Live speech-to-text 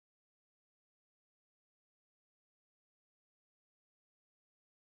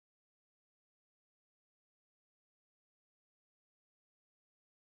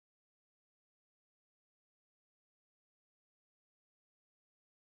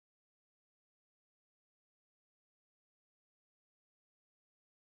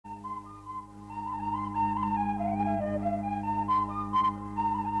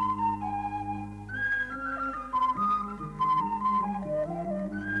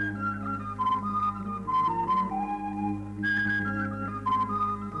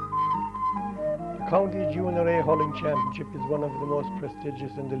County Junior A Hurling Championship is one of the most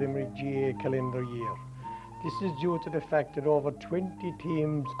prestigious in the Limerick GAA calendar year. This is due to the fact that over 20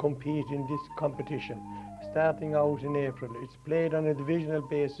 teams compete in this competition, starting out in April. It's played on a divisional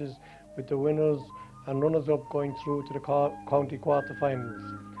basis with the winners and runners-up going through to the county quarter-finals.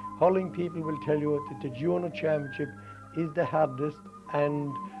 Hurling people will tell you that the Junior Championship is the hardest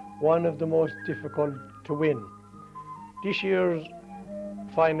and one of the most difficult to win. This year's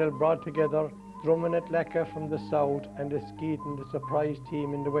final brought together Dromin Athlacca from the south and Askeaton, the surprise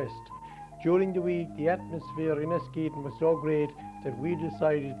team in the west. During the week, the atmosphere in Askeaton was so great that we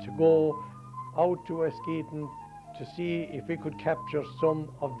decided to go out to Askeaton to see if we could capture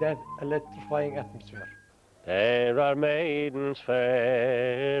some of that electrifying atmosphere. There are maidens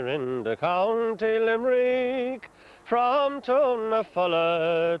fair in the county Limerick, from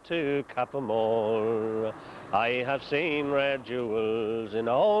Tunafulla to Cappamore. I have seen red jewels in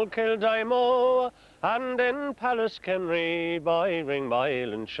old Kildimo and in Pallaskenry by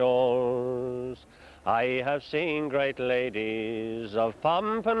Ringmile and shores. I have seen great ladies of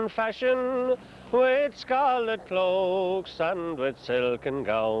pomp and fashion, with scarlet cloaks and with silken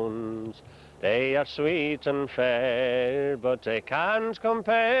gowns. They are sweet and fair, but they can't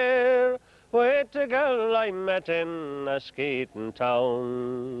compare with the girl I met in Askeaton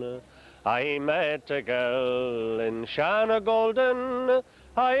town. I met a girl in Shanna Golden,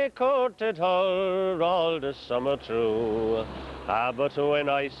 I courted her all the summer through. But when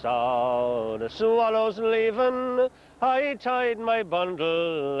I saw the swallows leaving, I tied my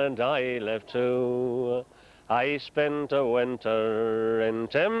bundle and I left too. I spent a winter in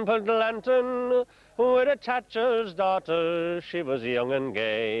Temple Lantern with a thatcher's daughter, she was young and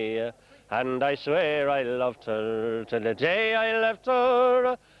gay. And I swear I loved her till the day I left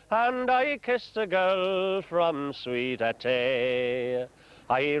her, and I kissed a girl from sweet Atay.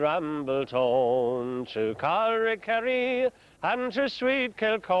 I rambled home to Carrick-Kerry and to sweet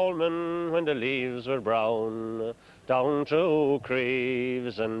Kilcolman when the leaves were brown, down to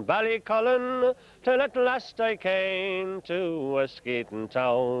Creeves and Ballycullen, till at last I came to Askeaton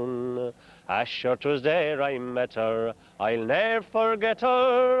town. Sure 'twas there I met her, I'll ne'er forget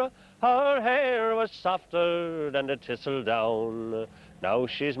her. Her hair was softer than the thistledown. Now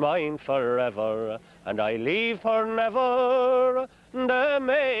she's mine forever, and I leave her never, the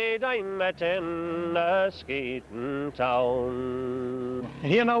maid I met in Askeaton town.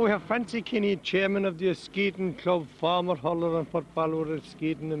 And here now we have Francie Kinney, chairman of the Askeaton Club, former hurler and footballer at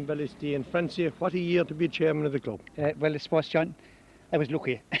Askeaton and Ballystine. Francie, what a year to be chairman of the club. Well, I suppose, John, I was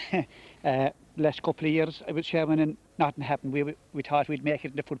lucky. Last couple of years I was chairman and nothing happened. We thought we'd make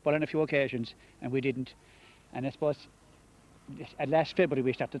it in the football on a few occasions and we didn't. And I suppose at last February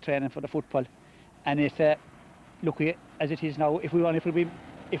we started training for the football, and it's lucky as it is now. If we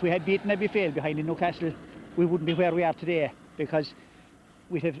had beaten Abbeyfale behind in Newcastle, we wouldn't be where we are today, because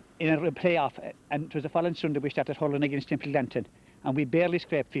we'd have in a playoff, and it was the following Sunday we started hurling against Temple Lantern, and we barely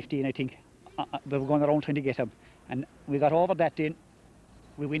scraped 15, I think. We were going around trying to get them, and we got over that then.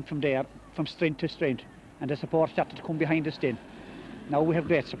 We went from there, from strength to strength, and the support started to come behind us then. Now we have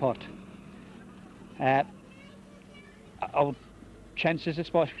great support. Our chances, I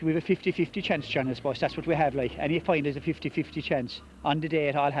suppose, we have a 50-50 chance, John, I suppose. That's what we have, like. Any find is a 50-50 chance. On the day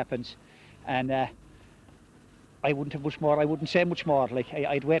it all happens. And I wouldn't have much more, I wouldn't say much more. Like,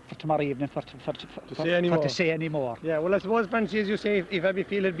 I'd wait for tomorrow evening to say any more. Yeah, well, I suppose, Francie, as you say, if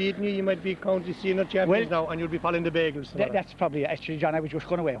Abbeyfale had beaten you, you might be county senior champions now, and you'll be following the bagels tomorrow. That's probably, actually, John, I was just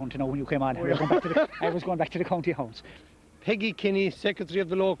going away hunting now when you came on. Oh, yeah. I was going back to the county hounds. Peggy Kinney, secretary of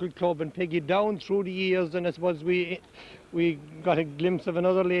the local club, and Peggy, down through the years, and I suppose we got a glimpse of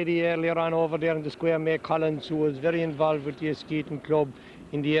another lady earlier on over there in the square, May Collins, who was very involved with the Askeaton club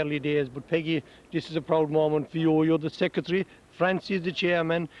in the early days. But Peggy, this is a proud moment for you. You're the secretary, Francie is the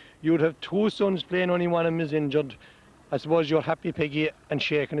chairman. You'd have two sons playing, only one of them is injured. I suppose you're happy, Peggy, and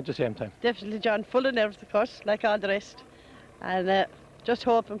shaking at the same time. Definitely, John, full of nerves, of course, like all the rest. And just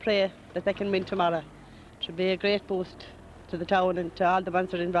hope and pray that they can win tomorrow. It should be a great boost to the town and to all the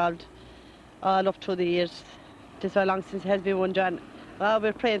ones that are involved all up through the years. It is so long since it has been won, John. Well,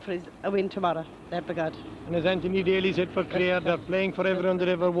 we're praying for a win tomorrow, there by God. And as Anthony Daly said for Clare, they're playing for everyone that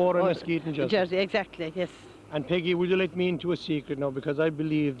ever wore an Askeaton jersey. Exactly, yes. And Peggy, will you let me into a secret now, because I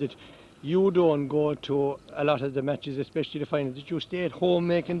believe that you don't go to a lot of the matches, especially the finals, that you stay at home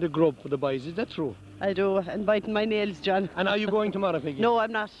making the grub for the boys. Is that true? I do, and biting my nails, John. And are you going tomorrow, Peggy? No,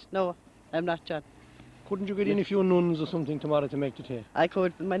 I'm not. No, I'm not, John. Couldn't you get in a few nuns or something tomorrow to make the day? I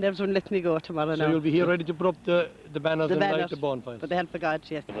could, but my nerves wouldn't let me go tomorrow now. So you'll be here ready to put up the banners and light the bonfires? With the help of God,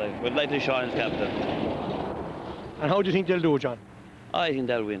 yes. We'd like to shine as captain. And how do you think they'll do, John? I think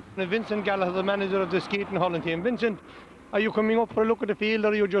they'll win. Vincent Gallagher, the manager of the Askeaton hurling team. Vincent, are you coming up for a look at the field, or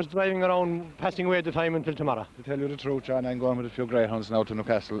are you just driving around passing away the time until tomorrow? To tell you the truth, John, I'm going with a few greyhounds now to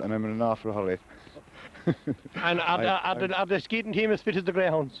Newcastle, and I'm in an awful hurry. And are the Askeaton team as fit as the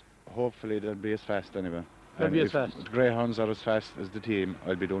greyhounds? Hopefully they'll be as fast anyway. They'll be as if fast. the greyhounds are as fast as the team,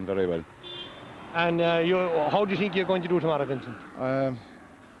 I'll be doing very well. And how do you think you're going to do tomorrow, Vincent?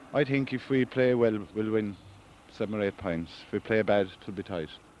 I think if we play well, we'll win 7 or 8 points. If we play bad, it'll be tight.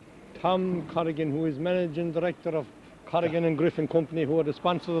 Tom Corrigan, who is managing director of Corrigan and Griffin Company, who are the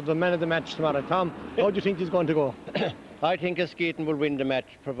sponsors of the man of the match tomorrow. Tom, how do you think he's going to go? I think Askeaton will win the match,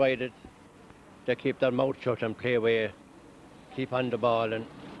 provided they keep their mouth shut and play away, keep on the ball, and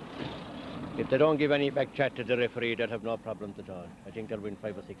if they don't give any back chat to the referee, they'll have no problems at all. I think they'll win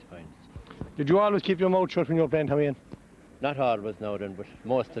 5 or 6 points. Did you always keep your mouth shut when you were playing, Tommy? Not always now then, but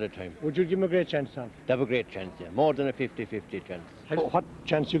most of the time. Would you give him a great chance, Tom? They have a great chance, yeah. More than a 50-50 chance. What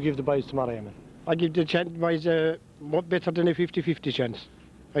chance do you give the boys tomorrow, Eamon? I give the boys better than a 50-50 chance.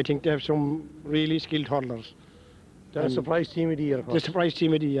 I think they have some really skilled hurlers. They're a surprise team of the year, of course. The surprise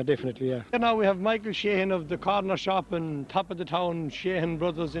team of the year, definitely, yeah. And now we have Michael Sheehan of the corner shop and top of the town, Sheehan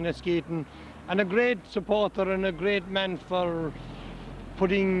Brothers in Askeaton, and a great supporter and a great man for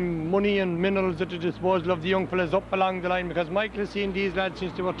putting money and minerals at the disposal of the young fellas up along the line, because Michael has seen these lads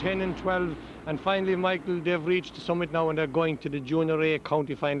since they were 10 and 12, and finally, Michael, they've reached the summit now and they're going to the Junior A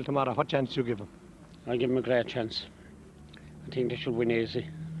county final tomorrow. What chance do you give them? I'll give them a great chance. I think they should win easy.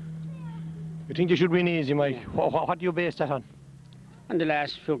 You think they should win easy, Mike? Yeah. What do you base that on? And the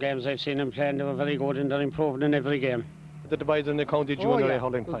last few games I've seen them playing, they were very good and they're improving in every game. The divides in the county Junior A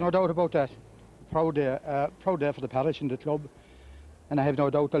hurling There's final. no doubt about that. Proud day for the parish and the club. And I have no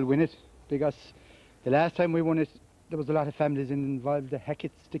doubt they'll win it, because the last time we won it, there was a lot of families involved, the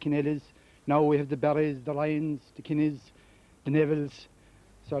Hacketts, the Kinnellies. Now we have the Berries, the Lyons, the Kinneys, the Nevilles.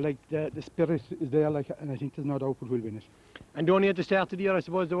 So like the spirit is there, like, and I think there's no doubt we'll win it. And only at the start of the year, I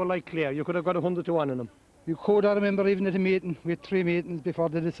suppose, they were like clear. You could have got 100 to 1 in them. You could, I remember even at a meeting, we had 3 meetings before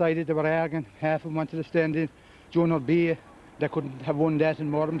they decided. They were arguing, half of them wanted to stand in Junior B. They couldn't have won that, and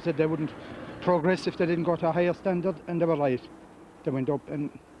more of them said they wouldn't progress if they didn't go to a higher standard, and they were right. They went up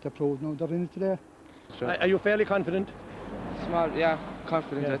and they proved now they're in it today. Are you fairly confident? Small, yeah,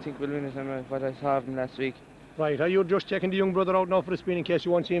 confident. Yeah. I think we'll win it on what I saw of them last week. Right, are you just checking the young brother out now for a spin in case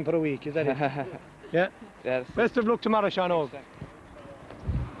you won't see him for a week, is that it? Yeah? Yes. Best of luck tomorrow, Sean Og.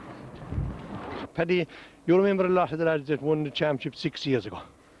 Paddy, you remember a lot of the lads that won the championship 6 years ago?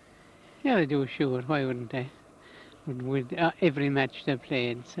 Yeah, I do, sure. Why wouldn't I? With every match they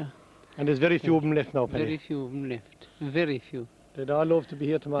played, so. And there's very few of them left now, Paddy. Very few of them left. Very few. They'd all love to be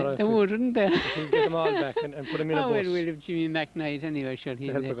here tomorrow. They wouldn't they? Get them all back and put them in a bus. Well, we'll have Jimmy McKnight anyway, sure.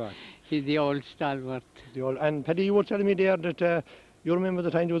 He's the old stalwart. And Paddy, you were telling me there that you remember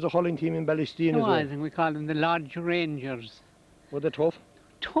the time there was a hurling team in Ballysteen as well? I think we called them the Lodge Rangers. Were they tough?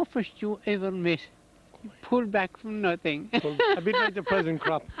 Toughest you ever met. Pulled back from nothing. A bit like the present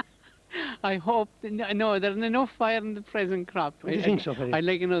crop. I hope, no, there's enough fire in the present crop. Do you think so, Paddy? I'd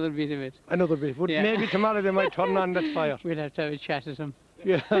like another bit of it. Another bit? Yeah. Maybe tomorrow they might turn on that fire. We'll have to have a chat at them.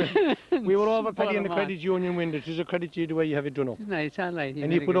 Yeah. We were over, Paddy, in the credit union window. It is a credit to you the way you have it done up. Nice, all right.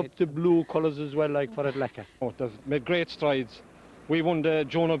 And you put up the blue colours as well, like for Athlacca. Oh, they've made great strides. We won the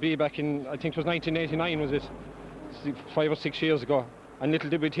Junior B back in, I think it was 1989, was it? 5 or 6 years ago. And little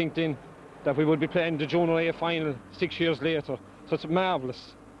did we think then that we would be playing the Junior A final 6 years later. So it's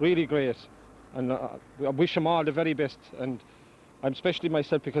marvellous, really great. And I wish them all the very best. And I'm especially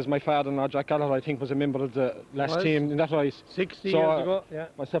myself, because my father-in-law, Jack Gallagher, I think, was a member of the last team in that race. 60 years ago, yeah.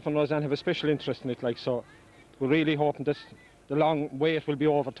 Myself and Roseanne have a special interest in it, like, so we're really hoping that the long wait will be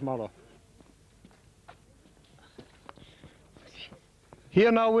over tomorrow. Here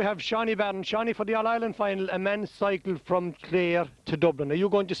now we have Shawnee Barron. Shawnee, for the All-Ireland final, a men's cycle from Clare to Dublin. Are you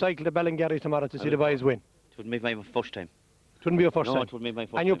going to cycle to Ballingarry tomorrow to see the boys win? It wouldn't be my first time. It wouldn't be your first time? No, it wouldn't be my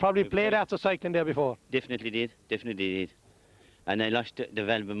first time. And you probably played after cycling there before? Definitely did. And I lost the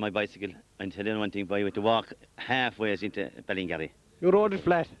valve on my bicycle. And tell you one thing, boy, with to walk halfway into Ballingarry. You rode it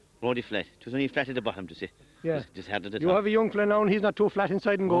flat? Rode it flat. It was only flat at the bottom, to see. Yeah. Just hard at the top. You have a young fella now and he's not too flat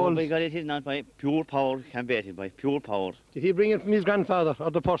inside and goals. Oh my God, it is not by pure power, can't beat it by pure power. Did he bring it from his grandfather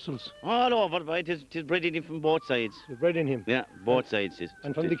or the Purcells? All over, boy, it is bred in him from both sides. It's bred in him? Yeah, both sides.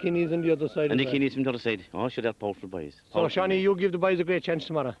 And from the Kinneys on the other side? And the Kinneys from the other side. Oh, should have powerful boys. So, Shawnee, you give the boys a great chance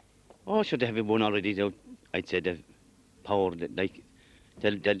tomorrow? Oh, should they have won already, though? I'd say they've power, like,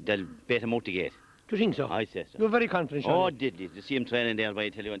 they'll beat them out the gate. Do you think so? I say so. You're very confident, Shawnee? Oh, did. To see him training there, boy, I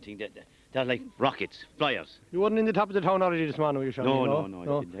tell you one thing, They're like rockets, flyers. You weren't in the top of the town already this morning, were you, Sean? No.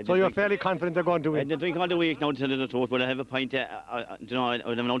 I didn't So you're drink. fairly confident they're going to I win? didn't drink all the week now until the throat, but I have a pint, I'll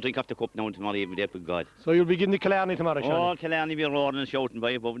drink off the cup now tomorrow evening, there, with God. So you'll be getting the Killarney tomorrow, Sean? Oh, Killarney be roaring and shouting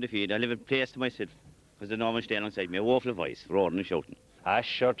by above in the field. I live a place to myself, because the Norman stay alongside me, a woeful voice, roaring and shouting.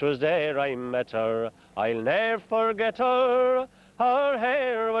 Sure 'twas there I met her, I'll ne'er forget her. Her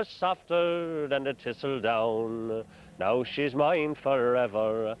hair was softer than the thistle down. Now she's mine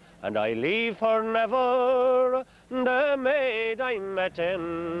forever, and I leave her never. The maid I met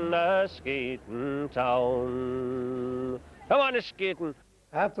in Askeaton town. Come on, Askeaton.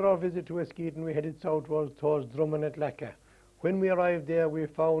 After our visit to Askeaton, we headed southwards towards Dromin Athlacca. When we arrived there, we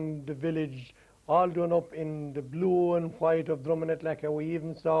found the village all done up in the blue and white of Dromin Athlacca. We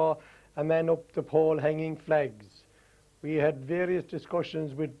even saw a man up the pole hanging flags. We had various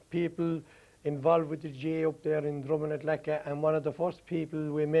discussions with people involved with the GA up there in Dromin Athlacca, and one of the first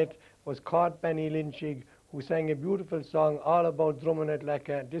people we met was Benny Lynchig, who sang a beautiful song all about Dromin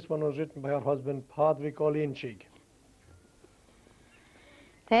Athlacca. This one was written by her husband, Padraig Lynchig.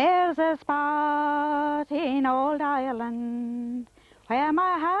 There's a spot in old Ireland where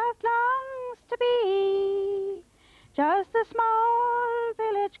my heart longs to be, just a small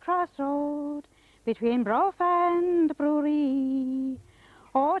village crossroad between Brough and Brewery.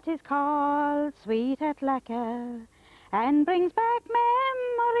 Oh, 'tis called Sweet Athlacca, and brings back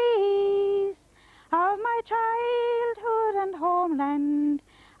memories of my childhood and homeland.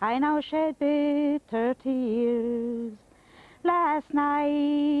 I now shed bitter tears. Last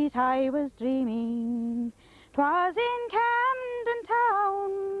night I was dreaming 'twas in Camden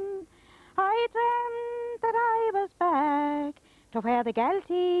town. I dreamt that I was back to where the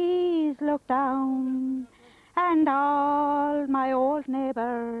Galties looked down, and all my old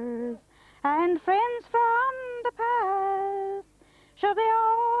neighbours and friends from the past, sure they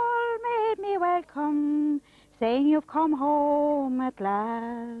all made me welcome, saying you've come home at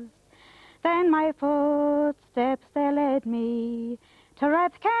last. Then my footsteps they led me to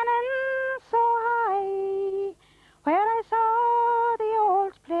Rathcannon so high, where I saw the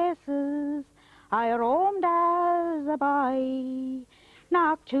old places I roamed as a boy.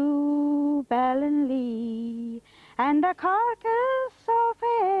 Knock to Ballinlee and the Carcass so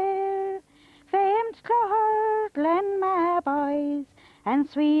fair, famed Cloher, Glen boys and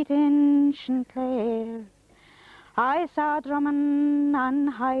sweet Inchclare. I saw Drummond on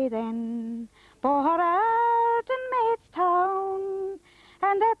high then, Boherard and Maidstown,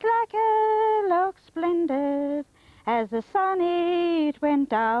 and Athlacca looked splendid as the sun it went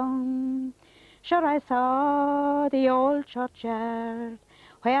down. Sure I saw the old churchyard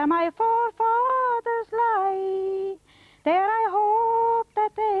where my forefathers lie. There I hope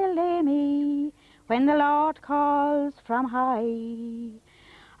that they'll lay me when the Lord calls from high.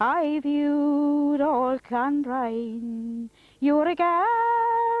 I viewed old Clonbrine, Urigar,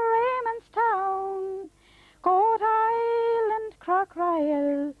 Raymondstown, Goat Island,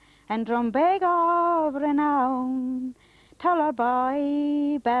 Crockryle, and Drumbeg of renown.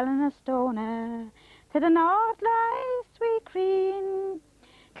 Tullerboy, Ballinastona, to the north lies Sweet Green,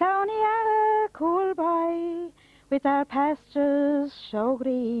 Clowniara, Coolboy, with our pastures so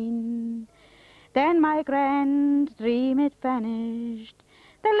green. Then my grand dream it vanished,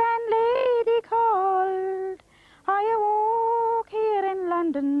 the landlady called. I awoke here in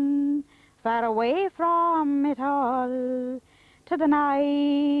London, far away from it all, to the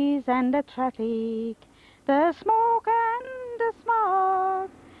noise and the traffic, the smoke and the smog.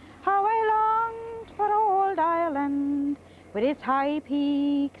 How I longed for old Ireland with its high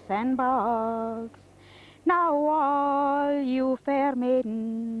peaks and bogs. Now all you fair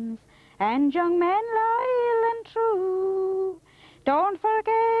maidens and young men loyal and true, don't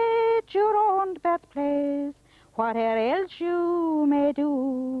forget your own birthplace, whate'er else you may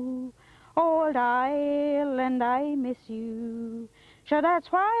do. Old Ireland, I miss you, sure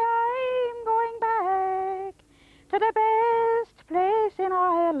that's why I'm going back to the best place in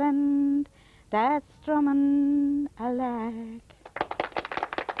Ireland, that's Dromin Athlacca.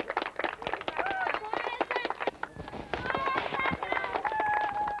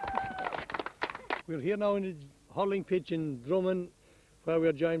 We're here now in the hurling pitch in Dromin, where we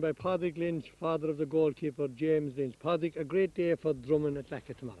are joined by Padraig Lynch, father of the goalkeeper James Lynch. Padraig, a great day for Dromin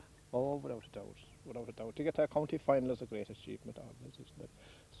Athlacca tomorrow. Oh, without a doubt, without a doubt. To get to a county final is a great achievement, isn't it?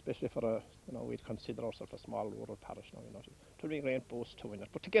 Especially for a, we'd consider ourselves a small rural parish now, to be a great boost to win it.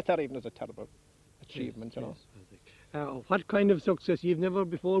 But to get there even is a terrible achievement, Yes, what kind of success? You've never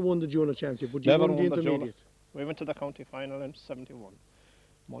before won the junior championship, but you Never won the intermediate. We went to the county final in '71.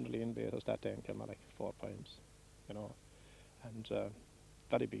 Mondeley and Beaters that day in Kilmarnock, 4 points, and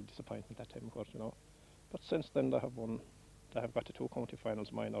very big disappointment that time, of course, you know. But since then they have won. They have got to 2 county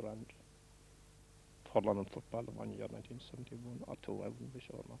finals, minor and hurling and football. The 1 year, 1971 or 2, I wouldn't be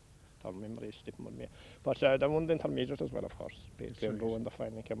sure now. The memory is slipping on me. But they won the intermediate as well, of course. Beat Glenroe in the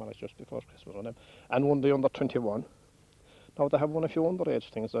final, came on just before Christmas on them, and won the under 21. Now they have won a few underage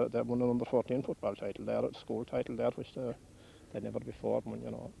things. They have won an under 14 football title there, a school title there, which they never before won,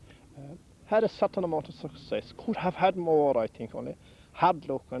 you know. Had a certain amount of success. Could have had more, I think, only. Hard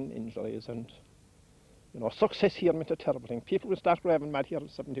luck and injuries and, you know, success here meant a terrible thing. People will start grabbing mad here in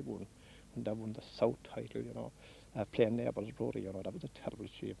 71 when they won the South title, you know, playing neighbours Brewery, you know, that was a terrible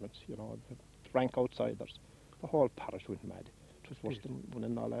achievement, you know, the rank outsiders. The whole parish went mad. It was worse than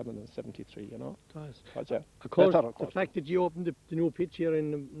winning All Ireland in 73, you know. Of course, the fact that you opened the new pitch here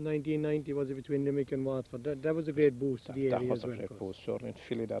in 1990, was it between Limerick and Waterford, that was a great boost to the area. That was as well, a great boost, sure. In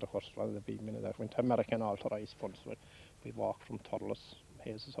Philly there, of course, rather the big minute that went to American authorised funds. We walked from Thurles,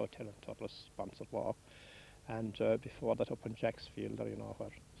 Hayes' Hotel in Thurles, sponsored walk. And before that up in Jack's Field there, you know, where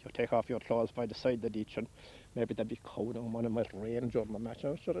you take off your clothes by the side of the ditch and maybe there'd be cold and one might rain during the match.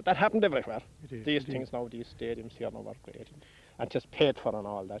 So that happened everywhere. These things now, these stadiums here now are great. And just paid for and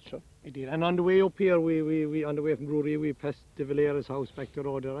all that, sure. It did. And on the way up here, we on the way from Brewery, we passed De Valera's house back the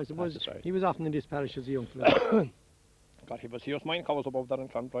road there. I suppose he was often in this parish as a young fella. God, he was mine cows above there in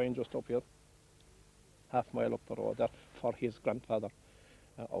Clonbrien, just up here. Half mile up the road there for his grandfather,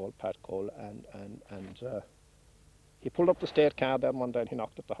 old Pat Cole, and he pulled up the state car there one day and he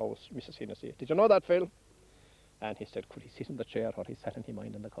knocked at the house. Mrs. Hennessy, did you know that, Phil? And he said, could he sit in the chair where he sat and he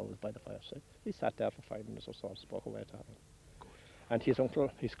minded the cows by the fireside? He sat there for 5 minutes or so and spoke away to her. And his uncle,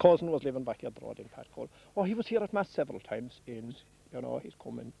 his cousin was living back here at the road in Pat Cole. Oh, he was here at Mass several times in, you know, he's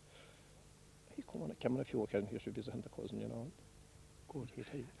come in a few occasions, he used to visit the cousin, you know. Good.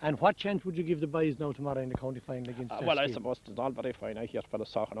 And what chance would you give the boys now tomorrow in the county final against well, I suppose it's all very fine. I hear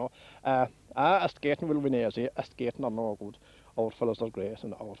fellas talking now. Askeaton will win easy. Askeaton are no good. Our fellas are great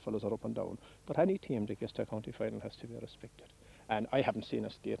and our fellas are up and down. But any team that gets to a county final has to be respected. And I haven't seen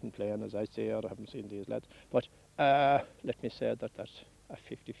Askeaton playing, as I say, or I haven't seen these lads. But let me say that that's a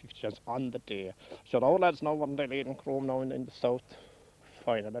 50-50 chance on the day. So our lads now, when they lead in Chrome now in the South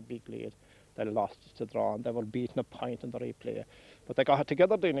final, a big lead. They lost to draw and they were beaten a point in the replay. But they got it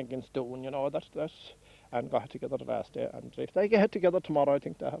together then against Doon, you know, and got it together the last day. And if they get it together tomorrow, I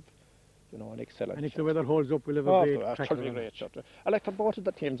think they have, you know, an excellent And if the weather holds up, we'll have a great crack. It will be a great shot. I like for both of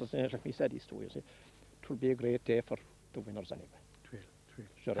the teams, like we said, these two, you see, it will be a great day for the winners anyway.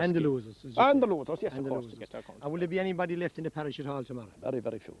 Sure, and the losers. And the losers, yes, and of course. And will there be anybody left in the parish at all tomorrow? Very,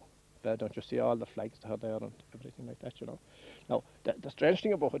 very few. Don't you see all the flags that are there and everything like that, you know. Now, the strange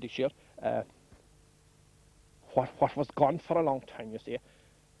thing about it this year, what was gone for a long time, you see,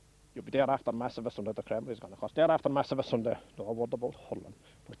 you'll be there after Massive Sunday, the Cranberry's gone, of course. There after Massive Sunday, no word about hurling.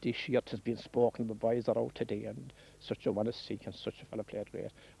 But this year it has been spoken, the boys are out today and such a one is sick and such a fella played great.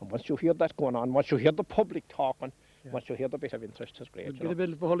 And once you hear that going on, once you hear the public talking, once you hear the bit of interest, it's great. You'll get a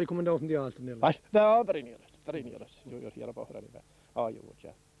bit of hurling coming down from the altar, nearly. Right? No, very near it, very near it. You'll hear about it anyway. Oh, you would, yeah.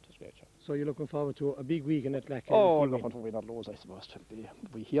 It's great, yeah. So you're looking forward to a big week in Athlacca? Oh, looking to win or lose, I suppose.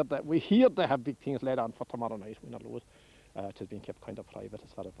 We hear they have big things laid on for tomorrow night, win or lose. It has been kept kind of private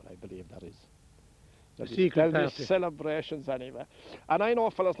as far as I believe that is. There's celebrations anyway. And I know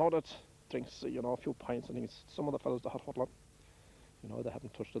fellas now that drinks, you know, a few pints and things. Some of the fellas that are hurling, you know, they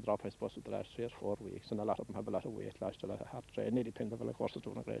haven't touched the drop, I suppose, for the last 3 or 4 weeks. And a lot of them have a lot of weight lost, a lot of hard training. Nearly Pendleton, of course, is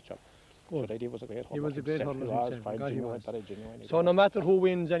doing a great job. So he was a great hurler. He was a great hurler himself. Very genuine. So no matter who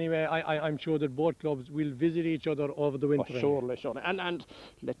wins anyway, I'm sure that both clubs will visit each other over the winter. Surely. And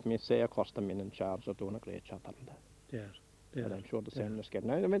let me say, of course, the men in charge are doing a great job, aren't they? Yeah. And I'm sure the same is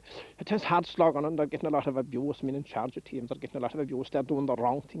getting. I mean, it is hard slogging and they're getting a lot of abuse. Men in charge of teams are getting a lot of abuse. They're doing the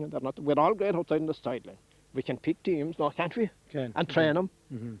wrong thing and they're not. We're all great outside in the sideline. We can pick teams, no, can't we? And train them.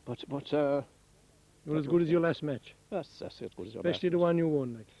 Mm-hmm. But you're as good as your last match. Yes, as good as your Especially last the one you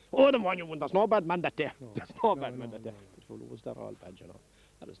won. Like. Oh, the one you won. There's no bad man that day. There's no bad man that day. But if you lose, they're all bad, you know.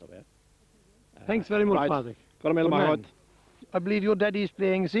 That is the way. Thanks very much, Patrick. I believe your daddy is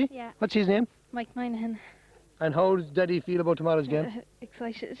playing, see? Yeah. What's his name? Mike Minahan. And how does Daddy feel about tomorrow's game?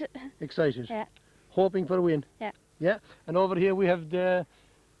 Excited. Excited? Yeah. Hoping for a win? Yeah. Yeah. And over here we have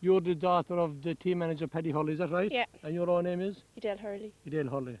you're the daughter of the team manager, Paddy Hurley, is that right? Yeah. And your own name is? Edel Hurley. Edel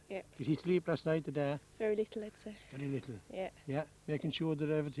Hurley. Yeah. Did he sleep last night today? Very little, I'd say. Very little? Yeah. Yeah. Making sure that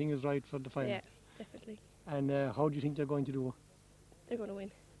everything is right for the final? Yeah, definitely. And how do you think they're going to do? They're going to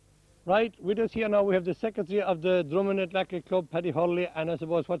win. Right, with us here now we have the secretary of the Dromin Athlacca club, Paddy Hurley, and I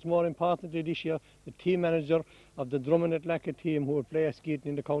suppose what's more importantly this year, the team manager of the Dromin Athlacca team who will play Askeaton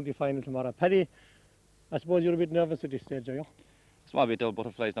in the county final tomorrow. Paddy, I suppose you're a bit nervous at this stage, are you? Small bit of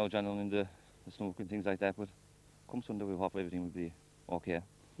butterflies now, John, in the snook and things like that, but come Sunday we hope everything will be okay.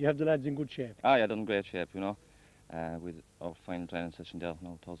 You have the lads in good shape? Ah, yeah, they're in great shape, you know. With our final training session there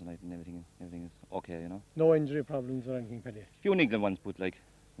now, Thursday night, and everything is okay, you know. No injury problems or anything, Paddy? Few niggling ones, but like,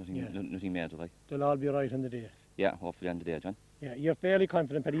 nothing major, like. They'll all be right on the day? Yeah, hopefully on the day, John. Yeah, you're fairly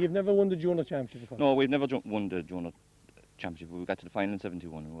confident, Paddy. You've never won the junior championship before? No, we've never won the junior championship. We got to the final in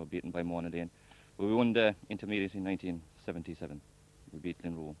 71, we were beaten by Mona Dane. We won the intermediate in 1977. We beat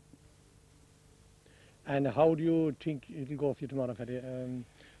Linroe. And how do you think it'll go for you tomorrow, Paddy?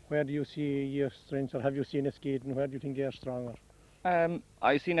 Where do you see your strengths, or have you seen Askeaton? Where do you think they're stronger?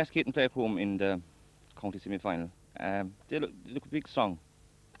 I've seen Askeaton play at home in the county semi-final. They look a big, strong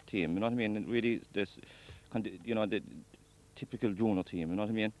team, you know what I mean? And really, this, you know, the typical junior team, you know what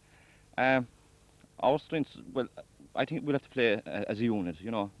I mean? Our strengths, well, I think we'll have to play as a unit,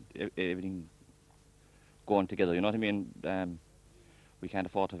 you know, everything going together, you know what I mean? We can't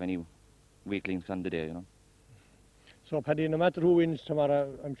afford to have any weak links on the day, you know. So, Paddy, no matter who wins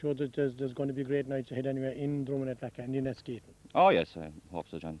tomorrow, I'm sure that there's going to be great nights ahead anyway in Dromin Athlacca and in Askeaton. Oh yes, I hope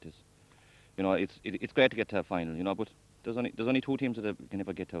so, John. You know, it's great to get to a final, you know, but there's only two teams that can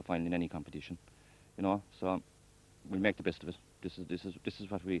ever get to a final in any competition, you know. So we'll make the best of it. This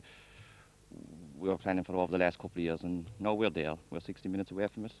is what we were planning for over the last couple of years, and now we're there. We're 60 minutes away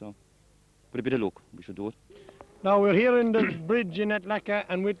from it, so with a bit of luck, we should do it. Now we're here in the bridge in Athlacca,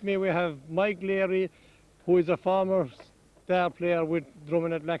 and with me we have Mike Leary, who is a former star player with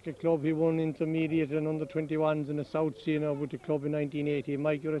Dromin Athlacca Club. He won intermediate and under 21s in the South Senior with the club in 1980.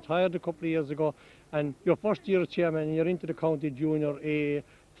 Mike, you retired a couple of years ago, and your first year as chairman, and you're into the county junior A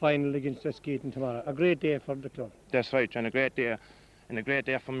final against Askeaton tomorrow. A great day for the club. That's right, John, a great day, and a great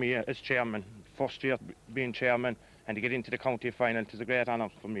day for me as chairman. First year being chairman, and to get into the county final, it is a great honour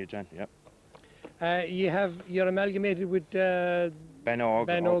for me, John. Yep. You're amalgamated with Ben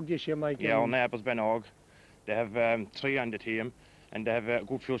Og this year, Mike. Yeah, our neighbours Ben Og. They have 3 on the team, and they have a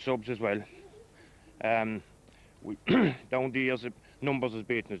good few subs as well. Down the years, numbers has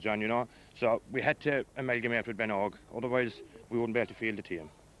beaten us, John, you know. So we had to amalgamate with Ben Og, otherwise we wouldn't be able to field the team.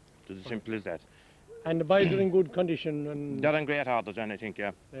 It's as simple as that. And the boys are in good condition? And they're in great order, John, I think,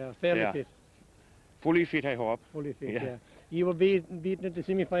 yeah. They are fairly fit? Fully fit, I hope. Fully fit, yeah. You were beaten at the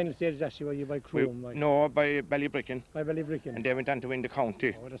semi-final stage last year, were you, by Chrome? No, by Ballybricken. By Ballybricken. And they went on to win the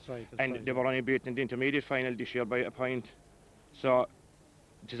county. Oh, that's right. They were only beaten in the intermediate final this year by a point. So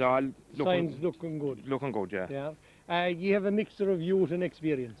it is all looking good. Looking good, yeah. Yeah. You have a mixture of youth and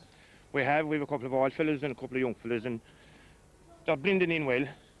experience. We have a couple of old fellas and a couple of young fellas, and they're blending in well.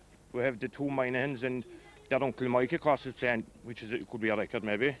 We have the 2 Minahans and their uncle Mike, of course, is playing, which could be a record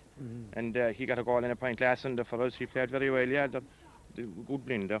maybe. And he got a goal in a point last Sunday for us. He played very well, yeah. The good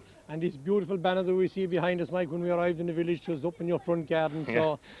blender. And this beautiful banner that we see behind us, Mike, when we arrived in the village, was up in your front garden.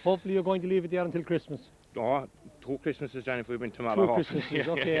 So hopefully you're going to leave it there until Christmas. Oh, 2 Christmases, John, if we win tomorrow. 2 Christmases,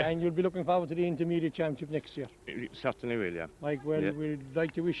 okay. And you'll be looking forward to the intermediate championship next year. Certainly will, yeah. Mike, well, we'd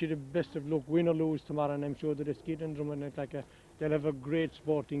like to wish you the best of luck, win or lose tomorrow, and I'm sure that Askeaton Dromin Athlacca, they'll have a great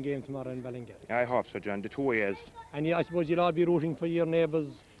sporting game tomorrow in Ballingarry. I hope so, John, the 2 years. And I suppose you'll all be rooting for your neighbours.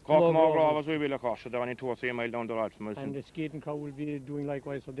 More Grovers we will, of course, so they're only 2 or 3 miles down the road from us. And the Askeaton crowd will be doing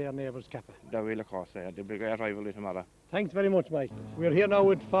likewise for their neighbours, Kappa. They will, of course, they'll be a great rivalry tomorrow. Thanks very much, Mike. We're here now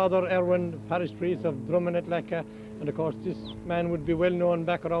with Father Erwin, parish priest of Dromin Athlacca, and of course this man would be well known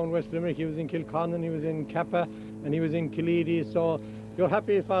back around West Limerick. He was in Kilconnan, he was in Kappa, and he was in Killeedy. So you're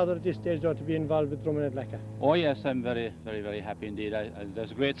happy, Father, at this stage though, to be involved with Dromin Athlacca? Oh yes, I'm very, very, very happy indeed.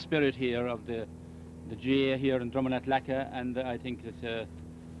 There's a great spirit here of the GA here in Dromin Athlacca, and I think that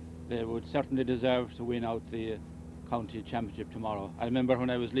they would certainly deserve to win out the county championship tomorrow. I remember when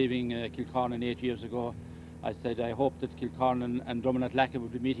I was leaving Kilcornan 8 years ago, I said I hoped that Kilcornan and Dromin Athlacca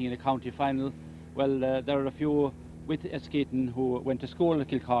would be meeting in a county final. Well, there are a few with Askeaton who went to school at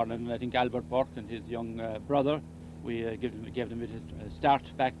Kilcornan, and I think Albert Burke and his young brother, we gave them a start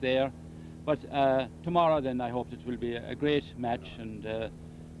back there. But tomorrow then I hope it will be a great match, and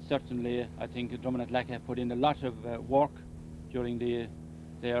certainly I think Dromin Athlacca put in a lot of work during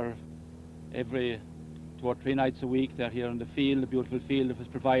they're every 2 or 3 nights a week. They're here in the field, the beautiful field that was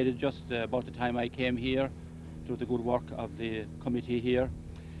provided just about the time I came here, through the good work of the committee here.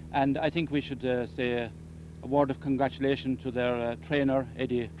 And I think we should say a word of congratulation to their trainer,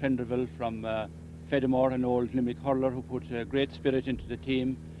 Eddie Trenderville from Fedamore, an old Limerick hurler who put great spirit into the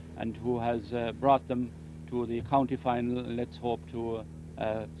team and who has brought them to the county final. And let's hope to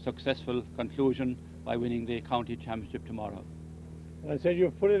a successful conclusion by winning the county championship tomorrow. I said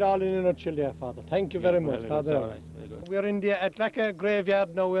you've put it all in a nutshell there, Father. Thank you very much, Father. All right, very good. We're in the Athlacca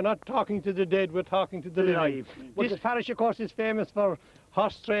graveyard now. We're not talking to the dead, we're talking to the living. This parish, of course, is famous for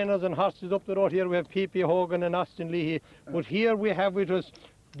horse trainers and horses up the road. Here we have P.P. Hogan and Austin Leahy. But here we have with us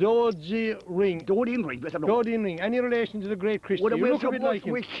Dodie Ring. Dodie Ring, Dodie Ring. Any relation to the great Christy? Well, You look a bit like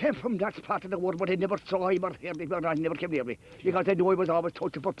him. we came from that part of the world, but I never saw him or heard him, or I never came near me. Because I knew he was always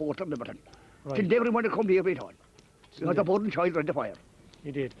touching for Port and everything. Right. He never wanted to come near me at all. He was a burden child around the fire.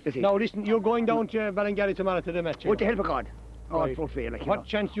 He did. Is he? Now listen, you're going down to Ballingarry tomorrow to the match. With the help of God. Oh, Right. it's full fair, like, you What know.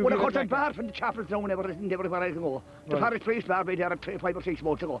 chance do you Well, give of course, it I'm back? barred from the chapels now and everywhere I can go. The Right. parish priest barred me there 5 or 6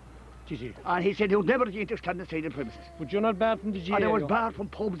 months ago. Did he? And he said he would never get to stand inside the premises. But you're not bad from the GA. And I was though. barred from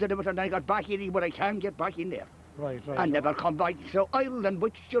pubs and everything, and I got back in, but I can't get back in there. Right, right. And never come back. So Ireland,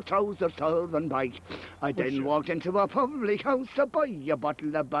 which your trousers turn back. I then walked into a public house to buy a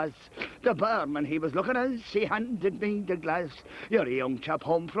bottle of Bass. The barman, he was looking as he handed me the glass. You're a young chap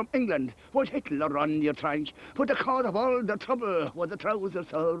home from England, with Hitler on your track. But the cause of all the trouble was the trousers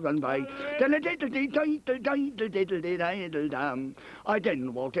turn back. Then a diddle-diddle-diddle-diddle-diddle-dam. I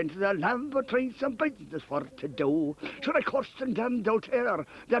then walked into the laboratory, some business for to do. Should I curse and damned old terror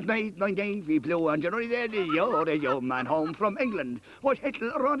that made my navy blue? And you're you're a young man home from England, with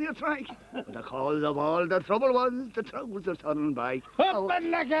Hitler on your track. But the cause of all the trouble was the trousers turned back. Oh,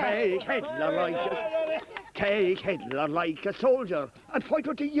 take Hitler like a soldier, and fight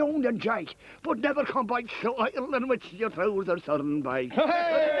with the Union Jack, but never come back to Ireland with your trousers turned back.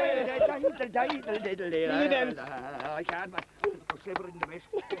 I can't, man. I'm shivering the bit.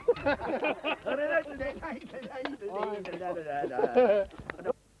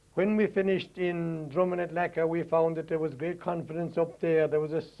 When we finished in Dromin Athlacca, we found that there was great confidence up there. There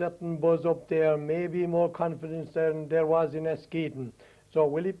was a certain buzz up there, maybe more confidence than there was in Askeaton. So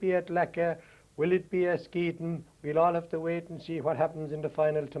will it be Athlacca? Will it be Askeaton? We'll all have to wait and see what happens in the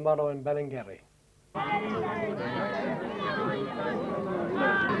final tomorrow in Ballingarry.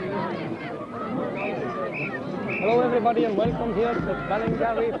 Hello everybody and welcome here to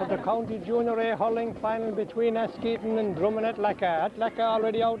Ballingarry for the County Junior A hurling final between Askeaton and Dromin Athlacca. Athlacca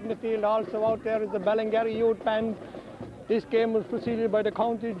already out in the field, also out there is the Ballingarry Youth Band. This game was preceded by the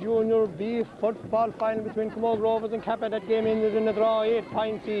County Junior B football final between Camogue Rovers and Kappa. That game ended in a draw, 8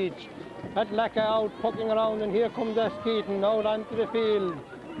 points each. Athlacca out pucking around, and here comes Askeaton out onto the field.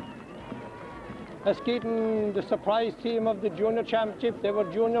 Askeaton, the surprise team of the Junior Championship. They were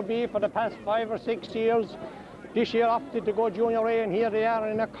Junior B for the past 5 or 6 years. This year opted to go Junior A, and here they are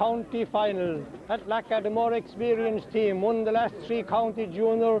in a county final. Athlacca, the more experienced team, won the last 3 county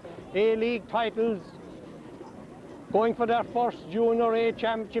Junior A League titles. Going for their first Junior A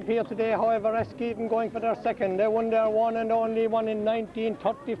championship here today, however, Askeaton going for their second. They won their one and only one in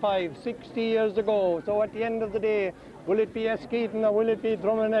 1935, 60 years ago. So at the end of the day, will it be Askeaton or will it be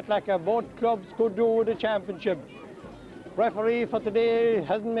Dromin Athlacca? Both clubs could do with the championship. Referee for today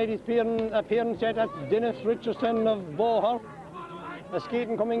hasn't made his appearance yet. That's Dennis Richardson of Boher.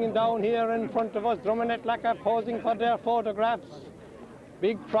 Askeaton coming in down here in front of us. Dromin Athlacca posing for their photographs.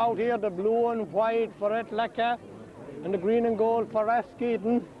 Big crowd here, the blue and white for Athlacca and the green and gold for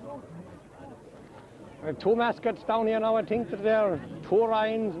Askeaton. We have 2 mascots down here now. I think that they're 2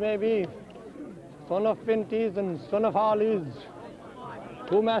 Ryans maybe. Son of Finties and Son of Hollies.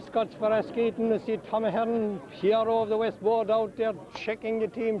 2 mascots for Askeaton. I see Tom Hearn, hero of the Westboard, out there checking the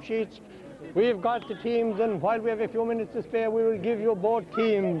team sheets. We've got the teams, and while we have a few minutes to spare, we will give you both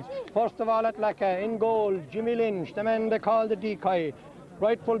teams. First of all, Athlacca in goal, Jimmy Lynch, the man they call the decoy.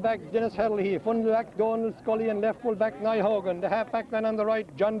 Right full back, Dennis Hurley. Full back, Donald Scully, and left full back, Nye Hogan. The half back man on the right,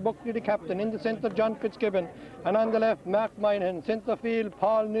 John Buckley, the captain. In the centre, John Fitzgibbon. And on the left, Mark Minehan. Centre field,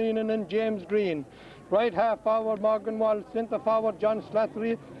 Paul Noonan and James Green. Right half forward, Morgan Walsh. Centre forward, John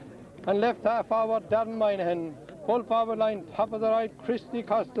Slattery. And left half forward, Darren Minehan. Full forward line, top of the right, Christy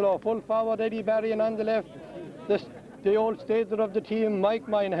Costello. Full forward, Eddie Barry. And on the left, the old stager of the team, Mike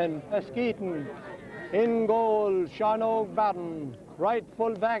Minehan. Askeaton. In goal, Sean O'Barron. Right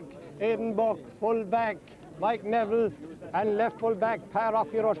full back, Aidan Buck. Full back, Mike Neville. And left full back, Per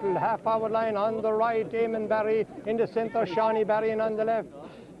Rocky Russell. Half forward line on the right, Eamon Barry. In the centre, Shawnee Barry. And on the left,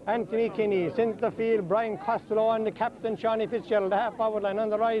 Anthony Kinney. Centre field, Brian Costello. And the captain, Shawnee Fitzgerald. The half forward line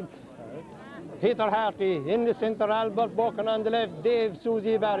on the right, Peter Harty. In the centre, Albert Buck. And on the left, Dave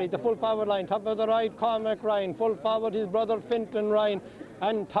Susie Barry. The full forward line, top of the right, Cormac Ryan. Full forward, his brother Finton Ryan.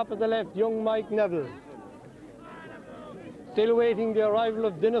 And top of the left, young Mike Neville. Still waiting the arrival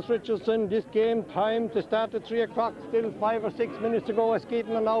of Dennis Richardson. This game time to start at 3 o'clock. Still 5 or 6 minutes to go.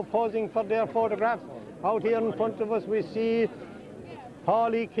 Askeaton are now posing for their photographs. Out here in front of us we see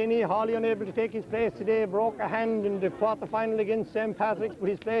Hawley Kinney, Hawley unable to take his place today, broke a hand in the quarter-final against St. Patrick's, but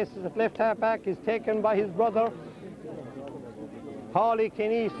his place as a left half-back is taken by his brother, Hawley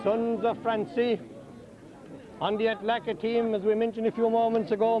Kinney, sons of Francie. On the Athlacca team, as we mentioned a few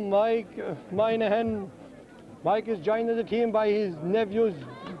moments ago, Mike Moynihan. Mike is joined as a team by his nephews,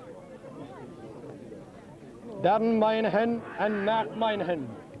 Darren Moynihan and Mark Moynihan.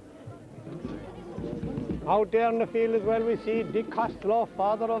 Out there in the field as well we see Dick Costello,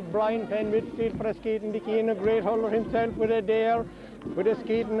 father of Brian, playing midfield for Askeaton. Dicky in a great hurler himself with a dare, with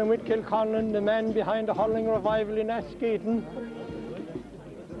Askeaton and with Kilconlon, the man behind the hurling revival in Askeaton.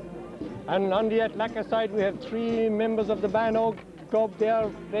 And on the Athlacca side we have 3 members of the Bannog club there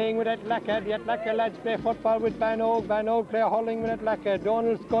playing with Athlacca. The Athlacca lads play football with Bannog, Bannog play hurling with Athlacca.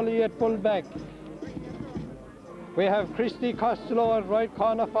 Donald Scully at full back. We have Christy Costello at right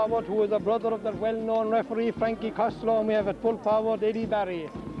corner forward, who is a brother of the well-known referee Frankie Costello, and we have at full forward Eddie Barry.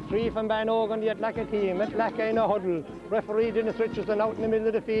 3 from Bannog on the Athlacca team. Athlacca in a huddle. Referee Dennis Richardson out in the middle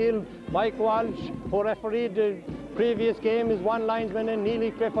of the field. Mike Walsh, who refereed the previous game, is one linesman, and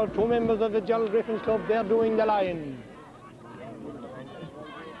Neely Clifford, 2 members of the Gerald Griffins Club. They're doing the line.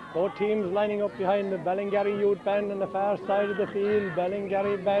 Both teams lining up behind the Ballingarry Youth Band on the far side of the field.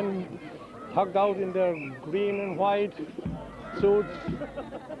 Ballingarry Band tugged out in their green and white suits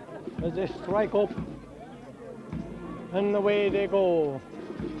as they strike up, and away they go.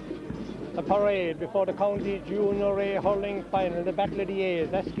 The parade before the County Junior A hurling final, the Battle of the A's,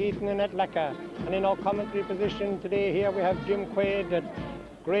 Askeaton and Athlacca. And in our commentary position today here we have Jim Quaid, that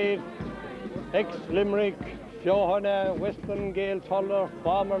great ex-Limerick Fiohana Western Gaels hurler,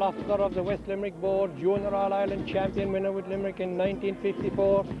 former officer of the West Limerick Board, Junior All-Ireland champion winner with Limerick in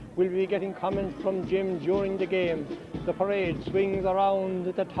 1954, will be getting comments from Jim during the game. The parade swings around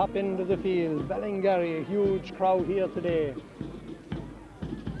at the top end of the field. Ballingarry, a huge crowd here today.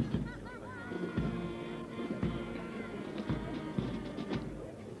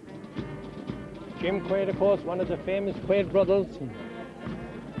 Jim Quaid, of course, one of the famous Quaid brothers.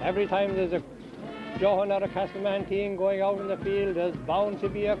 Every time there's a Johan or a Castleman team going out in the field, there's bound to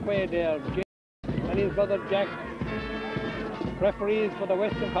be a Quaid there. Jim and his brother Jack, referees for the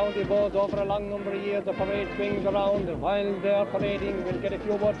Western County Boards over a long number of years. The parade swings around, and while they're parading, we'll get a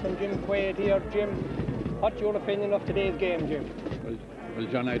few words from Jim Quaid here. Jim, what's your opinion of today's game, Jim? Well,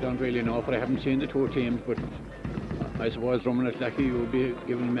 John, I don't really know, for I haven't seen the 2 teams, but I suppose Dromin Athlacca you will be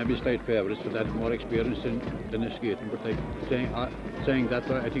given maybe slight favourites for that, more experience than Askeaton. But like saying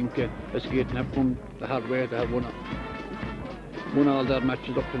that, I think Askeaton have come the hard way. They have won all their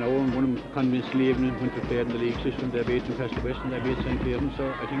matches up to now, and won them convincingly even when they played in the league system. They beat Newcastle West and they beat St. Cleveland,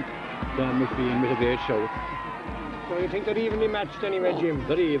 so I think they must be in with a great shout. So you think they're evenly matched anyway, Jim?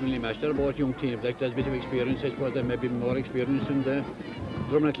 Very evenly matched. They're both young teams. Like, there's a bit of experience. I suppose they may be more experienced than the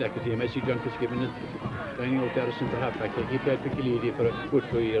Dromin Athlacca team. I see John Fitzgibbon is lining out there as centre half-back. He played for Killeedy for a good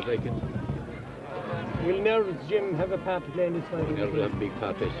few years. Will nerves, Jim, have a part to play in this fight? Nerves will have a big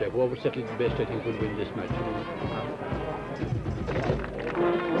part, I say. Whoever settles the best, I think, will win this match.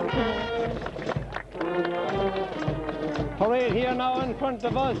 Parade here now in front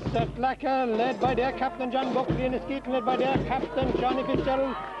of us. Athlacca led by their captain John Buckley, and Askeaton led by their captain Johnny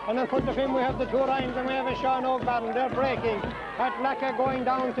Fitzgerald. And in front of him we have the 2 Ryans, and we have a Sean Oak battle. They're breaking. Athlacca going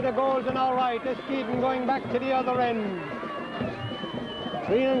down to the goals on our right. Askeaton going back to the other end.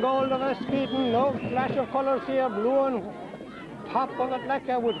 Green and gold of Askeaton. No flash of colours here. Blue and top of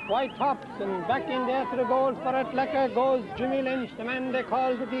Athlacca with white tops. And back in there to the goals for Athlacca goes Jimmy Lynch, the man they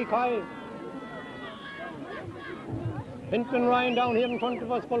call the decoy. Hinton Ryan down here in front of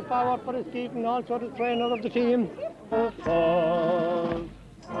us, full forward for Askeaton, also the trainer of the team.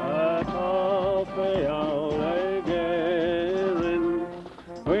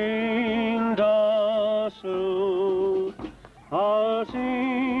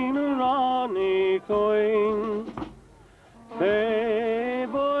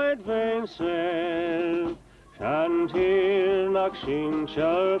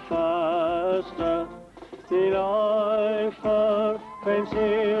 In I for fence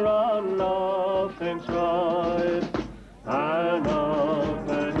here on nothing's right, and up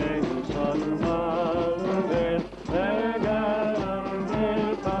and in sun bounded, they gather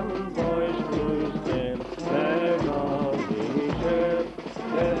milk and boys to still, they go the ship,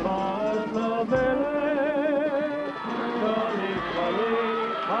 they must no belly, jolly,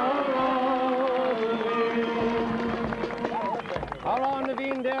 around the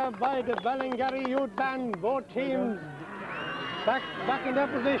Veen there by the Ballingarry Youth Band. Both teams back in their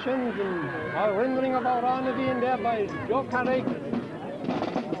positions, and our rendering of our Anaveen there by Joe Carrick.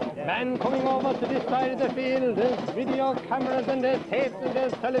 Man coming over to this side of the field. There's video cameras and there's tapes and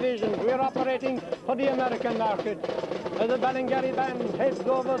there's television. We're operating for the American market. As the Ballingarry band heads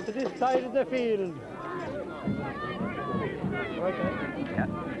over to this side of the field.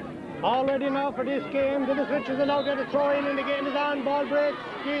 All ready now for this game. Dennis Richards is out there to throw in and the game is on. Ball breaks.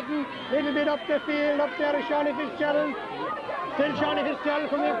 Askeaton, little bit up the field. Up there is Shawnee Fitzgerald. Still Shawnee Fitzgerald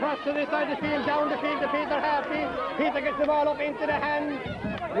coming across to this side of the field. Down the field to Peter Harpy. Peter gets the ball up into the hand.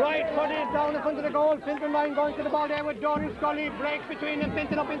 Right footed down in front of the goal. Finton Ryan going to the ball there with Donald Scully. Breaks between them.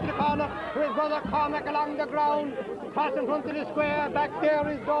 Finton up into the corner. To his brother Cormac along the ground. Pass in front of the square. Back there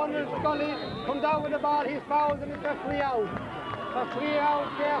is Donald Scully. Comes down with the ball. He's fouled and it's a free out. A free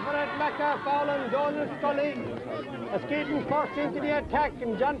out there for Athlacca, foul on Donald Scully. Askeaton first into the attack,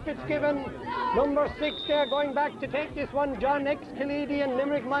 and John Fitzgibbon, number 6 there, going back to take this one. John ex-Canadian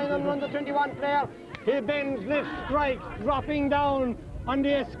Limerick minor under 21 player. He bends, lifts, strikes, dropping down on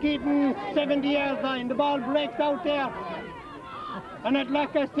the Askeaton 70-yard line. The ball breaks out there. And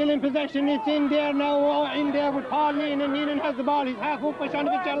Athlacca still in possession. It's in there now, in there with Paul Neenan. Neenan has the ball. He's half hooked by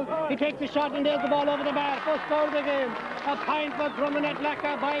Shawnee Fitzgerald. He takes a shot and there's the ball over the bar. First goal of the game. A point for Dromin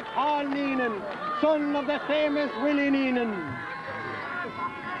Athlacca by Paul Neenan, son of the famous Willie Neenan.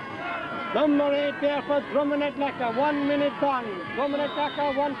 Number 8 there for Dromin Athlacca. 1 minute gone. Dromin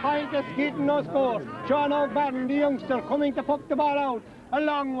Athlacca 1 point. Askeaton no score. Sean O'Bannon, the youngster, coming to poke the ball out. A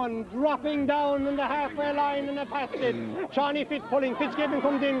long one, dropping down on the halfway line and a past it. Shawnee Fitz pulling. Fitzgibbon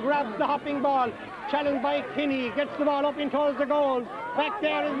comes in, grabs the hopping ball. Challenged by Kinney, gets the ball up in towards the goal. Back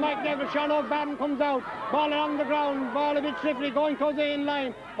there is Mike Neville. Sean O'Bannon comes out. Ball along the ground. Ball a bit slippery, going towards the end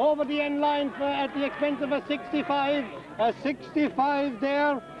line. Over the end line at the expense of a 65. A 65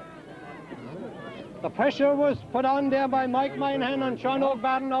 there. The pressure was put on there by Mike Moynihan and Sean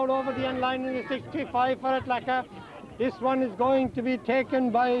O'Bannon out over the end line in the 65 for Athlacca. This one is going to be taken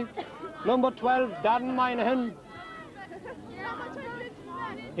by number 12, Darren Moynihan.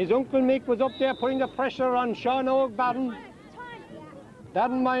 His uncle Mick was up there putting the pressure on Sean O'Bannon.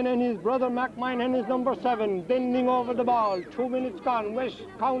 Darren Moynihan, his brother Mac Moynihan is number 7, bending over the ball. 2 minutes gone. West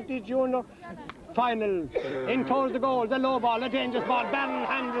County Junior Final. In towards the goal, the low ball, a dangerous ball. Bannon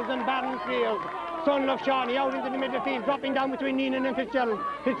handles and Bannon clears. Son of Shawnee out into the middle field, dropping down between Neenan and Fitzgerald.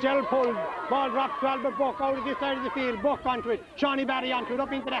 Fitzgerald pulled, ball dropped to Albert Buck out of this side of the field. Buck onto it, Shawnee Barry onto it,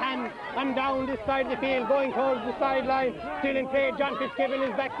 up into the hand and down this side of the field, going towards the sideline. Still in play, John Fitzgibbon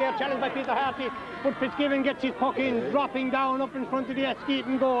is back there, challenged by Peter Harty. But Fitzgibbon gets his puck in, dropping down up in front of the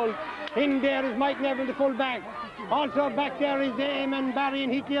Askeaton goal. In there is Mike Neville, the full back. Also back there is Eamon Barry,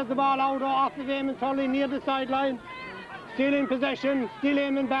 and he clears the ball out off of Eamon Tully near the sideline. Still in possession, still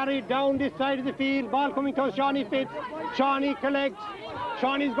Eamon Barry down this side of the field. Ball coming to Shawnee Fitz. Shawnee collects.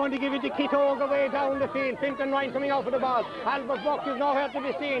 Shawnee's going to give it to Kitog away down the field. Finton Ryan coming out for the ball. Albert Buck is nowhere to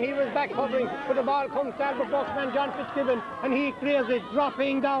be seen. He was back covering, but the ball comes to Albert Buck's man, John Fitzgibbon, and he clears it,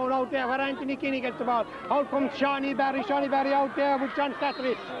 dropping down out there where Anthony Kinney gets the ball. Out comes Shawnee Barry. Shawnee Barry out there with John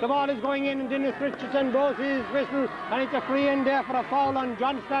Slattery. The ball is going in, and Dennis Richardson blows his whistle, and it's a free in there for a foul on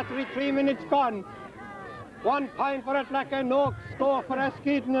John Slattery. 3 minutes gone. 1 point for Athlacca, no score for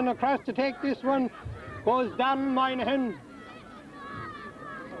Askeaton, and across to take this one goes Dan Moynihan.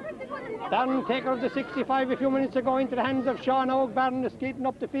 Dan, taker of the 65 a few minutes ago, into the hands of Sean O'Bannon. Askeaton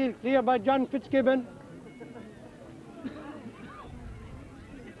up the field, clear by John Fitzgibbon.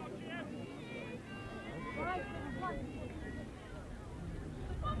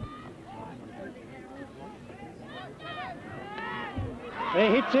 He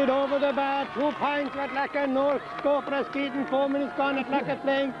hits it over the bar. 2 points for Athlacca, no score for Askeaton. 4 minutes gone. Athlacca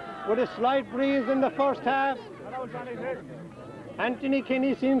playing with a slight breeze in the first half. Anthony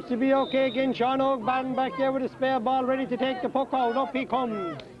Kinney seems to be okay again. Sean O'Bannon back there with a spare ball, ready to take the puck out. Up he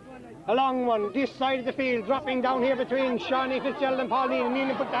comes. A long one, this side of the field, dropping down here between Shawnee Fitzgerald and Paul Neenan.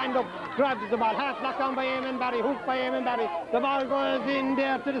 Neenan puts the hand up, grabs the ball. Half knocked down by Eamon Barry, hooked by Eamon Barry. The ball goes in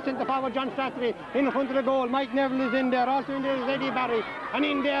there to the centre forward, John Slattery, in front of the goal. Mike Neville is in there, also in there is Eddie Barry. And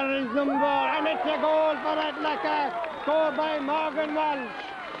in there is number, and it's a goal for Athlacca, scored by Morgan Walsh.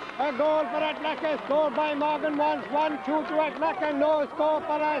 A goal for Athlacca, scored by Morgan Walsh. 1-2 to Athlacca, no score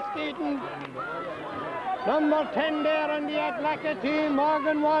for Askeaton. Number 10 there on the Athlacca team,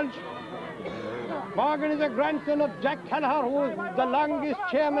 Morgan Walsh. Morgan is a grandson of Jack Kelleher, who was the longest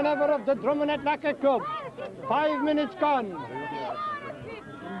chairman ever of the Dromin Athlacca club. 5 minutes gone.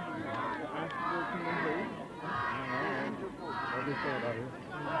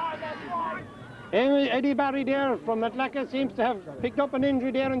 Eddie Barry there from Athlacca seems to have picked up an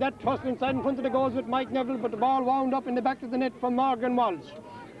injury there, and that tossed inside in front of the goals with Mike Neville, but the ball wound up in the back of the net from Morgan Walsh.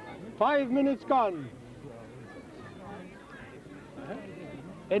 5 minutes gone.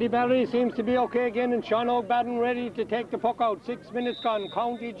 Eddie Barry seems to be okay again, and Sean O'Baden ready to take the puck out. 6 minutes gone.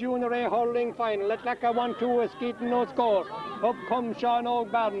 County Junior A hurling final. Athlacca 1-2, Askeaton no score. Up comes Sean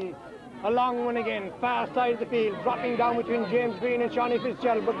O'Baden. A long one again, far side of the field, dropping down between James Green and Shawnee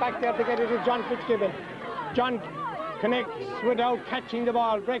Fitzgerald, but back there to get it is John Fitzgibbon. John connects without catching the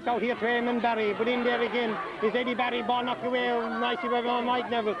ball, breaks out here to Eamon Barry, but in there again is Eddie Barry, ball knocked away nicely by Mike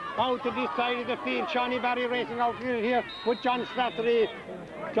Neville. Out to this side of the field, Shawnee Barry racing out here with John Slattery.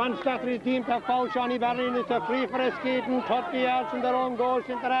 John Slattery is deemed to have fouled Shawnee Barry, and it's a free for Askeaton, 30 yards from their own goal,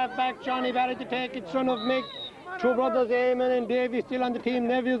 centre half back, Shawnee Barry to take it, son of Mick. Two brothers, Eamon and Davy, still on the team,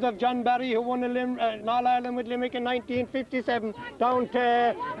 nephews of John Barry, who won All-Ireland with Limerick in 1957, down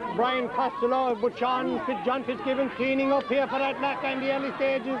to Brian Costello, but John Fitzgibbon cleaning up here for Athlacca in the early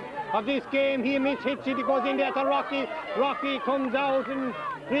stages of this game. He hits it, he goes in there to Rocky. Rocky comes out and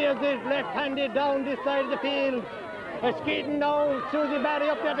clears it left-handed down this side of the field. Askeaton now, Susie Barry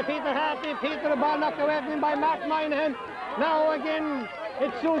up there to Peter Hartley. Peter, the ball knocked away from him by Mark Moynihan. Now again,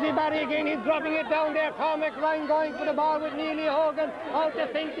 it's Susie Barry again, he's dropping it down there. Cormac Ryan going for the ball with Neely Hogan. Out to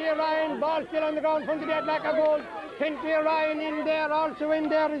Cynthia Ryan, ball still on the ground from the Athlacca goal. Cynthia Ryan in there, also in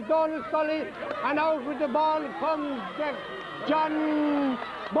there is Donald Scully. And out with the ball comes John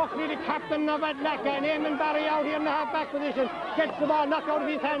Buckley, the captain of Athlacca, and Eamon Barry out here in the half-back position. Gets the ball knocked out of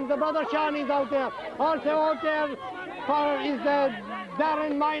his hands. The brother Shawnee's out there. Also out there is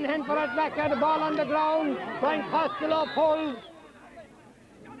Darren Moynihan for Athlacca. The ball on the ground. Brian Costello pulls.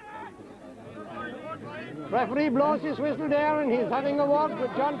 Referee blows his whistle there, and he's having a word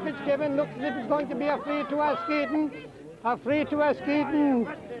with John Fitzgibbon. Looks as if it's going to be a free to Askeaton. A free to Askeaton.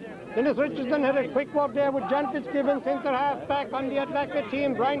 Dennis Richardson had a quick word there with John Fitzgibbon, centre half back on the Athlacca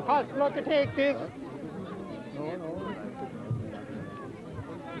team. Brian Costello to take this.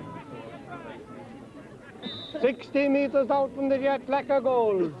 60 metres out from the Athlacca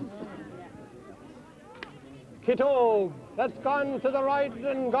goal. Kitto, that's gone to the right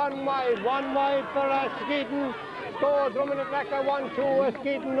and gone wide. One wide for Askeaton. Score, Dromin Athlacca 1-2,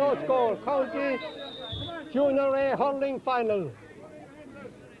 Askeaton no score. County Junior A hurling final.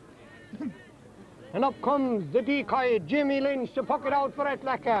 And up comes the decoy, Jimmy Lynch, to puck it out for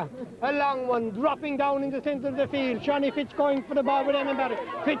Athlacca. A long one, dropping down in the centre of the field. Shawnee Fitz going for the ball with Eamon Barry.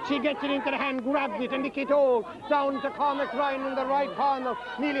 Fitz, he gets it into the hand, grabs it, and the Kitto down to Cormac Ryan in the right corner.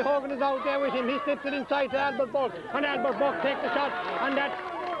 Neely Hogan is out there with him. He slips it inside to Albert Buck, and Albert Buck takes the shot, and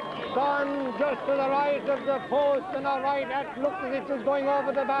that's gone just to the right of the post, and all right, that looks as if it was going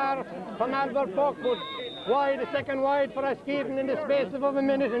over the bar from Albert Buck, but wide, a second wide for Askeaton in the space of a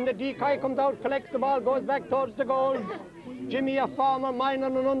minute, and the decoy comes out, collects the ball, goes back towards the goal. Jimmy, a former minor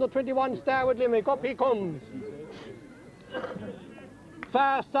and under 21 star with Limerick, up he comes.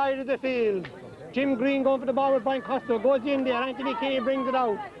 Far side of the field. Jim Green going for the ball with Brian Costello, goes in there, Anthony Kay brings it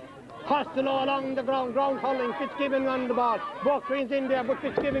out. Costello along the ground hurling, Fitzgibbon on the ball. Buck Green's in there, but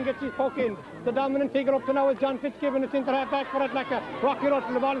Fitzgibbon gets his puck in. The dominant figure up to now is John Fitzgibbon. It's into half back for Athlacca. Rocky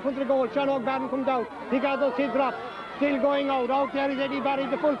Russell, the ball in front of the goal. Sean O'Baden comes out. He gathers his drop. Still going out. Out there is Eddie Barry,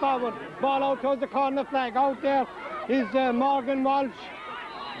 the full forward. Ball out towards the corner flag. Out there is Morgan Walsh.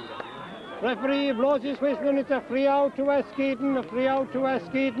 Referee blows his whistle, and it's a free out to Askeaton. A free out to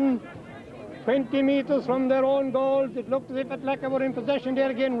Askeaton. 20 metres from their own goals. It looked as if Athlacca were in possession there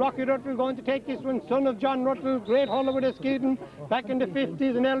again. Rocky Ruttle going to take this one. Son of John Ruttle, great hurler with Askeaton. Back in the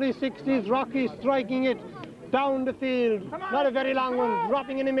 50s and early 60s, Rocky striking it down the field. Not a very long one,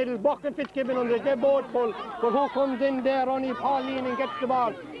 dropping in the middle. Buck and Fitzgibbon under it. They're both full. But who comes in there? Only Pauline and gets the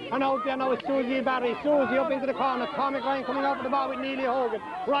ball. And out there now is Susie Barry. Susie up into the corner. Cormac Ryan coming out for the ball with Neely Hogan.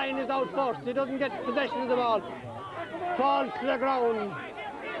 Ryan is out first. He doesn't get possession of the ball. Falls to the ground.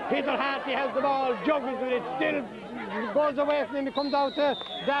 Peter Hartley has the ball, juggles with it, still goes away from him. He comes out to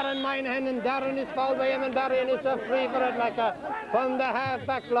Darren Moynihan, and Darren is fouled by Eamon Barry, and it's a free for Athlacca from the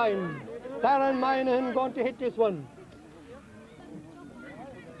half-back line. Darren Moynihan going to hit this one.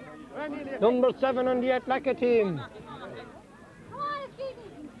 Number 7 on the Athlacca team.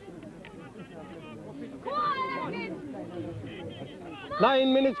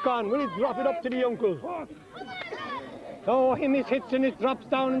 9 minutes gone. Will he drop it up to the uncle? Oh, he hits and it drops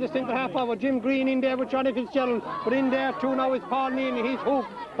down in the centre half forward. Jim Green in there with Shawnee Fitzgerald. But in there too now is Paul Neely. He's hooked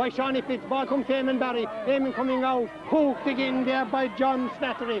by Shawnee Fitz. Ball comes to Eamon Barry. Eamon coming out. Hooked again there by John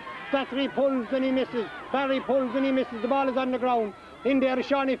Slattery. Slattery pulls and he misses. Barry pulls and he misses. The ball is on the ground. In there is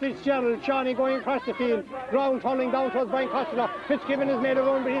Shawnee Fitzgerald. Shawnee going across the field. Ground falling down towards Brian Costello. Fitzgibbon has made a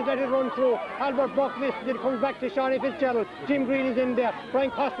run, but he's let it run through. Albert Buck missed it. It comes back to Shawnee Fitzgerald. Jim Green is in there. Brian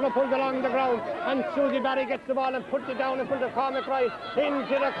Costello pulls along the ground. And Susie Barry gets the ball and puts it down in front of Cormac Ryan.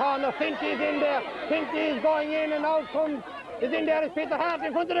 Into the corner. Finty is in there. Finty is going in, and out comes is in there. It's Peter Hart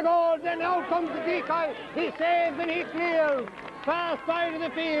in front of the goal. Then out comes the decoy. He saves and he clears. Far side of the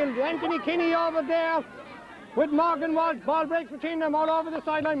field. Anthony Kinney over there with Morgan Walsh. Ball breaks between them all over the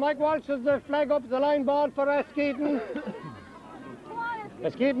sideline. Mike Walsh has the flag up, the line ball for Askeaton.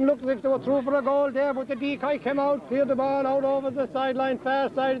 Askeaton looked as if they were through for a goal there, but the decoy came out, cleared the ball out over the sideline,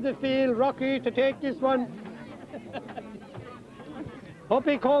 far side of the field. Rocky to take this one. Up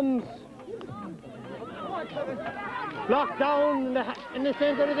he comes. Blocked down in the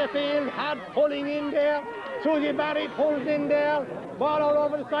centre of the field. Had pulling in there. Susie Barry pulls in there. Ball out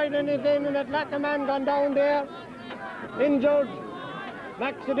over the sideline again, and Athlacca man gone down there. Injured.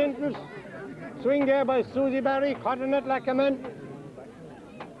 Accidental swing there by Susie Barry. Caught an Athlacca man.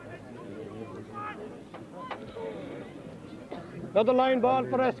 Another line ball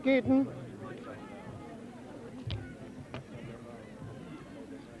for Askeaton.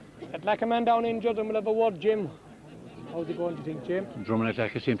 Athlacca man down injured, and we'll have a word, Jim. How's it going, do you think, Jim? Dromin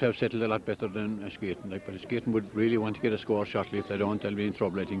Athlacca seem to have settled a lot better than Askeaton. But Askeaton would really want to get a score shortly. If they don't, they'll be in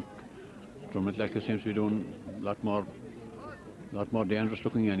trouble, I think. Dromin Athlacca seems to be doing a lot more dangerous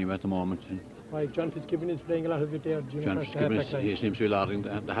looking anyway at the moment. Right, John Fitzgibbon is playing a lot of it there, Jim. John Fitzgibbon, he seems to be lording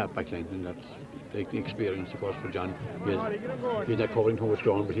the half-back line, and that's the experience, of course, for John. He's not covering too much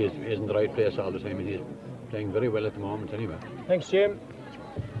ground, but he's in the right place all the time, and he's playing very well at the moment anyway. Thanks, Jim.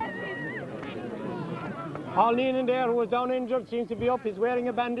 Paul Neenan there, who was down injured, seems to be up. He's wearing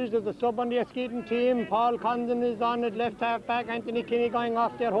a bandage. There's a sub on the Askeaton team. Paul Condon is on at left half-back. Anthony Kinney going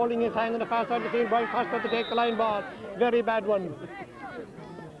off there, holding his hand on the far side of the field. Brian Costa to take the line ball. Very bad one.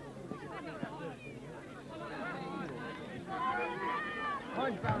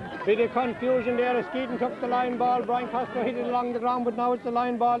 Bit of confusion there. Askeaton took the line ball. Brian Costa hit it along the ground, but now it's the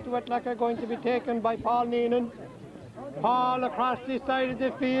line ball to Athlacca, going to be taken by Paul Neenan. Paul across this side of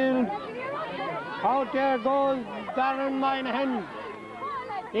the field. Out there goes Darren Moynihan.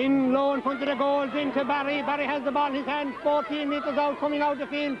 In low in front of the goals, into Barry. Barry has the ball in his hand, 14 metres out, coming out the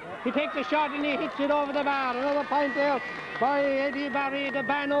field. He takes a shot and he hits it over the bar. Another point there by Eddie Barry, the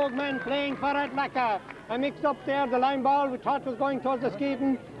Banog man playing for Athlacca. A mix up there, the line ball we thought was going towards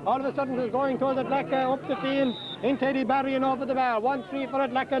Askeaton. All of a sudden it was going towards Athlacca, up the field, into Eddie Barry and over the bar. 1-3 for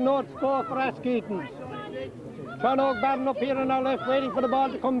Athlacca, no score for Askeaton. Sean O'Barron up here on our left, waiting for the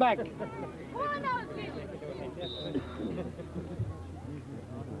ball to come back.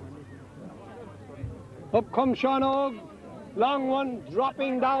 Up comes Sean Og, long one,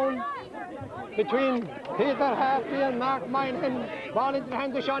 dropping down between Peter Hartley and Mark Moynihan. Ball into the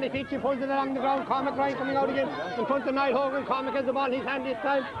hands of Shawnee Peach, he pulls it along the ground. Cormac Ryan coming out again in front of Niall Hogan. Cormac has the ball in his hand this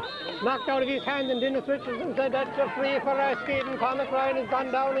time, knocked out of his hand, and Dennis Richardson said that's a free for Askeaton. Cormac Ryan has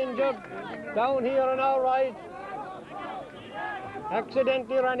gone down injured, down here on our right.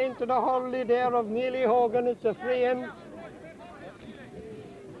 Accidentally ran into the hurley there of Neely Hogan. It's a free in.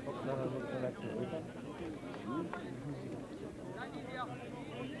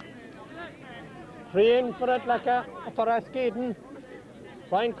 Free in for Athlacca, for Askeaton.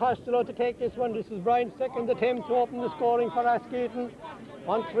 Brian Costello to take this one. This is Brian's second attempt to open the scoring for Askeaton.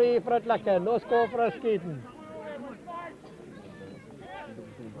 1-3 for Athlacca, no score for Askeaton.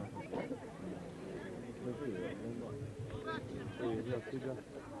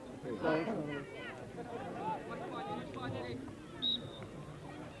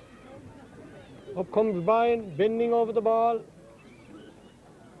 Up comes Brian, bending over the ball.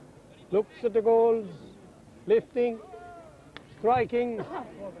 Looks at the goals, lifting, striking,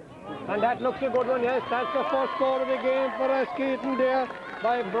 and that looks a good one, yes. That's the first score of the game for Askeaton there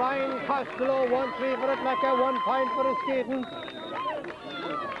by Brian Costello. 1-3 for Athlacca, 1 point for Askeaton.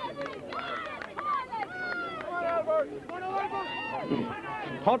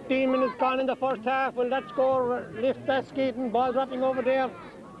 "13 minutes gone in the first half. Will that score lift Askeaton? Ball dropping over there.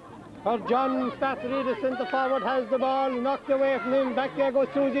 For John Strattery, the centre forward, has the ball, knocked away from him. Back there goes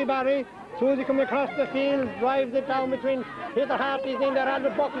Susie Barry. Susie coming across the field, drives it down between Peter Hartley's in there,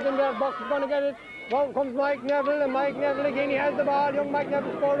 Albert Buck is in there. Buck is going to get it. Down comes Mike Neville, and Mike Neville again, he has the ball. Young Mike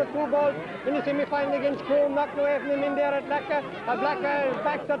Neville scored 2 goals in the semi-final against Croom, knocked away from him in there at Athlacca. Athlacca's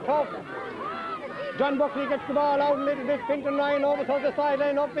backs are tough. John Buckley gets the ball out a little bit. Finton Ryan over towards the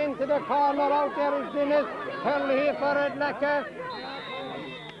sideline, up into the corner. Out there is Dennis Hurley here for Athlacca.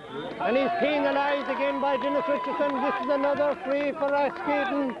 And he's penalised again by Dennis Richardson. This is another free for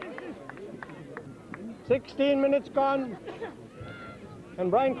Askeaton. 16 minutes gone. And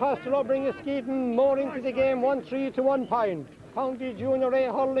Brian Costello brings Askeaton more into the game, 1-3 to 1 point. County Junior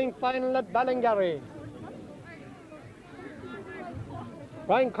A hurling final at Ballingarry.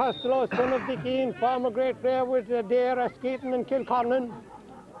 Brian Costello, son of Dick Keane, former great player with Dare, Askeaton and Kilcornan.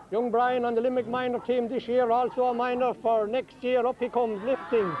 Young Brian on the Limerick minor team this year, also a minor for next year. Up he comes,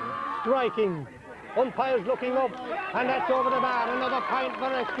 lifting, striking. Umpires looking up, and that's over the bar. Another point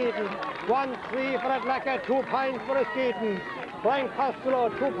for Askeaton. 1-3 for Athlacca, 2 points for Askeaton. Brian Costello,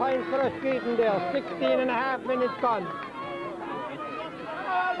 2 points for Askeaton there. 16 and a half minutes gone.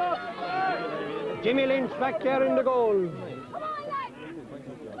 Jimmy Lynch back there in the goal.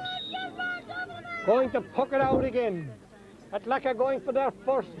 Going to puck it out again. Athlacca going for their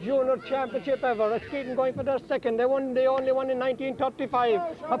first junior championship ever. Askeaton going for their second. They only won in 1935.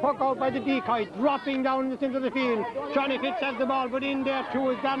 A puck out by the decoy, dropping down the centre of the field. Johnny Fitz has the ball, but in there too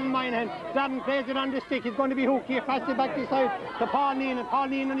is Darren Minehan. Darren plays it on the stick. He's going to be hooked. He passes it back to the side to Paul Neenan. Paul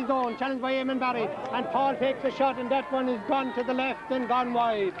Neenan on his own, challenged by Eamon Barry. And Paul takes a shot, and that one is gone to the left and gone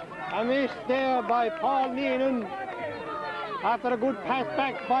wide. A miss there by Paul Neenan after a good pass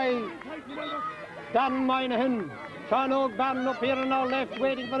back by Darren Minehan. Sean O'Bannon up here on our left,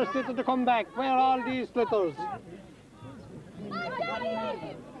 waiting for a splitter to come back. Where are all these splitters?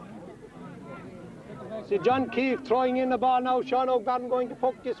 See John Keefe throwing in the ball now. Sean O'Bannon going to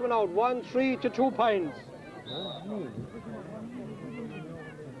poke this one out. 1-3 to 2 points.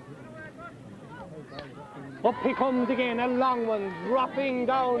 Up he comes again, a long one, dropping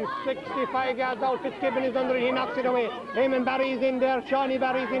down 65 yards out. Fitzgibbon is under it, he knocks it away. Eamon Barry is in there, Shawnee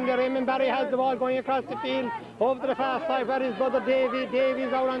Barry is in there. Eamon Barry has the ball going across the field, over to the far side where his brother Davy.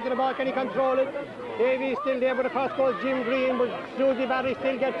 Davy's out onto the ball, can he control it? Davy's still there, but across goes Jim Green, but Susie Barry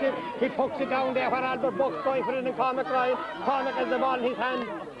still gets it. He pokes it down there where Albert Buck's going for it, and Cormac Ryan. Cormac has the ball in his hand.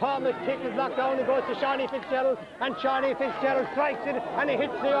 Cormac's kick is knocked down, it goes to Shawnee Fitzgerald, and Shawnee Fitzgerald strikes it, and it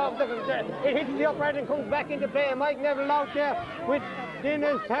hits the upright and comes back into play. Mike Neville out there with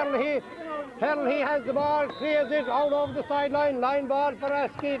Dennis Herlihy. Herlihy has the ball, clears it out over the sideline. Line ball for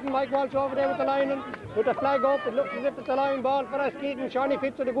Askeaton. Mike Walsh over there with the line and with the flag up. It looks as if it's a line ball for Askeaton. Shawnee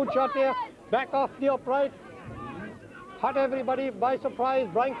Fitz with a good shot there. Back off the upright. Caught everybody by surprise.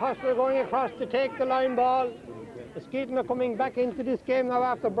 Brian Costello going across to take the line ball. Askeaton are coming back into this game now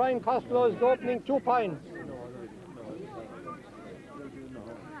after Brian Costello's opening 2 points.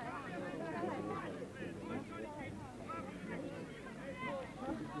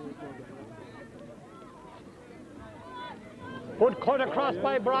 Good cut across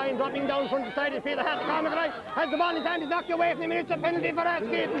by Brian, dropping down from the side of the field. Has the ball in his hand, he's knocked away from him, and it's a penalty for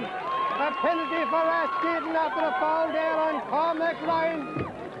Askeaton. A penalty for Askeaton after a foul there on Cormac Ryan.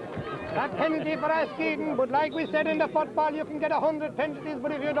 A penalty for Askeaton, but like we said in the football, you can get 100 penalties,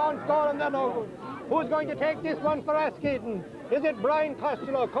 but if you don't score them, they're no good. Who's going to take this one for Askeaton? Is it Brian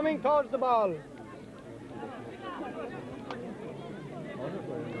Costello coming towards the ball?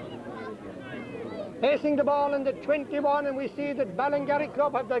 Facing the ball in the 21, and we see that Ballingarry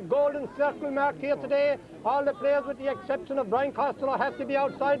Club have the golden circle marked here today. All the players, with the exception of Brian Costello, have to be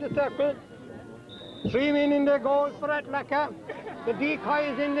outside the circle. 3 men in their goal for Athlacca. The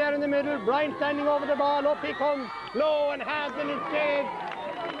decoy is in there in the middle. Brian standing over the ball. Up he comes, low and hard, and it's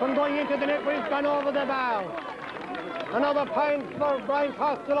saved from going into the net, where it's gone over the bar. Another point for Brian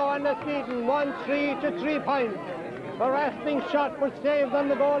Costello and Askeaton. 1-3 to 3 points. A rasping shot was saved on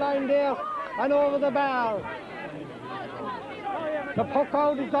the goal line there and over the bar. The puck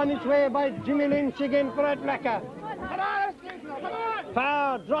out is on its way by Jimmy Lynch again for Athlacca.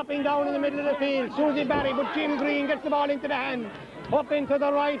 Far, dropping down in the middle of the field. Susie Barry, but Jim Green gets the ball into the hand. Up into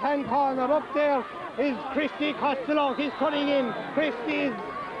the right-hand corner. Up there is Christy Costello. He's cutting in. Christy is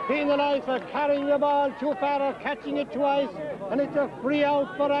penalised for carrying the ball too far or catching it twice. And it's a free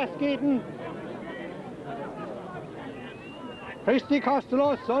out for Askeaton. Christy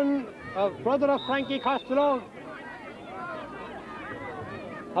Costello, brother of Frankie Costello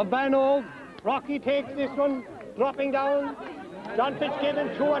of Bannog. Rocky takes this one, dropping down. John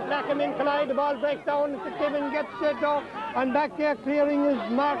Fitzgibbon, 2 Athlacca men collide. The ball breaks down. Fitzgibbon gets it off, and back there clearing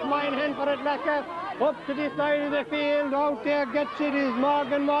is Mark Minehan for Athlacca. Up to this side of the field, out there gets it is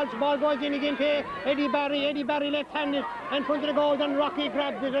Morgan Walsh. Ball goes in again to Eddie Barry. Eddie Barry left-handed in front of the goals, and Rocky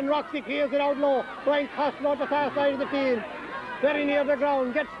grabs it, and Roxy clears it out low. Brian Costello at the far side of the field, very near the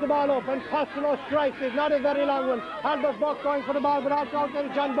ground, gets the ball up, and Costello strikes it, not a very long one. Albert Buck going for the ball, but also out there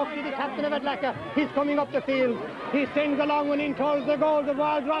John Buckley, the captain of Athlacca. He's coming up the field. He sends a long one in towards the goal, the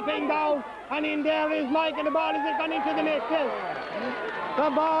ball dropping down, and in there is Mike, and the ball is gone into the net. The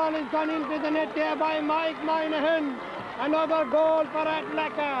ball is gone into the net there by Mike Minehan. Another goal for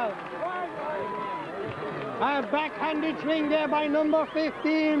Athlacca. A backhanded swing there by number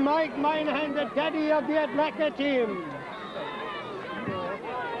 15, Mike Minehan, the daddy of the Athlacca team.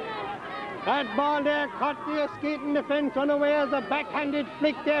 That ball there caught the Askeaton defence unawares. A backhanded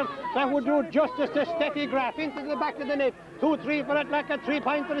flick there that would do justice to Steffi Graff into the back of the net. 2-3 for Athlacca, 3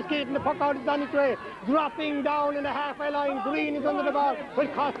 points for Askeaton. The puck out is on its way. Dropping down in the halfway line. Green is under the ball.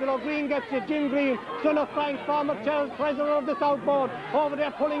 With Costello, Green gets it. Jim Green, son of Frank, former treasurer of the Southboard. Over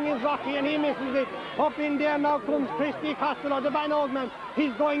there pulling his Rocky and he misses it. Up in there now comes Christy Costello, the Van Ogman.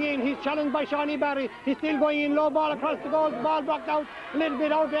 He's going in. He's challenged by Shawnee Barry. He's still going in. Low ball across the goal. The ball blocked out a little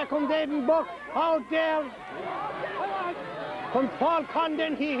bit. Out there comes Aidan Buck. Out there comes Paul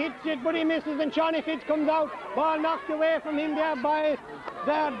Condon. He hits it, but he misses, and Shawnee Fitz comes out. Ball knocked away from him there by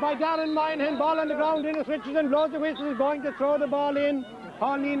Darren Moynihan. Ball on the ground. Dennis Richardson blows the whistle. He's going to throw the ball in.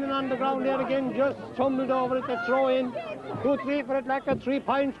 Paul Neenan on the ground there again, just tumbled over it to throw in. 2-3 for Athlacca, 3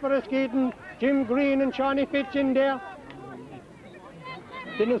 points for Askeaton. Jim Green and Shawnee Fitz in there.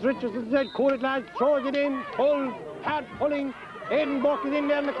 Dennis Richardson said, cool it lads, throws it in, pulls, hard pulling. Aidan Buck is in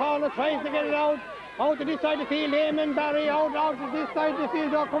there in the corner, tries to get it out. Out to this side of the field, Eamon Barry, out to this side of the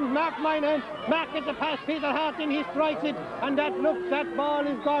field, there comes Mark Moynihan. Mark gets a pass, Peter Harting, he strikes it, and that ball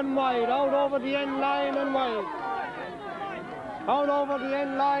is gone wide, out over the end line and wide. Out over the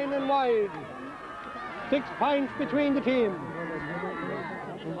end line and wide. 6 points between the teams.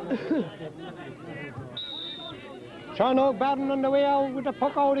 Sean O'Barron on the way out with the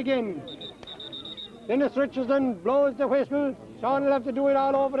puck out again. Dennis Richardson blows the whistle. Sean will have to do it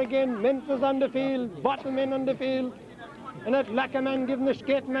all over again. Memphis on the field, Bottleman on the field. And Athlacca man giving the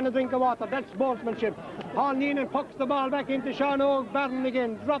skating man a drink of water. That's sportsmanship. Paul Neenan pucks the ball back into Sean O'Barron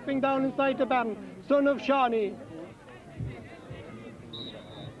again, dropping down inside the Barron, son of Shawnee.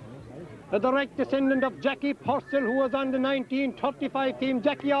 A direct descendant of Jackie Purcell, who was on the 1935 team.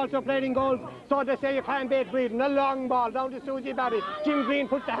 Jackie also played in goals, so they say you can't beat breeding. A long ball down to Susie Barry. Jim Green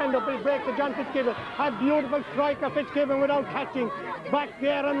puts the hand up, he'll break to John Fitzgibbon. A beautiful strike of Fitzgibbon without catching. Back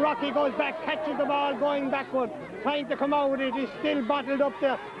there, and Rocky goes back, catches the ball, going backward, trying to come out with it. He's still bottled up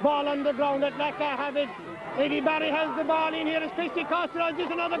there. Ball on the ground. Athlacca have it. Eddie Barry has the ball in here. It's Christy Costello. Is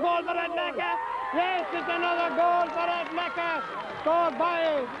this another goal for Athlacca? Yes, it's another goal for Athlacca. Scored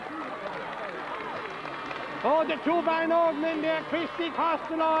by... Oh, the two Van Ogman there, Christy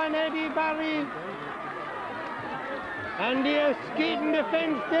Costello and Eddie Barry. And the Askeaton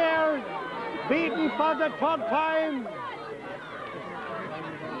defence there, beaten for the 3rd time.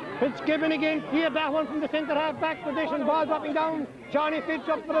 Fitzgibbon again cleared that one from the centre half back position. Ball dropping down. Shawnee Fitz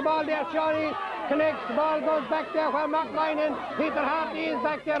up for the ball there. Shawnee connects. The ball goes back there where Mark Moynihan. Peter Hartley is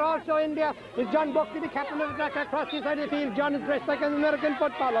back there also in there. Is John Buckley, the captain of the Athlacca, across the side of the field. John is dressed like an American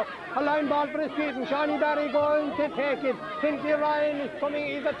footballer. A line ball for Askeaton. Shawnee Barry going to take it. Cynthia Ryan is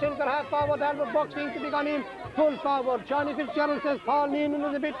coming. He's at centre half forward. Albert Buck seems to be gone in full forward. Shawnee Fitzgerald says Paul Neenan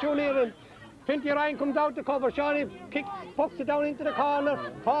is a bit too near him. Cynthia Ryan comes out to cover. Shawnee kicks, pucks it down into the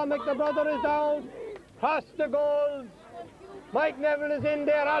corner. Cormac, the brother, is down. Cross the goals. Mike Neville is in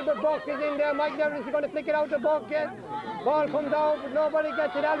there. Albert Buck is in there. Mike Neville is going to flick it out to Buck. Ball comes out, but nobody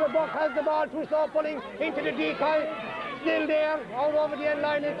gets it. Albert Buck has the ball through slow pulling into the decoy. Still there. Out over the end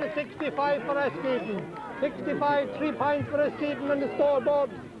line. It's a 65 for Askeaton. 65, 3 points for Askeaton on the scoreboard.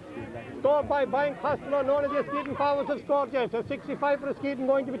 Scored by Brian Costello. None of the Askeaton forwards have scored yet. So 65 for Askeaton,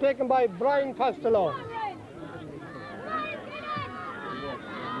 going to be taken by Brian Costello.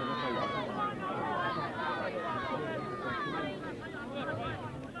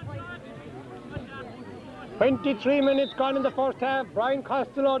 "23 minutes gone in the first half. Brian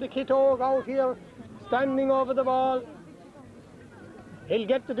Costello, the Kitog, out here, standing over the ball. He'll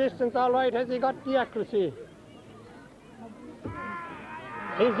get the distance all right. Has he got the accuracy?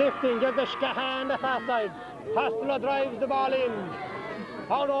 He's lifting, gets the Shkahan on the far side. Costello drives the ball in.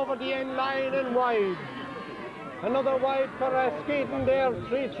 Out over the end line and wide. Another wide for Askeaton there.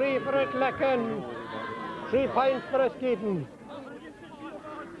 3-3 for Athlacca. 3 points for Askeaton.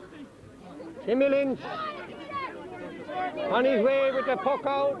 Timmy Lynch on his way with the puck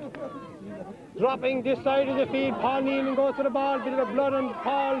out. Dropping this side of the field. Paul Neenan goes to the ball. Bit of blood on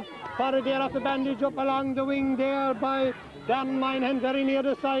Paul. Faraday off the bandage up along the wing there by Dan Moynihan, very near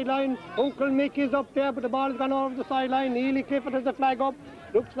the sideline. Uncle Mick is up there, but the ball has gone over the sideline. Ely Clifford has the flag up.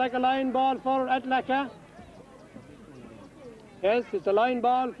 Looks like a line ball for Athlacca. Yes, it's a line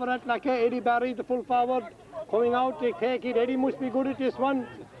ball for Athlacca. Eddie Barry, the full forward, coming out to take it. Eddie must be good at this one.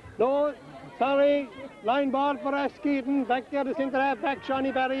 No, sorry, line ball for Askeaton. Back there, the centre half back,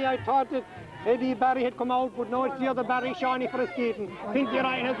 Shawnee Barry. I thought that Eddie Barry had come out, but no, it's the other Barry, Shawnee for Askeaton. Cynthia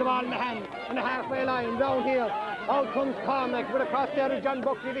Ryan has the ball in the hand, on the halfway line, down here. Out comes Cormac, with across there is John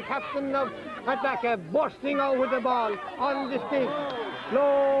Buckley, the captain of Athlacca, bursting out with the ball on the stick.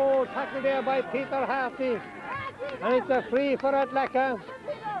 Low tackle there by Peter Harty. And it's a free for Athlacca.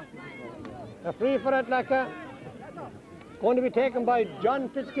 A free for Athlacca. Going to be taken by John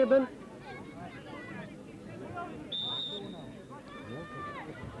Fitzgibbon.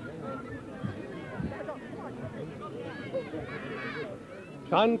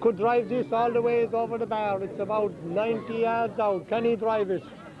 Sean could drive this all the ways over the bar. It's about 90 yards out. Can he drive it?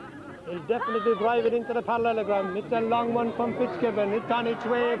 He'll definitely drive it into the parallelogram. It's a long one from Fitzgibbon. It's on its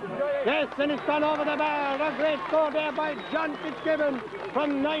way. Yes, and it's gone over the bar. A great score there by John Fitzgibbon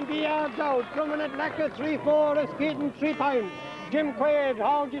from 90 yards out. Dromin Athlacca 3-4, Askeaton 3 points. Jim Quaid,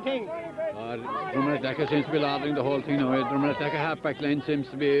 how do you think? Dromin Athlacca seems to be lathering the whole thing now. Dromin Athlacca half-back line seems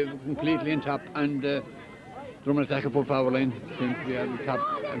to be completely on top, and Dromin Athlacca full power line seems to be on top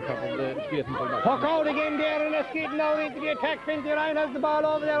of the Askeaton full back. Puck out again there, and Askeaton now into the attack. Finty Ryan has the ball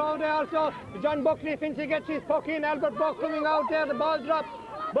over there also. John Buckley, Finty gets his puck in. Albert Buck coming out there, the ball drops.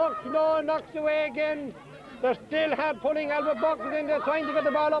 Buck, no, knocks away again. They're still hard pulling. Albert Buck is in there trying to get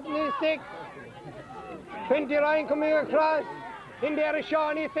the ball up in his stick. Finty Ryan coming across. In there is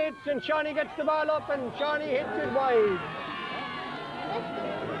Shawnee Fitz, and Shawnee gets the ball up, and Shawnee hits it wide.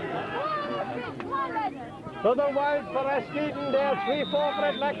 Another wide for Askeaton there, 3-4 for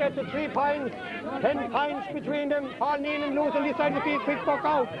Athlacca to 3 points. 10 points between them. Paul Neenan loose on this side of the field, quick puck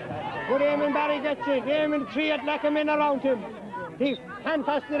out. Good Eamon Barry gets it. Eamon, 3 Athlacca men around him. He hand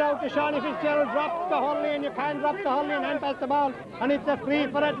passed it out to Shawnee Fitzgerald, drops the Hurley, and you can't drop the Hurley and hand pass the ball. And it's a free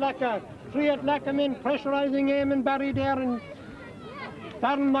for Athlacca. 3 Athlacca men pressurising Eamon Barry there, and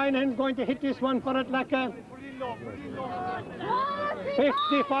Darren Moynihan's going to hit this one for Athlacca.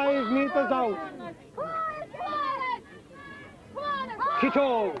 55 metres out.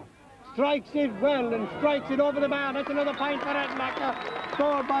 Kitto strikes it well and strikes it over the bar. That's another point for Athlacca.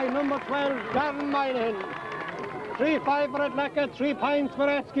 Scored by number 12, Darren Moynihan. 3-5 for Athlacca, 3 points for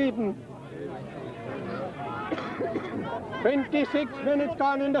Askeaton. 26 minutes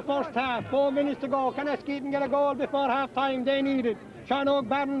gone in the first half, 4 minutes to go. Can Askeaton get a goal before half time? They need it. Sean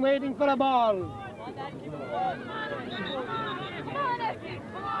O'Barron waiting for a ball.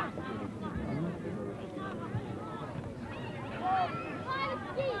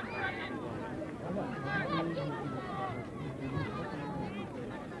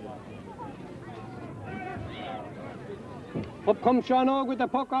 Up comes Sean Og with the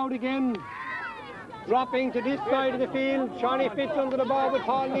puck out again. Dropping to this side of the field. Shawnee Fitz under the ball with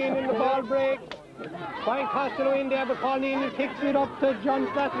Paul Neenan, the ball breaks. Brian Costello in there, but Paul Neenan kicks it up to John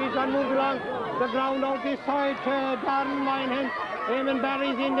Slattery. John moves along the ground out this side to Darren Moynihan. Eamon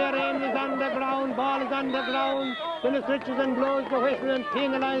Barry's in there, Eamon is on the ground, ball is on the ground. Dennis Richardson blows the whistle and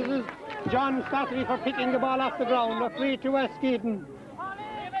penalises John Slattery for picking the ball off the ground. A free to Askeaton.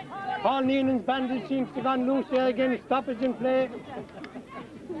 Paul Neenan's bandage seems to have gone loose there again, stoppage in play.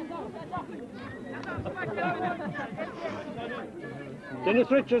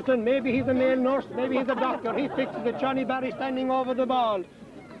 Dennis Richardson, maybe he's a male nurse, maybe he's a doctor. He fixes it. Johnny Barry standing over the ball.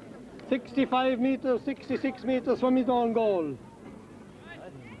 65 metres, 66 metres from his own goal.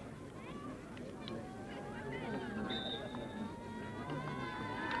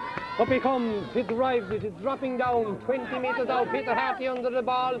 Up he comes, he drives it, it's dropping down, 20 metres out. Peter Harty under the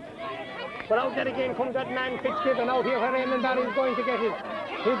ball. But out there again comes that man Fitzgibbon out here where Eamon Barry is going to get it.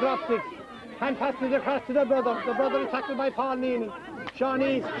 He drops it. Hand passes across to the brother. The brother is tackled by Paul Neenan.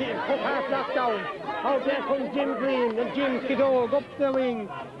 Shawnee's put half knocked down. Out there comes Jim Green and Jim Skidog up the wing.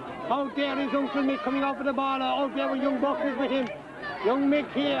 Out there is Uncle Mick coming out for the ball. Out there with young Buck is with him. Young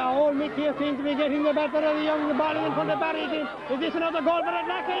Mick here, old Mick here seems to be getting the better of the young ball in front of Barry again. Is this another goal for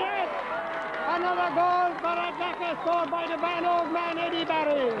Athlacca? Yes! Another goal for Athlacca, scored by the Van Og man, Eddie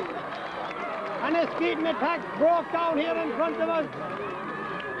Barry. And a Askeaton attack broke down here in front of us.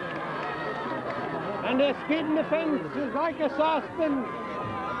 And the Askeaton defence is like a saucepan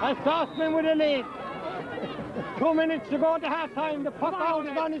with a lid. 2 minutes to go to half-time. The puck out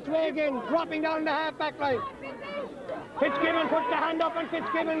is on its way again, dropping down the half-back line. Fitzgibbon puts the hand up and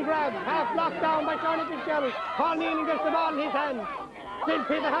Fitzgibbon grabs. Half locked down by Shawnee Fitzgerald. Paul Neenan gets the ball in his hand. Still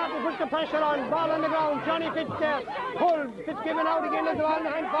Peter Hartley puts the pressure on. Ball on the ground. Shawnee Fitz there. Pulls. Fitzgibbon out again as the ball in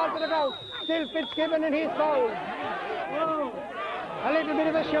the hand falls to the ground. Still Fitzgibbon in his foul. A little bit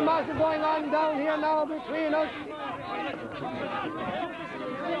of a shamasa going on down here now between us.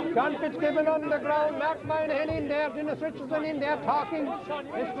 John Fitzgibbon on the ground, Mark Moynihan in there, Dennis Richardson in there talking.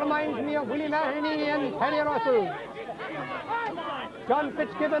 This reminds me of Willie Mahoney and Penny Russell. John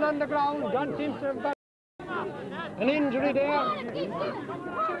Fitzgibbon on the ground. John seems to have got an injury there.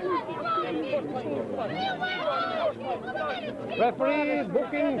 Referee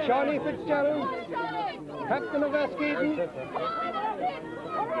booking Shawnee Fitzgerald, captain of Askeaton.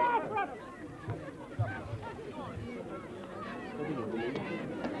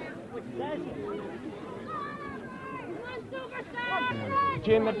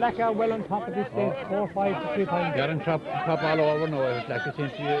 Jim Athlacca well on top of this stage, 4-5 to 3 points. They're on top all over now. Athlacca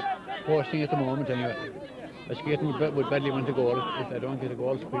seems to be forcing at the moment anyway. Askeaton would badly want a goal. If they don't get a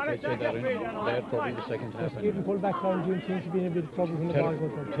goal quick, I'd say they're probably the second half. Askeaton pull back line, June seems to be in a bit of trouble when the ball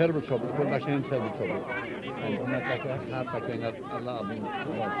goes up. Terrible trouble. Pull back in terrible trouble. And not like a half-back line a lobbing.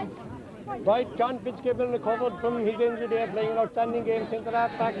 Right, John Fitzgibbon recovered from his injury there, playing an outstanding game, centre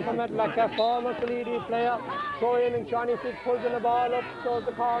half back from Athlacca, former Khalidi player, throw in and Johnny Fitz pulls in the ball up towards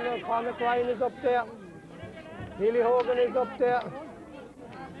the corner, Conor Ryan is up there, Neely Hogan is up there.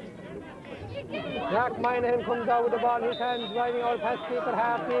 Jack Minahan comes out with the ball in his hands, driving out past Peter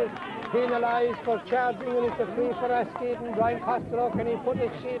Harty, is penalised for charging, and it's a free for Askeaton. Brian Costello, can he put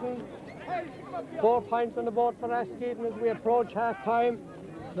Askeaton? 4 points on the board for Askeaton as we approach half time.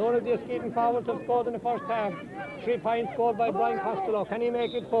 None of the Askeaton forwards have scored in the first half. 3 points scored by Brian Costello. Can he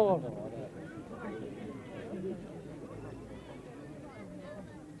make it 4?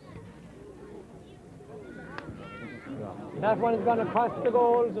 That one has gone across the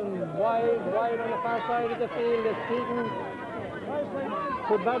goals and wide on the far side of the field. Askeaton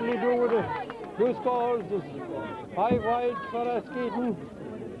could badly do with it. 2 scores. There's 5 wides for Askeaton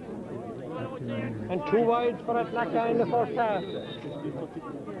and 2 wides for Athlacca in the first half.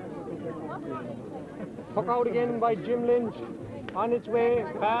 Took out again by Jim Lynch. On its way,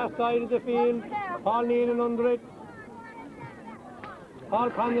 far side of the field. Paul Nealon under it. Paul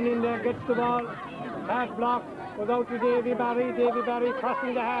Condon in there, gets the ball. Half block. Goes out to Davy Barry. Davy Barry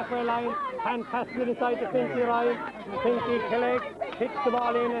crossing the halfway line. Hand passes it inside to Finty Ryan. Finty Killeg hits the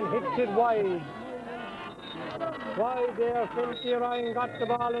ball in and hits it wide. Wide there, Finty Ryan got the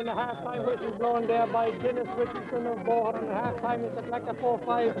ball in the half-time whistle blown there by Dennis Richardson of Boher, and half-time is Athlacca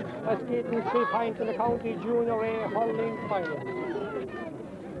 4-5, Askeaton 3 points in the County Junior A hurling final.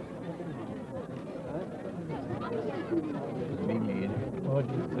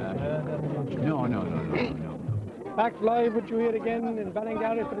 No. Back live with you here again in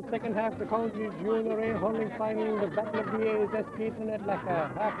Ballingarry for the second half of the County Junior A hurling final. The Battle of the A is Askeaton and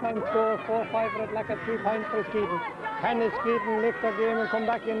Athlacca. Half-time score 4-5 for Athlacca, 3 points for Askeaton. Can Askeaton lift their game and come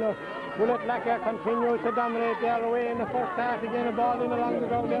back in? Will Athlacca continue to dominate their way in the first half? Again, a ball in along the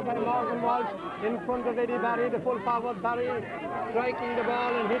ground there by Morgan Walsh in front of Eddie Barry, the full forward. Barry striking the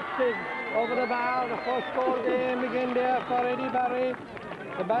ball and hits it over the bar. The first goal game again there for Eddie Barry.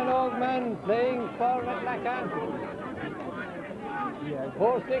 The Bannog man playing for Athlacca.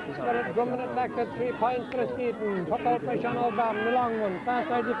 4-6 for Dromin Athlacca, 3 points for Askeaton. Took out by Sean O'Barron, the long one, far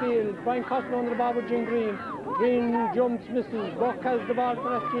side the field. Brian Costello under the ball with Jim Green. Green jumps, misses. Buck has the ball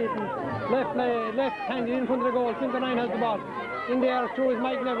for Askeaton. Left-handed in front of the goal. Finty Ryan has the ball. In there through is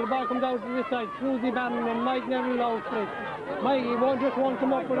Mike Neville. The ball comes out to this side. Susie Bannon and Mike Neville out for it. Mike, he won't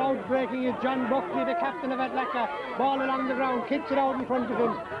come up without breaking it. John Buckley, the captain of Athlacca. Ball along the ground, kicks it out in front of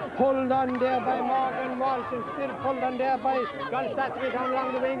him. Pulled on there by Morgan Walsh and still pulled on there by John Stratford down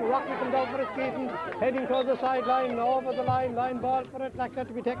along the wing. Rocky comes out for Askeaton, heading towards the sideline, over the line ball for Athlacca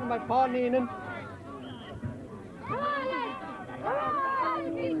to be taken by Paul Nealon.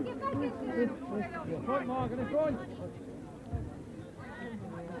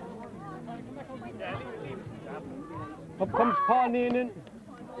 Up comes Paul Nealon.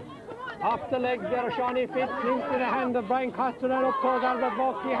 Off the legs there, Shawnee Fitz into the hand of Brian Costello and up towards Albert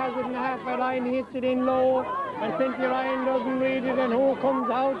Buck. He has it in the halfway line, he hits it in low, and Finty Ryan doesn't read it, and who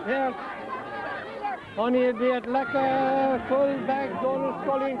comes out here? Only the Athlacca full back, Donald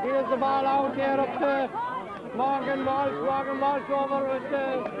Scully clears the ball out here up to Morgan Walsh. Morgan Walsh over with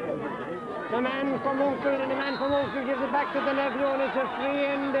the man from Ulster, and the man from Ulster gives it back to the nephew, and it's a free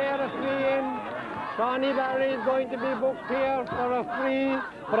in there, a free in. Shawnee Barry is going to be booked here for a free,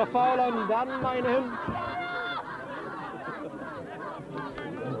 for a foul on Dan Minahan.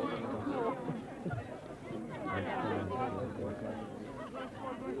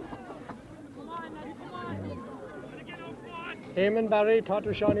 Eamon Barry, thought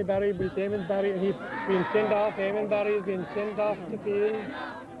to Shawnee Barry, but Eamon Barry, and he's been sent off. Eamon Barry has been sent off the field.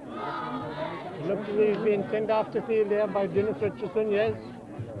 It looks as if he's been sent off the field there by Dennis Richardson, yes.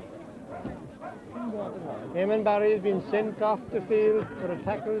 Eamon Barry has been sent off the field for a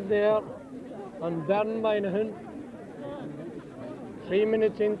tackle there on Dan Minahan. 3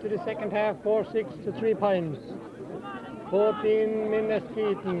 minutes into the second half, 4-6 to 3 points. 14 men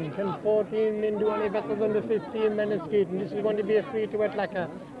Askeaton. Can 14 men do any better than the 15 men Askeaton? This is going to be a free to Athlacca.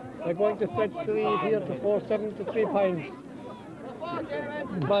 They're going to stretch the lead here to 4-7 to 3 points.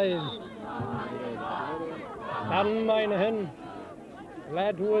 5. Dan Minahan,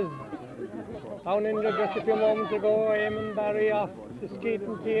 lad who was down injured just a few moments ago. Eamon Barry off the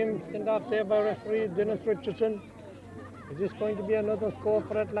Askeaton team, sent off there by referee Dennis Richardson. Is this going to be another score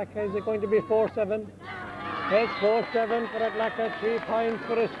for Athlacca? Is it going to be 4-7? Yes, 4-7 for Athlacca, 3 points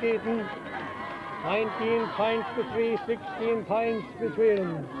for Askeaton. 19 points to 3, 16 points between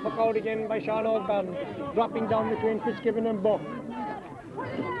them. Took out again by Sean O'Barron, dropping down between Fitzgibbon and Buck.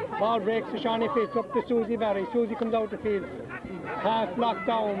 Ball breaks to Shawnee Fitz, up to Susie Barry. Susie comes out the field, half blocked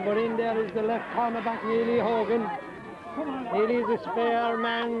down, but in there is the left cornerback, Neely Hogan. Neely's a spare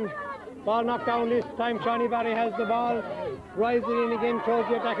man. Ball knocked down this time. Shawnee Barry has the ball. Rises in again, throws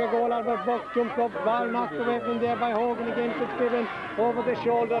the attacker goal. Albert Buck jumps up. Ball knocked away from there by Hogan again. Fitzgibbon over the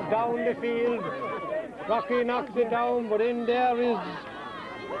shoulder, down the field. Rocky knocks it down, but in there is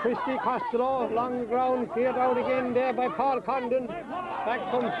Christy Costello. Long ground, cleared out again there by Paul Condon.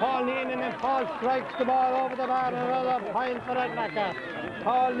 Back comes Paul Neenan, and Paul strikes the ball over the bar. Another point for Athlacca.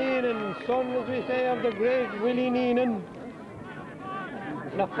 Paul Neenan, son, as we say, of the great Willie Neenan.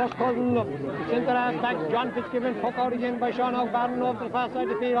 The first cousin of the centre half-back, John Fitzgibbon, took out again by Sean O'Barron over the far side of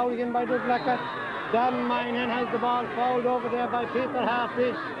the field, out again by Athlacca. Dan Minehan has the ball fouled over there by Peter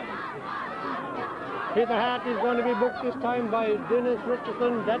Hartley. Peter Hartley is going to be booked this time by Dennis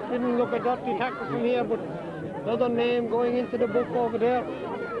Richardson. That didn't look a dirty tackle from here, but another name going into the book over there.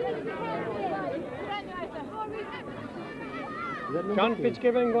 John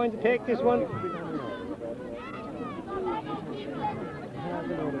Fitzgibbon going to take this one.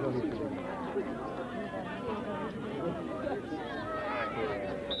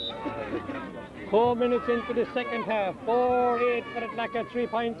 Four minutes into the second half. 4-8 for Athlacca, 3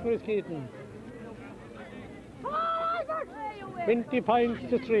 points for Askeaton. 20 points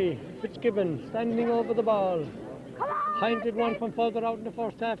to 3. Fitzgibbon standing over the ball. Pointed one from further out in the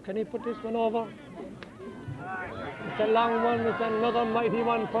first half. Can he put this one over? It's a long one. It's another mighty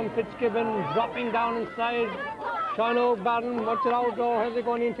one from Fitzgibbon. Dropping down inside. Sean O'Barron, watch it out though. Has it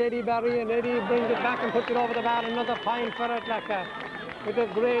gone into Eddie Barry, and Eddie brings it back and puts it over the bar. Another point for Athlacca. With the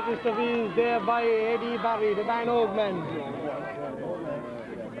greatest of ease there by Eddie Barry, the Van Ogman.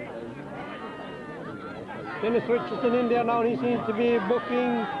 Dennis Richardson in there now. He seems to be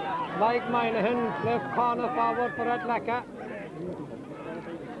booking Mike Minahan, left corner forward for Athlacca.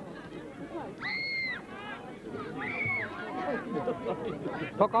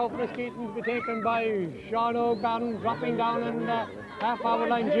 Took out for Askeaton to be taken by Sean O'Barron, dropping down on the half-hour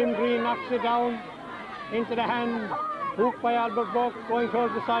line. Jim Green knocks it down into the hand. Hooked by Albert Buck, going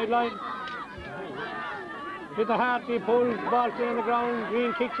towards the sideline. Peter Hartley pulls the ball still on the ground.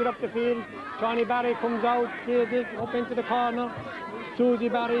 Green kicks it up the field. Johnny Barry comes out, clears it up into the corner. Susie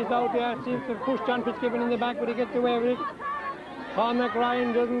Barry is out there, seems to push John Fitzgibbon in the back, but he gets away with it. Tom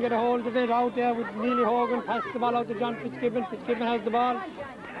McRyan doesn't get a hold of it, out there with Neely Hogan, passes the ball out to John Fitzgibbon. Fitzgibbon has the ball.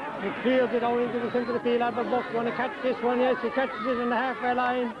 He clears it out into the centre of the field. Albert Buck's going to catch this one, yes, he catches it in the halfway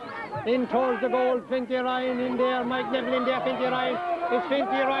line. In towards the goal, Finty Ryan in there, Mike Neville in there, Finty Ryan. It's Finty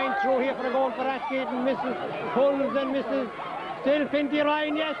Ryan through here for a goal for Askeaton, misses, pulls and misses. Still Finty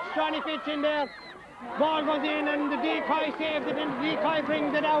Ryan, yes, Johnny Fitch in there. Ball goes in and the decoy saves it, and the decoy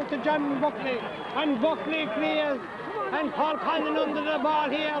brings it out to John Buckley. And Buckley clears. And Paul Condon under the ball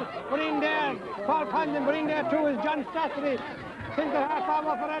here, but in there, Paul Condon, but in there too is John Strattery. Centre half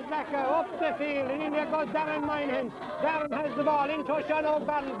forward for Athlacca, up the field, and in there goes Darren Minehan. Darren has the ball into Sean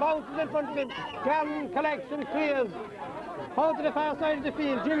O'Barron, bounces in front of him. Darren collects and clears. Out to the far side of the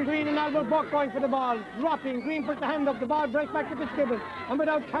field, Jim Green and Albert Buck going for the ball. Dropping, Green puts the hand up, the ball breaks back to Fitzgibbon. And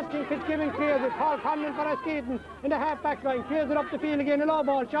without catching, Fitzgibbon clears it. Paul Conlon for Askeaton in the half-back line, clears it up the field again, a low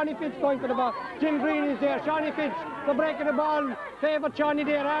ball. Shawnee Fitz going for the ball. Jim Green is there, Shawnee Fitz, the break of the ball, favoured Shawnee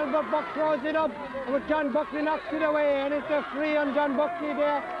there. Albert Buck throws it up, but John Buckley knocks it away, and it's a free on John Buckley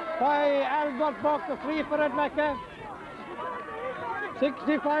there by Albert Buck, a free for Athlacca.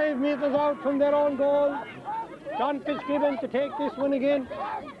 65 metres out from their own goal. John Fitzgibbon to take this one again.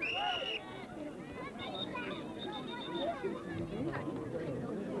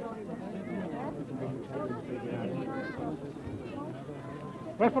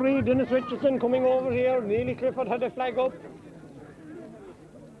 Referee Dennis Richardson coming over here. Neely Clifford had a flag up.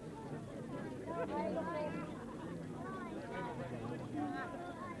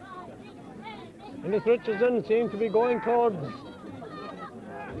 Dennis Richardson seems to be going towards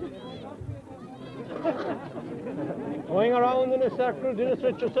going around in a circle, Dennis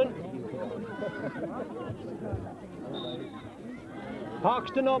Richardson. Talks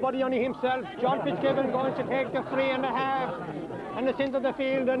to nobody, only himself. John Fitzgibbon going to take the 3.5. And the centre of the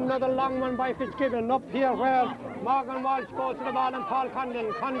field, another long one by Fitzgibbon. Up here where Morgan Walsh goes to the ball and Paul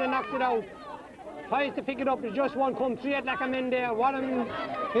Condon. Condon knocks it out. Tries to pick it up, there's just one come. 3 Athlacca men there. One of them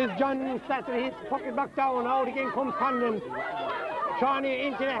is John Slattery. He's put it back down. Out again comes Condon. Shawnee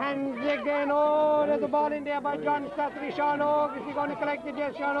into the hands again. Oh, there's a ball in there by John Strathley. Sean Oak, is he going to collect it?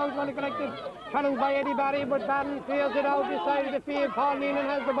 Yes, Sean Oak's going to collect it. Challenged by Eddie Barry, but Barron clears it out this side of the field. Paul Neenan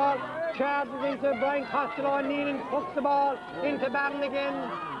has the ball. Charges into Brian Costello, and Neenan hooks the ball into Barron again.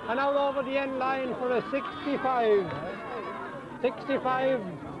 And out over the end line for a 65. 65.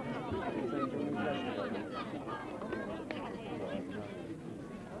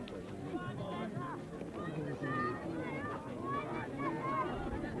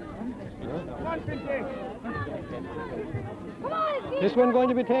 This one going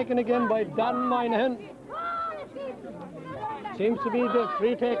to be taken again by Don Moynihan. Seems to be the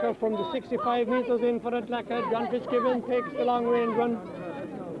free taker from the 65 metres in for Athlacca. John Fitzgibbon takes the long range one.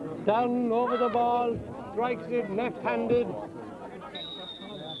 Down over the ball, strikes it left-handed.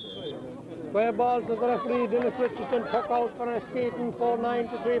 Square ball to the referee, Dennis Richardson, puck out for Askeaton, 4-9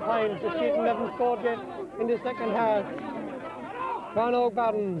 to 3 points. Askeaton haven't scored yet in the second half. Sean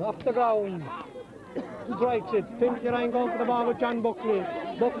O'Barron off the ground. Strikes it. Finch Ryan going for the ball with John Buckley.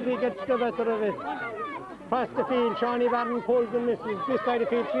 Buckley gets the better of it. Across the field, Shawnee Barron pulls and misses. This side of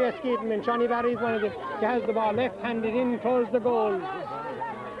the field, 3 Askeaton, and Shawnee Barry is one of them. He has the ball left-handed in towards the goal.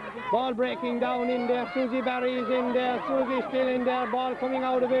 Ball breaking down in there. Susie Barry is in there. Susie still in there. Ball coming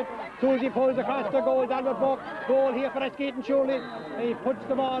out of it. Susie pulls across the goal. Albert Buck. Goal here for Askeaton surely. And he puts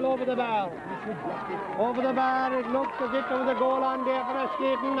the ball over the bar. Over the bar. It looks as if there was a goal on there for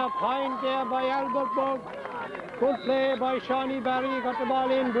Askeaton. A point there by Albert Buck. Good play by Shawnee Barry. Got the ball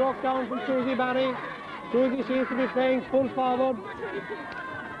in. Broke down from Susie Barry. Susie seems to be playing full forward.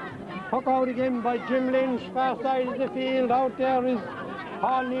 Puck out again by Jim Lynch. Far side of the field. Out there is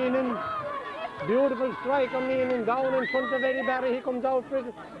Paul Neenan. Beautiful strike on Neenan. Down in front of Eddie Barry. He comes out for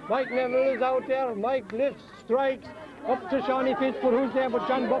it. Mike Neville is out there. Mike lifts, strikes. Up to Shawnee Fitzpatrick, who's there, but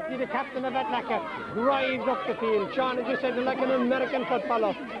John Buckley, the captain of Athlacca, drives up the field. Sean, as you said, like an American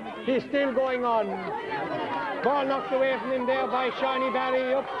footballer. He's still going on. Ball knocked away from him there by Shawnee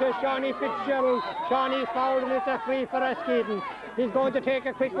Barry. Up to Shawnee Fitzgerald. Shawnee's fouled and it's a free for Askeaton. He's going to take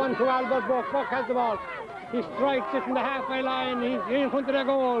a quick one to Albert Buck. Buck has the ball. He strikes it from the halfway line. He's in front of the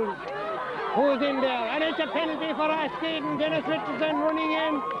goal. Who's in there? And it's a penalty for Askeaton. Dennis Richardson running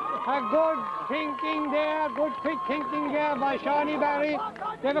in. A good thinking there, good quick thinking there by Shawnee Barry.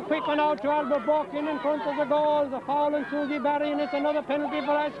 They have a quick one out to Albert Buck in front of the goal. The foul on Susie Barry, and it's another penalty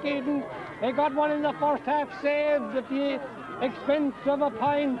for Askeaton. They got one in the first half, saved at the expense of a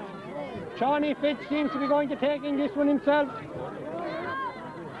point. Shawnee Fitz seems to be going to take in this one himself.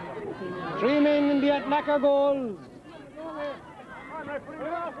 3 men in the Athlacca goals.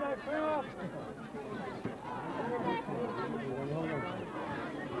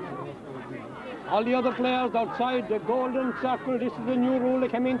 All the other players outside the golden circle. This is the new rule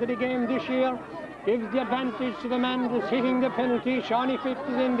that came into the game this year. Gives the advantage to the man that's hitting the penalty. Shawnee Fitz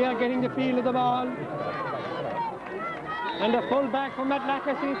is in there getting the feel of the ball. And the full back from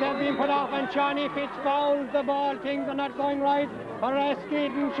Athlacca seems to have been put off, and Shawnee Fitz fouls the ball. Things are not going right for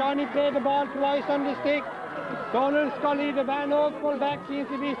Askeaton. Shawnee played the ball twice on the stick. Donald Scully, the Van Oak full back, seems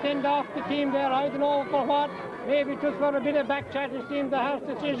to be sent off the team there. I don't know for what. Maybe just for a bit of back chat. It seemed the harsh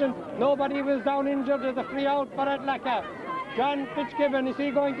decision. Nobody was down injured. There's a free out for Athlacca. John Fitzgibbon, is he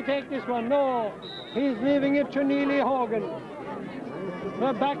going to take this one? No. He's leaving it to Neely Hogan.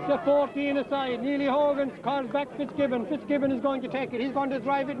 We're back to 14 aside. Neely Hogan calls back Fitzgibbon. Fitzgibbon is going to take it. He's going to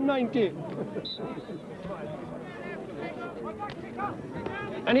drive it 90.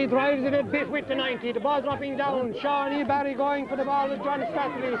 And he drives it a bit with the 90. The ball dropping down. Shawnee Barry going for the ball with John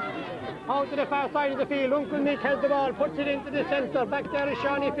Strathley. Out to the far side of the field. Uncle Nick has the ball, puts it into the centre. Back there is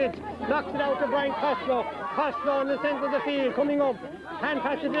Shawnee Fitz. Knocks it out to Brian Costello. Costello in the centre of the field, coming up. Hand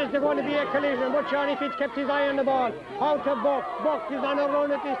passes, there's going to be a collision, but Shawnee Fitz kept his eye on the ball. Out to Buck. Buck is on a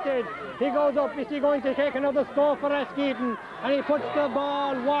run at this stage. He goes up. Is he going to take another score for Askeaton? And he puts the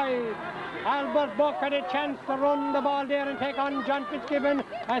ball wide. Albert Buck had a chance to run the ball there and take on John Fitzgibbon.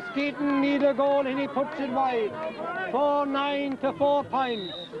 Askeaton need a goal and he puts it wide. 4-9 to 4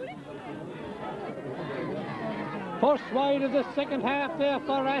 points. First wide of the second half there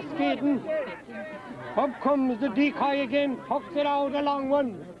for Askeaton. Up comes the decoy again, pucks it out, a long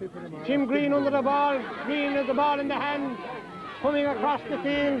one. Jim Green under the ball. Green has the ball in the hand. Coming across the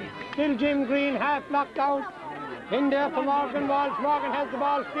field. Still Jim Green, half knocked out. In there for Morgan Walsh. Morgan has the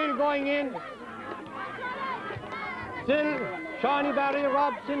ball, still going in. Still Shawnee Barry,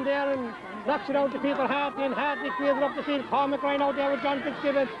 Robson there, and knocks it out to Peter Hartley, and Hartley clears it up the field. Cormac Ryan out there with John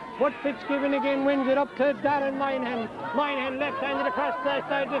Fitzgibbon, but Fitzgibbon again wins it up to Darren Moynihan. Moynihan left-handed across the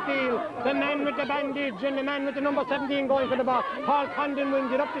side of the field. The man with the bandage and the man with the number 17 going for the ball. Paul Condon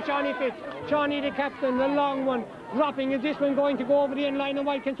wins it up to Shawnee Fitz. Shawnee, the captain, the long one, dropping. Is this one going to go over the end line, and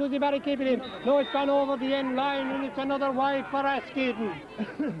why can Susie Barry keep it in? No, it's gone over the end line, and it's another wide for Askeaton.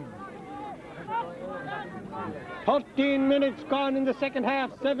 13 minutes gone in the second half,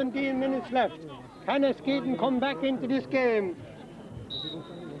 17 minutes left. Can Askeaton come back into this game?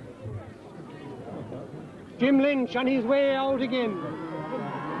 Jim Lynch on his way out again.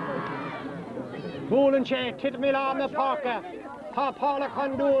 Bull and Shea, Titmill on the Parker. Paula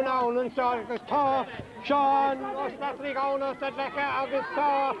Condu now, and so it's Sean, O'Slattery Gown, O'Slattery, August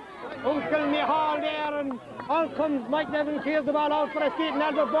Uncle Mihal there, and out comes Mike Neville, clears the ball out for Askeaton.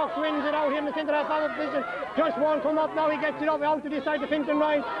 Albert Bucks wins it out here in the centre half forward position. Just won't come up now, he gets it up out to the side to Finton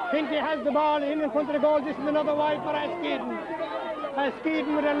Ryan. Finty has the ball in front of the goal. This is another wide for Askeaton.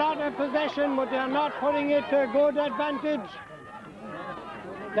 Askeaton with a lot of possession, but they're not putting it to good advantage.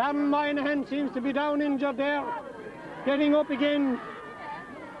 Darren Moynihan seems to be down injured there. Getting up again.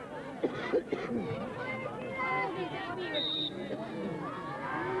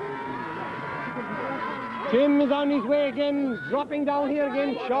 Jim is on his way again, dropping down here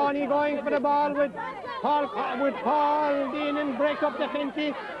again. Shawnee going for the ball with Paul Dean, and breaks up the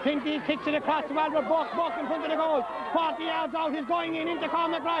Finty. Finty kicks it across to Albert Buck in front of the goal. 40 yards out, he's going into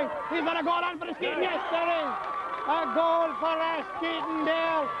Cormac Ryan. He's got a goal on for Askeaton. Yes, there is a goal for Askeaton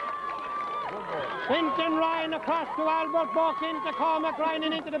there. Finton Ryan across to Albert Buck into Cormac Ryan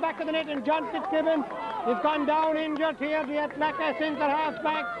and into the back of the net, and John Fitzgibbon has gone down injured here, the Athlacca centre half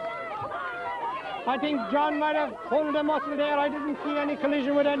back. I think John might have pulled a muscle there. I didn't see any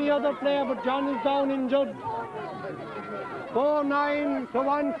collision with any other player, but John is down injured. 4-9 to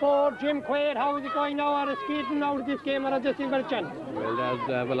 1-4. Jim Quaid, how is it going now? Are Askeaton out of this game, or has this got a chance? Well,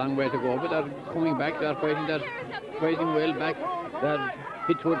 they have a long way to go, but they're coming back. They're fighting well back. They're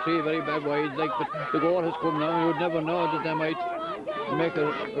hit 2 or 3 very bad wides, but the goal has come now. You would never know that they might make a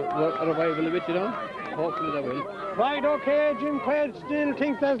revival of it, you know. Hopefully they will. Right, okay, Jim Quaid still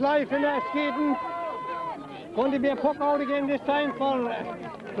thinks there's life in Askeaton. Going to be a puck out again this time for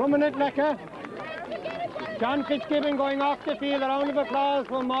Dromin Athlacca. John Fitzgibbon going off the field. A round of applause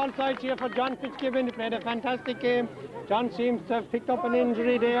from all sides here for John Fitzgibbon. He played a fantastic game. John seems to have picked up an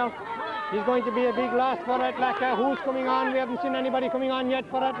injury there. He's going to be a big loss for Athlacca. Who's coming on? We haven't seen anybody coming on yet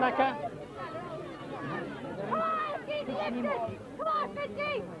for Athlacca.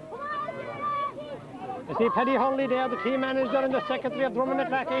 You see Paddy Hurley there, the team manager and the secretary of Dromin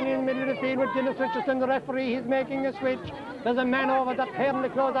Athlacca in the middle of the field with Dennis Richardson, the referee. He's making a switch. There's a man over that tearing the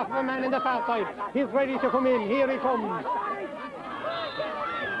clothes off of a man in the far side. He's ready to come in. Here he comes.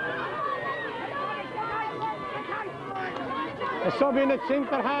 A sub in at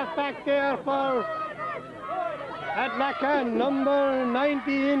centre half back there for Athlacca, number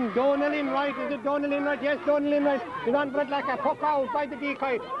 19, Donnelly Wright. Is it Donnelly Wright? Yes, Donnelly Wright is on for Athlacca. Puck out by the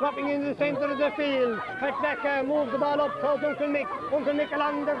decoy, dropping into the centre of the field. Athlacca moves the ball up towards Uncle Mick. Uncle Mick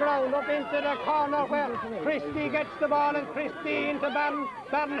along the ground, up into the corner where Christie gets the ball, and Christie into Barron.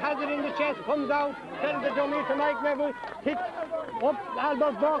 Barron has it in the chest, comes out, tells the dummy to Mike Neville, kicks up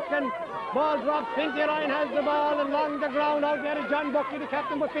Albert Buck, and ball drops. Finty Ryan has the ball, and along the ground out there is John Buckley, the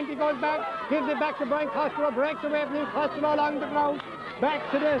captain, but Finty goes back, gives it back to Brian Costello, breaks away from him, Costello along the ground, back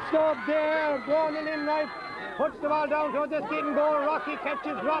to the stop there, going in right, puts the ball down towards the skating goal. Rocky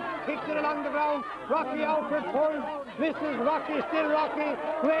catches, Rock kicks it along the ground. Rocky outward pulls, misses. Rocky, still Rocky.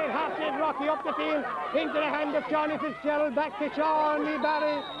 Great half-head Rocky up the field, into the hand of Johnny Fitzgerald, back to Shawnee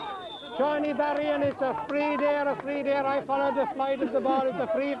Barry. Shawnee Barry, and it's a free there, I followed the flight of the ball. It's a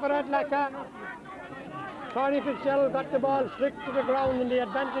free for Athlacca. Shawnee Fitzgerald got the ball strict to the ground, and the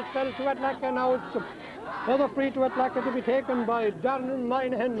advantage fell to Athlacca. Now it's another free to Athlacca to be taken by Darren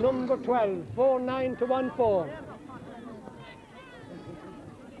Moynihan, number 12. 4-9 to 1-4.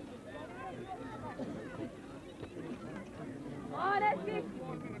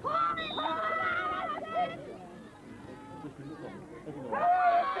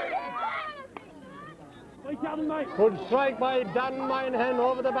 Good strike by Dan Moynihan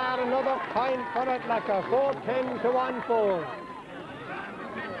over the bar, another point for Athlacca. 4-10 to 1-4.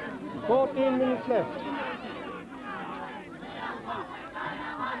 14 minutes left.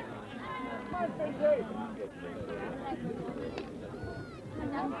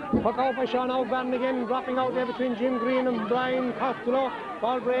 Puck out by Sean O'Bannon again, dropping out there between Jim Green and Brian Costello.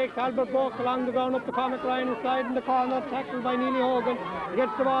 Ball breaks, Albert Buck along the ground up to Cormac Ryan inside in the corner, tackled by Neely Hogan. He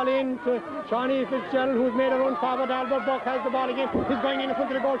gets the ball in to Shawnee Fitzgerald, who's made a run forward. Albert Buck has the ball again. He's going in front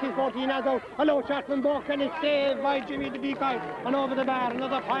of the goal. He's 14 as out. A low shot from Buck and it's saved by Jimmy the decoy. And over the bar,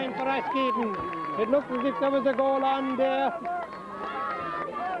 another point for Askeaton. It looked as if there was a goal on there.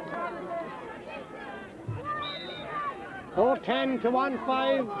 Oh, 10 to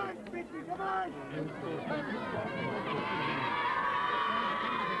 1-5.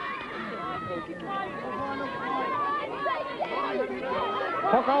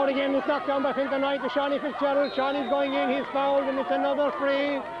 Puck out again, it's knocked down by Fintan Knight to Shawnee Fitzgerald. Shawnee's going in, he's fouled, and it's another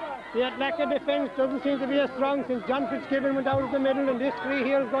free. The Athlacca defence doesn't seem to be as strong since John Fitzgibbon went out of the middle, and this free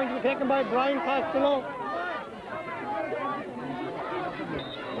here is going to be taken by Brian Costello.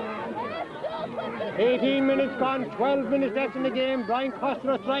 18 minutes gone, 12 minutes left in the game. Brian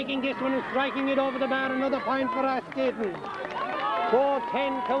Costello striking this one and striking it over the bar. Another point for Askeaton.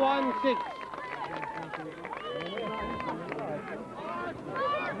 4-10 to 1-6.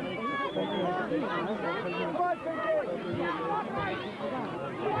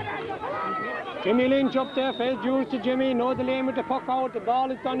 Jimmy Lynch up there, fell dues to Jimmy, no delay with the puck out, the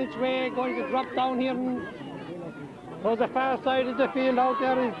ball is on its way, going to drop down here towards the far side of the field. Out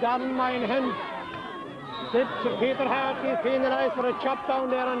there is Darren Minehan. Peter Hart is penalised for a chop down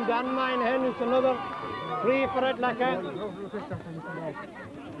there, and Darren Minehan. It's another free for Athlacca.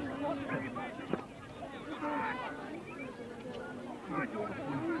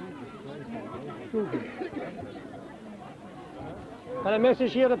 Got a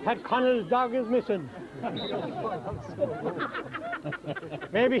message here that Pat Connell's dog is missing.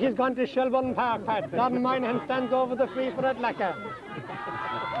 Maybe he's gone to Shelburne Park, Pat. Darren Minehan stands over the free for Athlacca.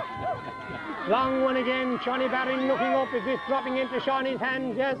 Long one again, Shawnee Barry looking up. Is this dropping into Shawnee's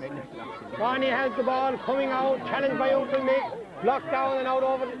hands? Yes. Shawnee has the ball coming out, challenged by Uncle Mick. Blocked down and out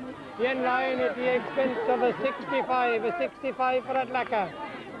over the end line at the expense of a 65. A 65 for Athlacca.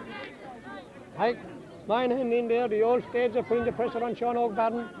 Minehan in there, the old stage of putting the pressure on Sean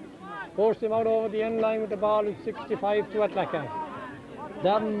O'Bannon. Forced him out over the end line with the ball at 65 to Athlacca.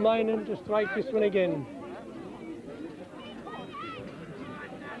 Darren Minehan to strike this one again.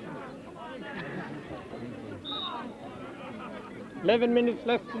 $11 minutes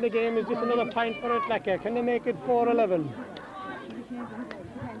left in the game. Is this another point for Athlacca? Can they make it 4-11?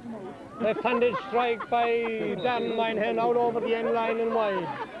 Left-handed strike by Darren Minehan out over the end line and wide.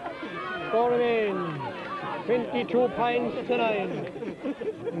 Score remains 22 points to 9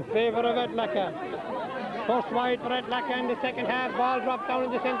 in favour of Athlacca. First wide for Athlacca in the second half. Ball dropped down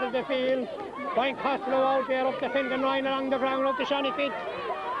in the centre of the field. Brian Costello out there up to Fintan Ryan along the ground, up to Shawnee Fitz.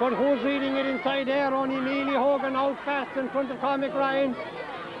 But who's reading it inside there? Only Neely Hogan out fast in front of Cormac Ryan.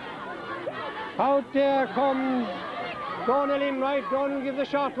 Out there comes Donald in right. Donald gives a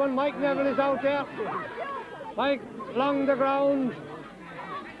short one. Mike Neville is out there. Mike along the ground.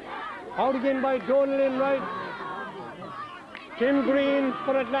 Out again by Donald in right. Jim Green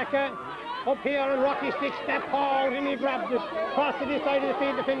for Athlacca. Up here and Rocky Stick step forward and he grabs it. Cross to this side of the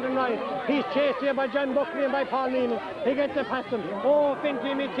field to Fintan Ryan. He's chased here by John Buckley and by Paul Neiman. He gets it past him. Oh,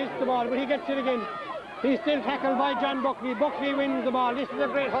 Fintan hits the ball, but he gets it again. He's still tackled by John Buckley. Buckley wins the ball. This is a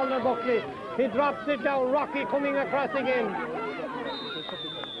great holder, Buckley. He drops it down. Rocky coming across again.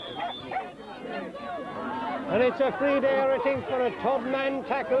 And it's a free there, I think, for a third man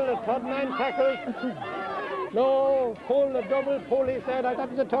tackle. A third man tackle. No, pull, a double pull, he said. I thought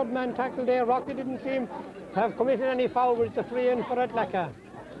it was a third man tackle there. Rocky didn't seem to have committed any foul, but it's a free in for Athlacca.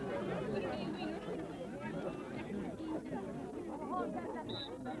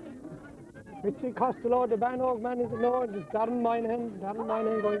 Richie Costello, the Bannog man, is no, it's Darren Minehan. Darren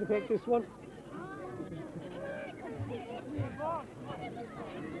Minehan going to take this one.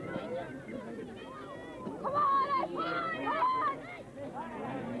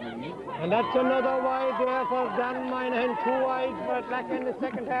 And that's another wide there for Darren Minehan. 2 wide for Athlacca in the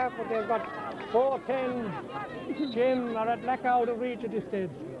second half, but they've got 4-10. Jim, are Athlacca out of reach at this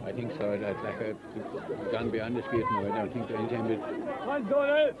stage? I think so. Athlacca gone beyond the skating. I don't think anytime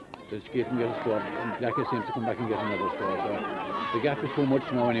the skating gets a score, Athlacca seems to come back and get another score. So the gap is too much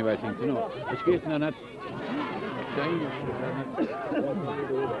now anyway, I think. You know, the skating are not dying.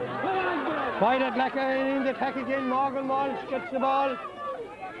 Wide Athlacca in the attack again. Morgan Walsh gets the ball.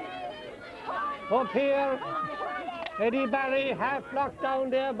 Up here, Eddie Barry half blocked down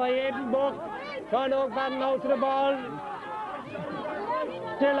there by Aidan Buck. Sean O'Bannon out to the ball.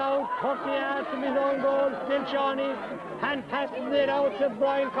 Still out, 30 yards from his own goal. Still Shawnee. Hand passes it out to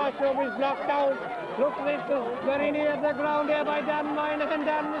Brian Costello, who is blocked out. Look, this is very near the ground there by Dan Moynihan.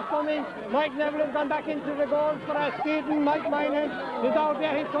 Dan is coming. Mike Neville has gone back into the goal for Askeaton. Mike Moynihan is out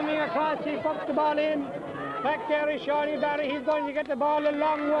there. He's coming across. He puts the ball in. Back there is Shawnee Barry. He's going to get the ball a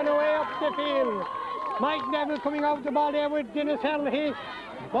long one away up the field. Mike Neville coming out the ball there with Dennis Hellhy.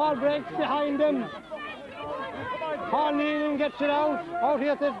 Ball breaks behind him. Paul Nealon gets it out. Out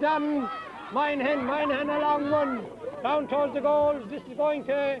here to Dan Moynihan. Moynihan a long one. Down towards the goal. This is going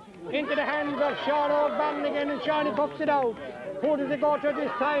into the hands of Sean O'Bannon again, and Shawnee pops it out. Who does it go to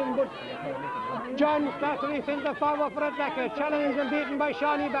this time? But John Slattery sends the forward for Athlacca. Challenged and beaten by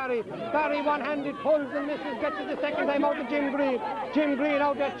Shawnee Barry. Barry one-handed pulls and misses. Gets it the second time out to Jim Green. Jim Green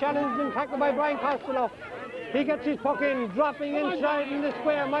out there challenged and tackled by Brian Costello. He gets his puck in, dropping inside in the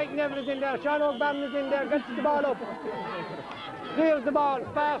square. Mike Neville is in there. Sean O'Bannon is in there. Gets the ball up. Steals the ball.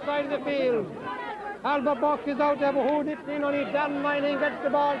 Far side of the field. Albert Buck is out there, but who dips in on it? Dan Moynihan gets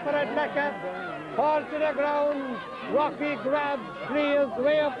the ball for Athlacca. Falls to the ground. Rocky grabs, clears,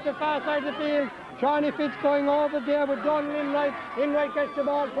 way up the far side of the field. Shawnee Fitz going over there with Donald Inright. Inright gets the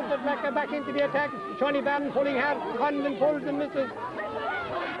ball, puts Athlacca back into the attack. Shawnee Barron pulling hard. Condon pulls and misses.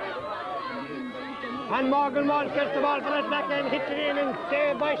 And Morgan Walsh gets the ball for Athlacca and hits it in and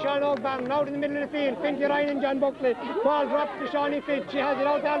saved by Sean O'Bannon. Out in the middle of the field, Finty Ryan and John Buckley. Ball drops to Shawnee Fitz. She has it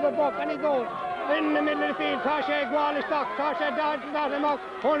out to Albert Buck and he goes. In the middle of the field, Tarsha Gwalistock. Tarsha dodges out of Mock.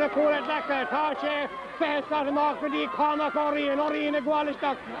 Hona Cool Athlacca. Tarsha fast out of Mock for the Cormac Orion. Orion and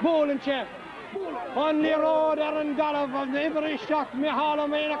Gwalistock. Bolenche. On the road, Aaron Dolph of the Ivory Shock. Mihalo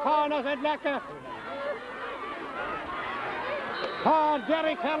Maina Corners Athlacca.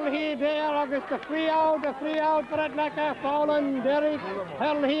 Derek Hellhy there, August a free out for Athlacca, fallen Derek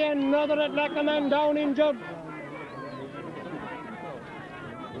Hellhy, another Athlacca man down injured.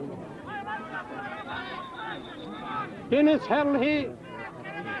 Dennis Hellhy,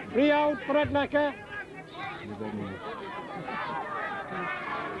 free out for Athlacca.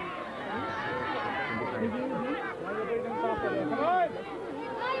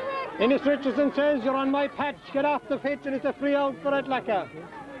 Dennis Richardson says, you're on my patch, get off the pitch, and it's a free out for Athlacca.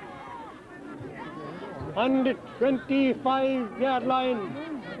 On the 25-yard line.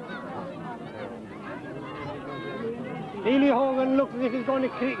 Neely Hogan looks as if he's going to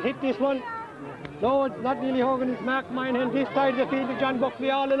hit this one. No, it's not Neely Hogan, it's Mark Moynihan. This side of the field to John Buckley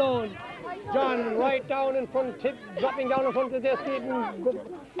all alone. John right down in front, dropping down in front of the Askeaton.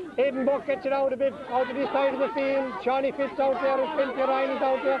 Aidan Buck gets it out a bit, out to this side of the field. Shawnee Fitz out there, and Finty Ryan is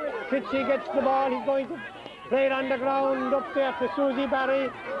out there. Fitzy gets the ball, he's going to play it on the ground up there to Susie Barry.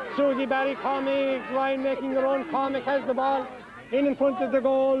 Susie Barry, Cormac Ryan making the run. Cormac has the ball in front of the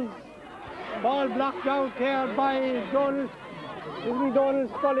goals. Ball blocked out there by Donald. Isn't Donald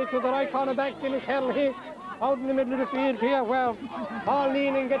Scully to the right corner back, Dennis Hellhy. Out in the middle of the field here where Paul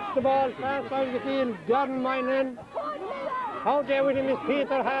Nealon gets the ball far side of the field. Darren Moynihan. Out there with him is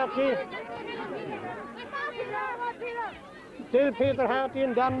Peter Harty. Still Peter Harty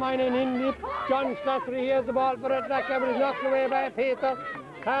and Dan Moynihan in it. John Slattery, he has the ball for Athlacca, but he's knocked away by Peter.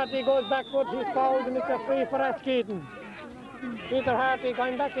 Harty goes backwards, he's fouled, and it's a free for Askeaton. Peter Harty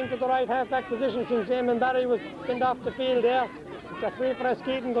going back into the right half-back position since Eamon Barry was sent off the field there. It's a free for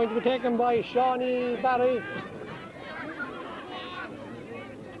Askeaton, going to be taken by Shawnee Barry.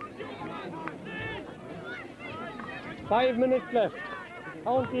 Five minutes left.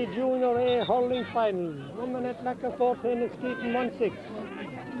 County Junior A hurling final. Dromin Athlacca 14, Askeaton 1-6.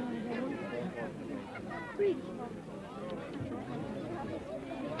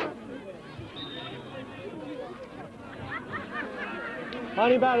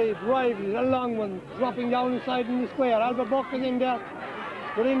 Johnny Barry drives a long one, dropping down inside in the square. Albert Buck is in there.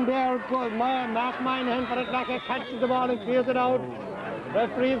 But in there, Mark Moynihan for Athlacca catches the ball and clears it out.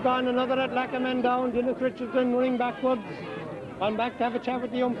 Referee's gone, another Athlacca man down. Dennis Richardson running backwards. Gone back to have a chat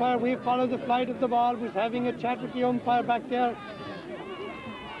with the umpire. We follow the flight of the ball. Was having a chat with the umpire back there.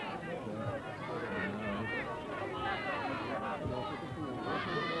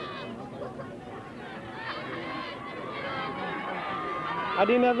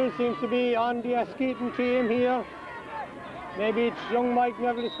 Paddy Neville seems to be on the Askeaton team here. Maybe it's young Mike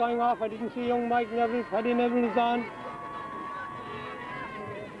Neville is going off. I didn't see young Mike Neville. Paddy Neville is on.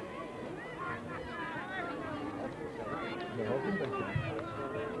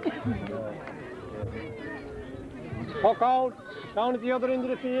 Puck out, down at the other end of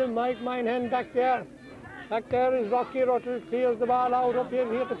the field. Mike Moynihan back there. Back there is Rocky Rutter, peels the ball out up here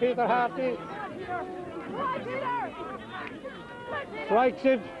to Peter Harty. Strikes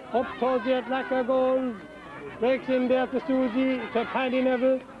it up towards the Athlacca goal. Breaks in there to Susie, to Paddy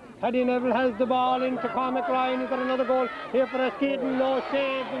Neville. Paddy Neville has the ball into Cormac Ryan. He's got another goal here for Askeaton. No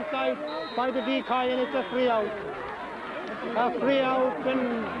saves inside by the decoy, and it's a free out. A free out,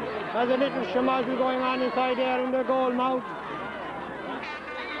 and there's a little shamazu going on inside there in the goal mouth.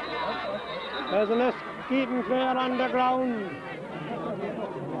 There's an Askeaton player on the ground.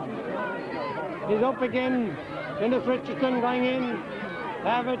 He's up again. Dennis Richardson going in.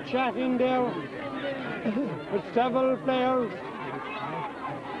 Have a chat in there with several players.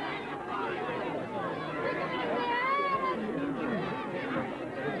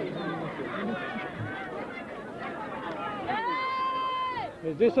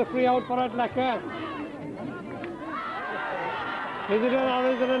 Is this a free out for Athlacca? Is it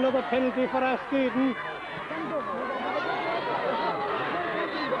another penalty for Askeaton?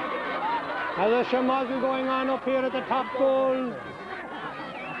 There's a shamazu going on up here at the top goal.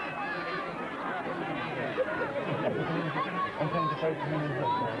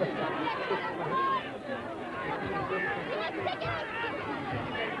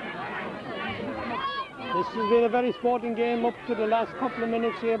 This has been a very sporting game up to the last couple of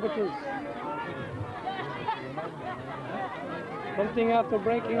minutes here, but there's something after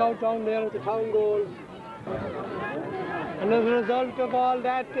breaking out down there at the town goal. And as a result of all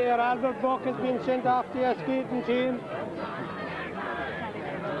that there, Albert Buck has been sent off the Askeaton team.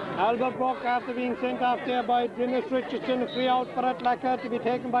 Albert Buck, after being sent off there by Dennis Richardson, a free out for Athlacca to be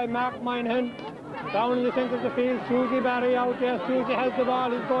taken by Mark Minehan. Down in the centre of the field, Susie Barry out there. Susie has the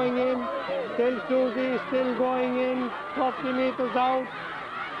ball, he's going in. Still Susie, still going in. 40 metres out.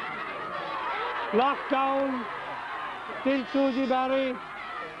 Locked down. Still Susie Barry.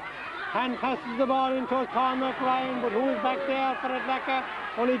 And passes the ball into Cormac Ryan, but who's back there for Athlacca?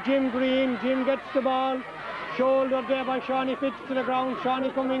 Only Jim Green. Jim gets the ball. Shouldered there by Shawnee Fitz to the ground.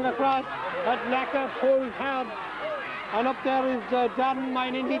 Shawnee coming across. Athlacca pulls hard. And up there is Darren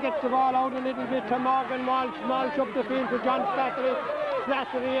Mining. He gets the ball out a little bit to Morgan Walsh. Walsh up the field to John Slattery.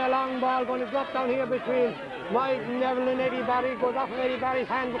 Slattery, a long ball going to drop down here between Mike Neville and Eddie Barry. Goes off of Eddie Barry's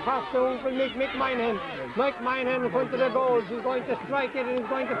hand across the Uncle Mick Minehan. Mike Minehan in front of the goals. He's going to strike it and he's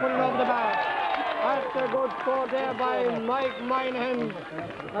going to put it over the bar. That's a good score there by Mike Minehan.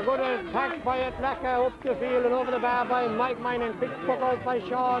 A good attack by Athlacca up the field and over the bar by Mike Minehan. Quick puck out by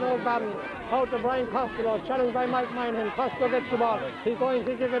Sean O'Barron. Out to Brian Costello. Challenged by Mike Minehan. Costello gets the ball. He's going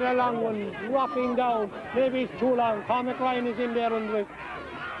to give it a long one. Dropping down. Maybe it's too long. Cormac Ryan is in there under it.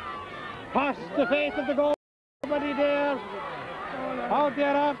 Past the face of the goal. Nobody there. Out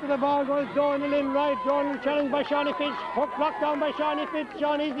there after the ball goes Donald in right. Donald challenged by Shawnee Fitz. Hook blocked down by Shawnee Fitz.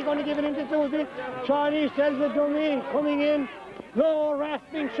 Shawnee, is he going to give it into Susie? Shawnee sells the dummy. Coming in. No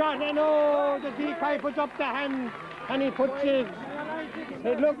rasping shot. And oh, the decoy puts up the hand. And he puts it.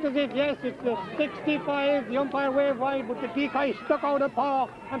 It looked as if, yes, it's a 65. The umpire waved wide, but the decoy stuck out a paw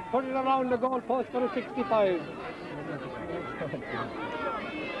and put it around the goal post for a 65.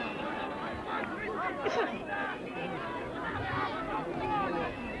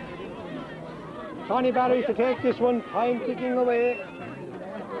 Tony Barry to take this one, time ticking away.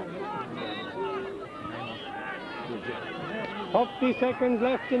 50 seconds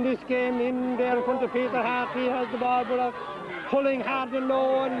left in this game. In there in front of Peter Hart, he has the ball, but pulling hard and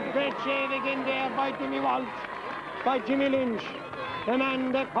low, and great shaving in there by Jimmy Walsh, by Jimmy Lynch. The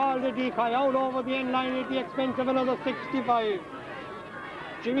man that called the decoy out over the end line at the expense of another 65.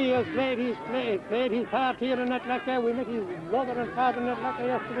 Jimmy has played his part here in Athlacca. We met his mother and father in Athlacca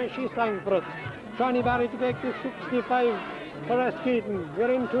yesterday. She sang for us. Johnny Barry to take this 65 for Askeaton.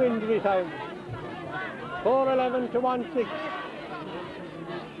 We're into injury time. 4-11 to 1-6.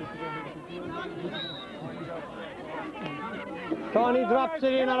 Tony drops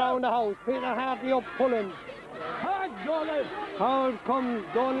it in around the house. Peter Hartley up pulling. Out comes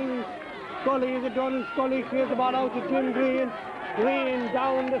Donald Scully. Is it Donald Scully? Clears the ball out to Jim Green. Green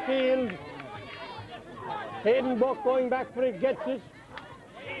down the field. Hayden Buck going back for it, gets it.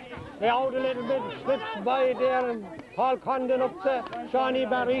 They out a little bit, slips by there, and Paul Condon up to Shawnee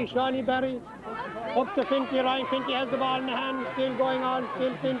Barry. Shawnee Barry up to Finty Ryan. Finty has the ball in the hand, still going on.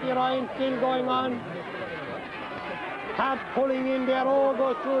 Still Finty Ryan, still going on. Hart pulling in there. Oh,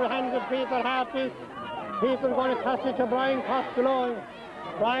 goes through the hands of Peter Hartley. Peter's going to pass it to Brian Costello.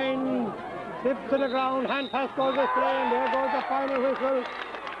 Brian slips to the ground, hand pass goes astray, and there goes the final whistle.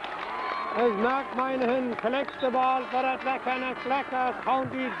 As Mark Minehan collects the ball for Athlacca, and Athlacca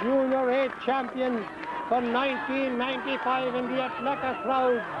County Junior 8 champion for 1995, and the Athlacca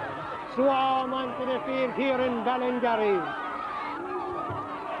crowd swarm onto the field here in Ballingarry.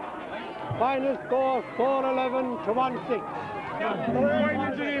 Final score 4-11 to 1-6.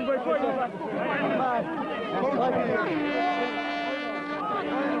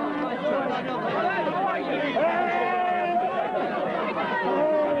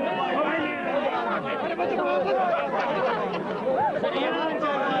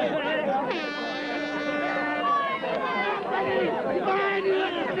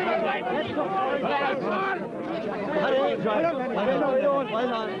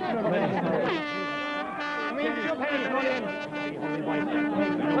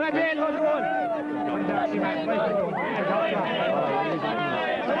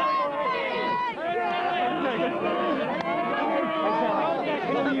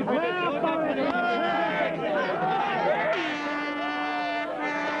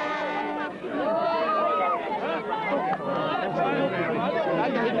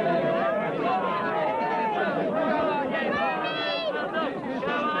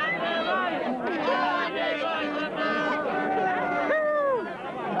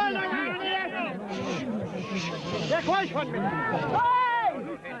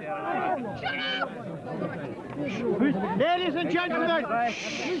 Ladies and gentlemen,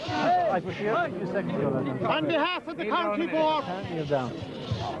 on behalf of the county board,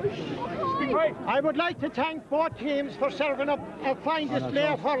 I would like to thank both teams for serving up a fine display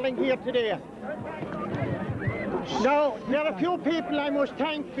of hurling here today. Now, there are a few people I must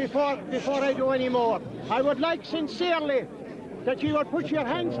thank before I do any more. I would like sincerely that you would put your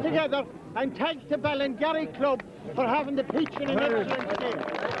hands together and thank the Ballingarry Club for having the pitch in an excellent state.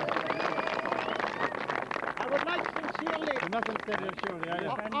 I would like sincerely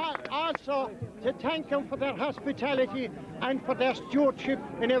also to thank them for their hospitality and for their stewardship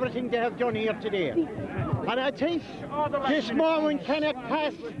in everything they have done here today. And I think this moment cannot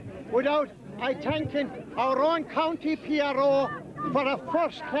pass without I thanking our own county PRO for a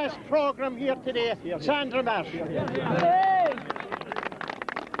first-class programme here today, Sandra Marsh.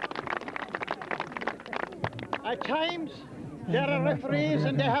 At times, there are referees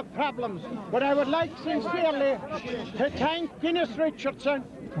and they have problems, but I would like sincerely to thank Dennis Richardson,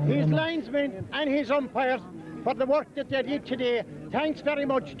 his linesmen and his umpires for the work that they did today. Thanks very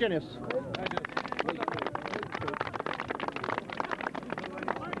much, Dennis.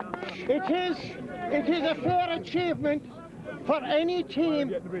 It is a fair achievement for any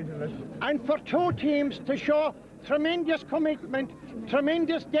team and for two teams to show tremendous commitment,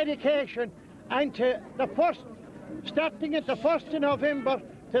 tremendous dedication, and starting at the 1st of November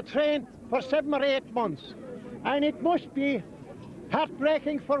to train for 7 or 8 months. And it must be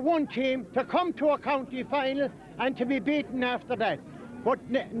heartbreaking for one team to come to a county final and to be beaten after that. But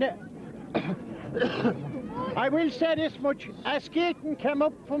I will say this much, Askeaton came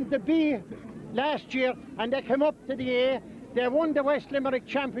up from the B last year and they came up to the A. They won the West Limerick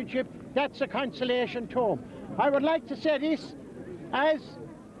Championship. That's a consolation to them. I would like to say this, as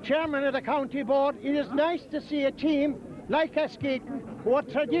chairman of the county board, it is nice to see a team like Askeaton, who are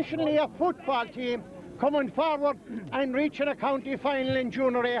traditionally a football team, coming forward and reaching a county final in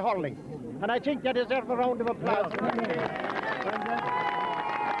junior A hurling. And I think that deserves a round of applause.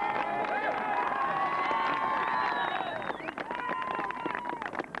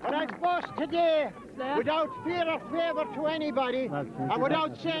 But I suppose today, without fear or favour to anybody, and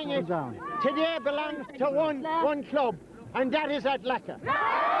without saying it, today belongs to one club, and that is Athlacca.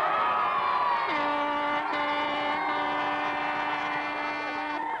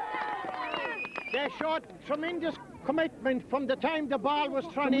 They showed tremendous commitment from the time the ball was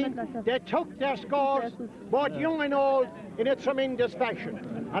thrown in. They took their scores, both young and old, in a tremendous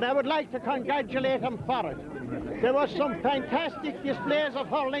fashion. And I would like to congratulate them for it. There were some fantastic displays of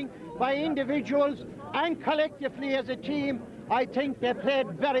hurling by individuals and collectively as a team. I think they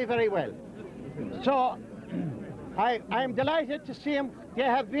played very, very well. So I am delighted to see them. They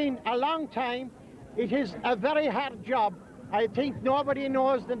have been a long time. It is a very hard job. I think nobody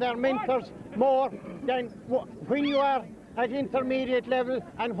knows their mentors more than when you are at intermediate level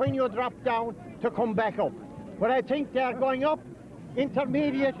and when you drop down to come back up. But I think they are going up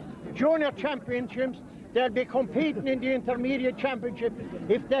intermediate junior championships. They'll be competing in the intermediate championship.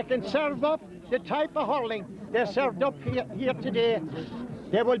 If they can serve up the type of hurling they served up here today,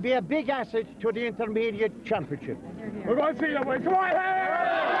 they will be a big asset to the intermediate championship. We're going to see them. Come on here!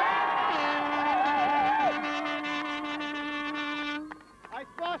 I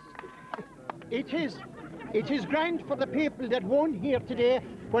suppose it is grand for the people that won here today,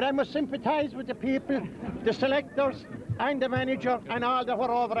 but I must sympathise with the people, the selectors and the manager and all that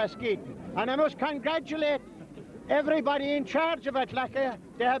were over Askeaton. And I must congratulate everybody in charge of Athlacca.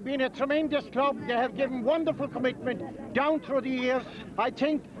 They have been a tremendous club. They have given wonderful commitment down through the years. I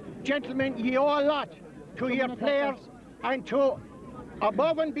think, gentlemen, you owe a lot to your players and to,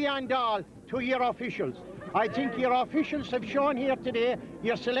 above and beyond all, to your officials. I think your officials have shown here today,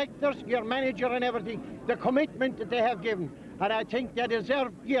 your selectors, your manager and everything, the commitment that they have given. And I think they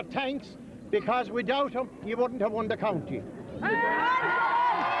deserve your thanks, because without them, you wouldn't have won the county.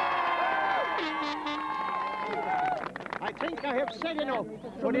 I think I have said enough,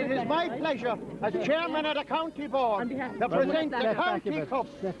 but it is my pleasure as chairman of the county board to present the county cup.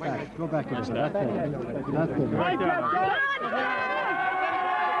 Go back a bit. That's good.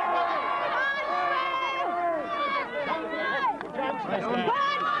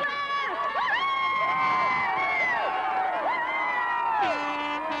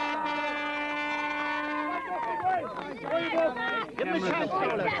 Give him a chance.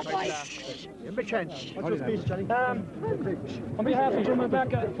 Give him a chance. What's your speech, Johnny? On behalf of Dromin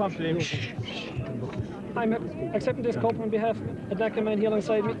Athlacca, I'm accepting this cup on behalf of Athlacca man here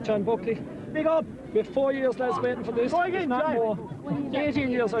alongside me, John Buckley. Big up! We have 4 years, lads, waiting for this, if not more. 18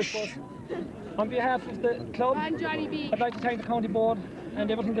 years, I suppose. On behalf of the club, I'd like to thank the county board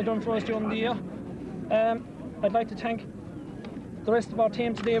and everything they've done for us during the year. I'd like to thank the rest of our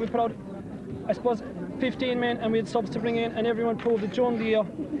team today. We put out, I suppose, 15 men, and we had subs to bring in, and everyone proved it during the year.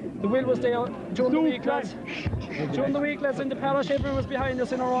 The will was there during the week, lads. During the week, lads, in the parish, everyone was behind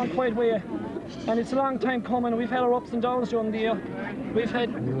us in our own quiet way. And it's a long time coming. We've had our ups and downs during the year. We've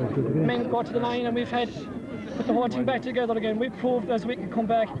had men go to the line, and we've had put the whole thing back together again. We've proved as we can come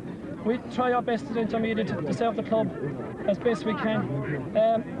back. We try our best as intermediate to serve the club as best we can.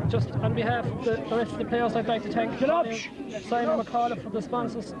 Just on behalf of the rest of the players, I'd like to thank Simon McCall for the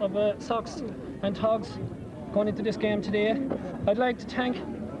sponsors of socks and togs going into this game today. I'd like to thank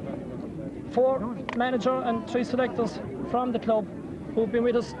 4 manager and 3 selectors from the club who've been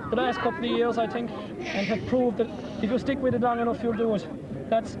with us the last couple of years, I think, and have proved that if you stick with it long enough, you'll do it.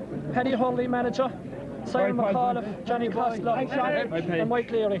 That's Paddy Hurley, manager, Simon McCall, Johnny Costello, and Mike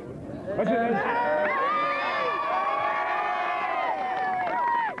Leary.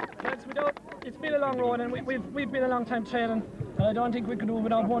 It's been a long road, and we've been a long time training, and I don't think we could do it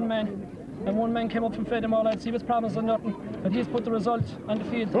without one man. And one man came up from Fed and all lads. He was promised or nothing, but he's put the result on the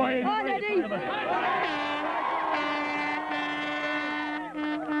field.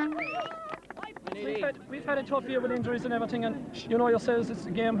 We've had a tough year with injuries and everything, and you know yourselves, it's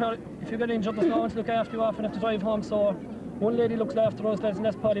a game where if you get injured, there's no one to look after you, often have to drive home. So one lady looks after us, lads, and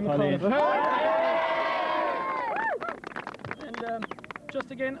that's Paddy McCall. And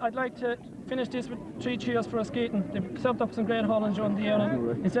just again, I'd like to finish this with 3 cheers for Askeaton. They've served up some great hurling during the year,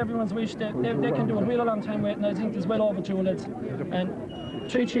 and it's everyone's wish that they can do it. We had a long time waiting. I think it's well overdue, lads. And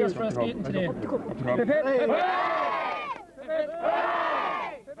 3 cheers for Askeaton today.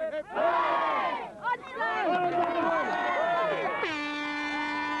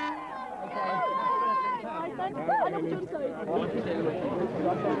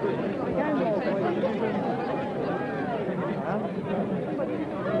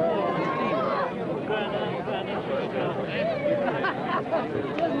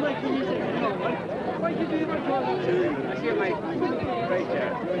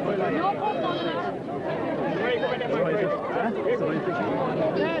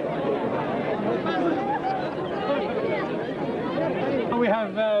 We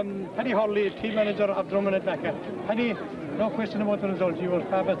have Paddy Hurley, team manager of Dromin Athlacca. Paddy, no question about the result. You were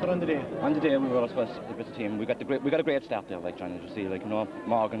far better on the day. On the day, we were, I suppose, the better team. We got a great start there, like John, as you see, like, you know,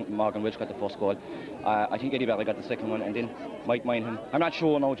 Morgan Welch got the first goal. I think Eddie Barry got the second one, and then Mike Minehan. I'm not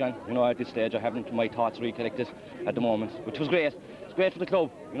sure now, John. You know, at this stage, I haven't my thoughts recollected at the moment, which was great. It's great for the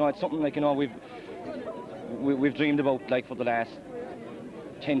club. You know, it's something like, you know, we've dreamed about, like, for the last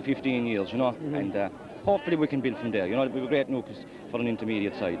 10, 15 years, you know, and hopefully we can build from there. You know, we have a great nucleus for an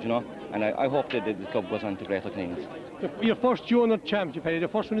intermediate side, you know, and I hope that the club goes on to greater things. Your first junior championship, Paddy, the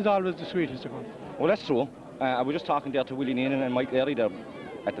first one is always the sweetest of all. Well, that's true. I was just talking there to Willie Neenan and Mike Leary there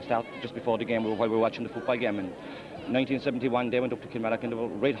at the start, just before the game, while we were watching the football game. And 1971, they went up to Kilmarnock and they were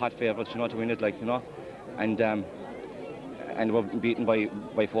red hot favourites, you know, to win it, like, you know, and they were beaten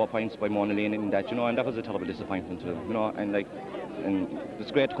by 4 points by Mona Lane in that, you know, and that was a terrible disappointment to them, you know, and like. And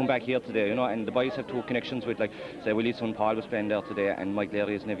it's great to come back here today, you know, and the boys have 2 connections with, like, say, Willie's son Paul was playing there today, and Mike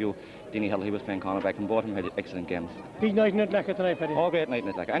Leary's nephew, Denny Hill, he was playing cornerback, and both of them had excellent games. Big night in Athlacca tonight, Paddy. Oh, great night in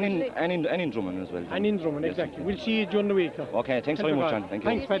Athlacca, and in Drummond as well. And in Drummond, yes, exactly. We'll see you during the week. Okay, thanks very much, John. Thank you.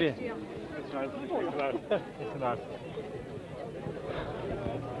 Thanks, Paddy.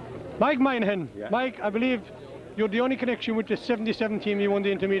 Mike Minehan. Yeah. Mike, I believe you're the only connection with the 77 team you won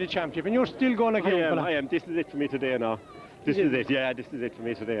the intermediate championship, and you're still going like I am. This is it for me today now. This is it, yeah, this is it for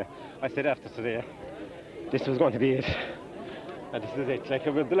me today. I said after today, this was going to be it. And this is it. Like,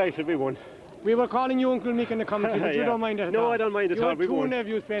 I'm delighted we won. We were calling you Uncle Mick in the commentary, but you Yeah. don't mind that at No, all. I don't mind at You all. had We two won't.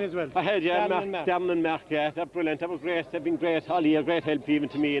 nephews playing as well. I had, yeah, Darren and Mark, yeah, they're brilliant. That was great. They've been great all year, great help even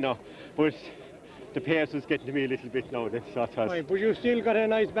to me, you know. But the pace was getting to me a little bit now. That's what it was. Right, but you still got a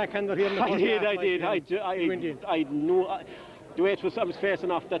nice backhander here in the I first did, half, I did. I knew. The way I was facing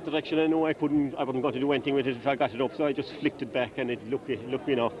off that direction, I knew I wasn't going to do anything with it if I got it up, so I just flicked it back and it looked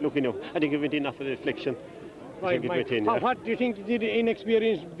now. I think it went in after the deflection. I think it went in, yeah. What do you think did the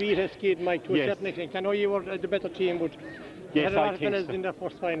inexperience beat Askeaton, Mike, to a Yes. certain extent? I know you were the better team, but you Yes, had a lot I of think fellas so. in the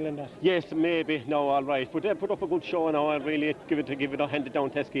first final and that. Yes, maybe. No, all right. But they put up a good show now. I'll really give it a hand it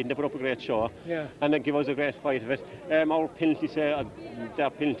down to Askeaton. They put up a great show. Yeah. And then give us a great fight of it. Our penalty save, their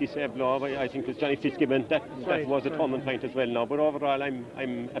penalty save law, I think was Johnny Fitzgibbon. That was a tournament point as well now. But overall,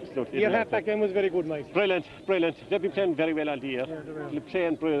 I'm absolutely. Your half-back game was very good, Mike. Brilliant, brilliant. They've been playing very well all the year. Yeah, they will. They're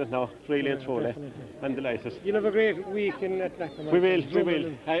playing brilliant now, really and Yeah, truly. definitely. I'm delighted. You'll have a great week in Athlacca, Mike. We will.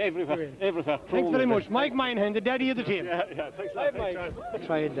 Everywhere. Everywhere. Thanks very much. Mike Minehan, the daddy of the team. Yeah, thanks a lot. Mike.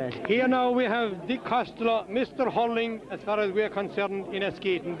 Tried that. Here now we have Dick Costello, Mr. Hurling, as far as we're concerned in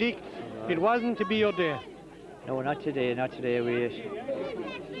Askeaton. Dick, it wasn't to be your day. No, not today, not today.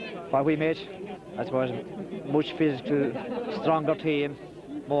 What we made, I suppose, much physical, stronger team,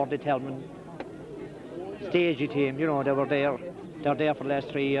 more determined, stagey team. You know, they were there. They're there for the last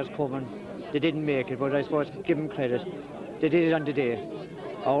 3 years coming. They didn't make it, but I suppose, give them credit. They did it on the day.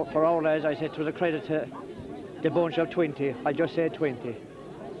 For our lads, I said, it was a credit to the bunch of 20. I just said 20.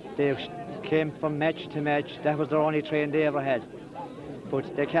 They came from match to match. That was their only train they ever had.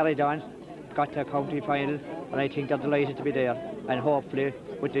 But they carried on, got to a county final, and I think they're delighted to be there. And hopefully,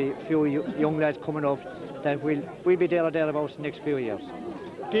 with the few young lads coming up, that we'll be there or thereabouts the next few years.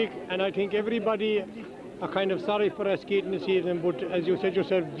 Dick, and I think everybody are kind of sorry for Askeaton this season, but as you said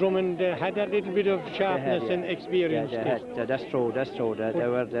yourself, Drummond had that little bit of sharpness and experience. Yeah, that's true.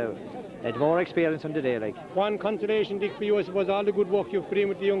 They had more experience on the day, like. One consolation, Dick, for you, I suppose, all the good work you've put in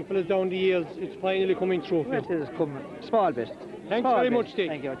with the young fellas down the years, it's finally coming through. It is coming, small bit. Thanks Small very bit. much, Dick.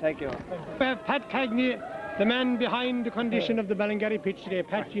 Thank you. We have Pat Cagney, the man behind the condition of the Ballingarry pitch today.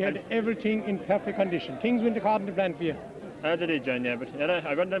 Pat, you had everything in perfect condition. Things went according to plan for you. They did, John, yeah, but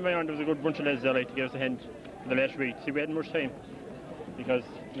I got in my mind there was a good bunch of lads there like, to give us a hand in the last week. See, we hadn't much time because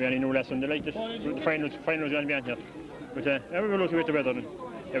we only knew less when they liked it. The finals going to be on here. But we were lucky with the weather and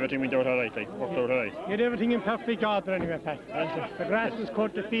everything went out all right, worked out all right. You had everything in perfect order anyway, Pat. The grass was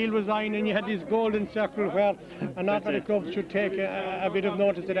cut, the field was lined, and you had this golden circle where an athletic club should take a bit of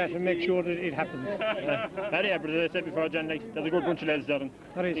notice of that and make sure that it happens. Yeah, but as I said before, John, there's a good bunch of lads there. And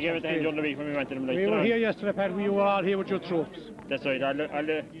they gave us a hand during the week when we went to them. We were here yesterday, Pat. We were all here with your troops. That's right. I'll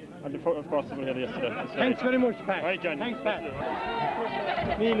of course, we were here yesterday. Thanks very much, Pat. Right, John. Thanks,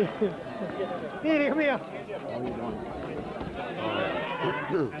 Pat. Neely. Neely, come here.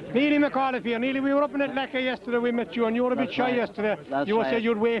 Neely McAuliffe here. Neely, we were up in Athlacca yesterday, we met you, and you were a bit shy yesterday. You said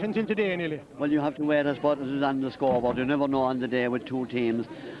you'd wait until today, Neely. Well, you have to wait, I suppose, it is on the scoreboard. You never know on the day with two teams.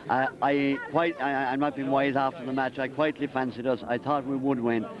 I'm not being wise after the match. I quietly fancied us. I thought we would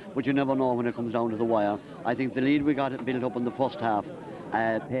win, but you never know when it comes down to the wire. I think the lead we got built up in the first half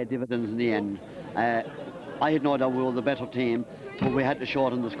paid dividends in the end. I had no doubt we were the better team, but we had to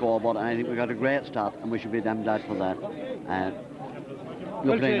shorten the scoreboard, and I think we got a great start, and we should be damn glad for that.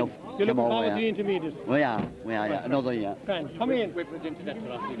 You're looking forward to the intermediate. We are, yeah. Another year. Come in. Get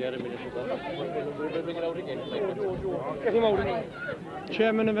him out.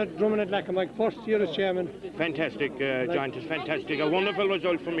 Chairman of Dromin Athlacca, Mike, first year as chairman. Fantastic, John, it's fantastic. A wonderful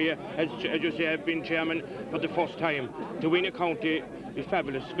result for me. As you say, I've been chairman for the first time. To win a county is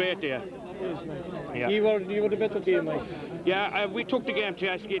fabulous, great day. Yes, Mike. Yeah. You were the better team, Mike. Yeah, we took the game to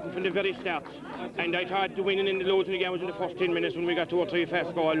Askeaton from the very start, and I thought the winning in the losing the game was in the first 10 minutes when we got 2 or 3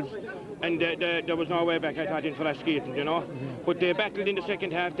 fast goals, and there was no way back, I thought, in for Askeaton, you know. But they battled in the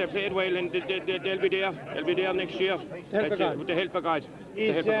second half, they played well, and they'll be there. They'll be there next year. With the help of God.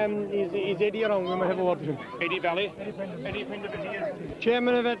 Is Eddie around? We might have a word with him. Eddie Valley. Eddie Prindavit.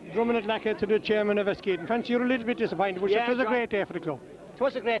 Chairman of Dromin Athlacca to the chairman of Askeaton. Fancy you're a little bit disappointed, but it was a great day for the club. It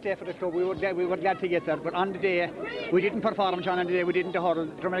was a great day for the club. We were glad to get there, but on the day we didn't perform, John. On the day we didn't hurl.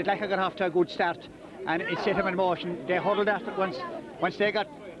 Dromin Athlacca got off to a good start, and it set them in motion. They hurled after once they got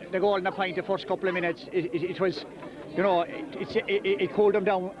the goal in the point. The first couple of minutes, it was, you know, it cooled them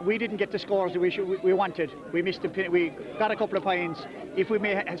down. We didn't get the scores that we wanted. We missed we got a couple of points. If we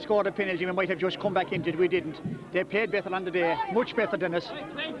may have scored a penalty, we might have just come back into it. We didn't. They played better on the day, much better than us,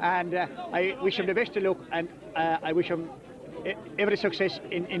 and I wish them the best of luck, and I wish them every success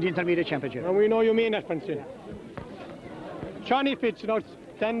in the intermediate championship. And we know you mean that, Francine. Johnny Fitz, an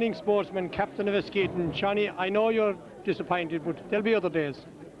outstanding sportsman, captain of Askeaton. Johnny, I know you're disappointed, but there'll be other days.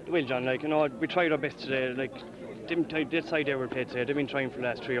 Well, John, like, you know, we tried our best today. Like, this side they were played today, they've been trying for the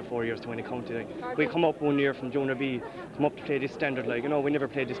last 3 or 4 years to win a county. Like, we come up one year from Junior B, come up to play this standard. Like, you know, we never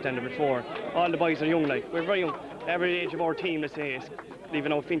played this standard before. All the boys are young. Like, we're very young. Average age of our team, let's say, is,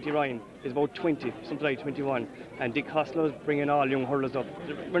 leaving out Finty Ryan, is about 20, something like 21. And Dick Costello's bringing all young hurlers up.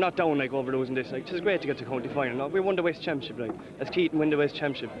 We're not down like over losing this. Like, it's great to get to county final. No? We won the West Championship. Like, Askeaton win the West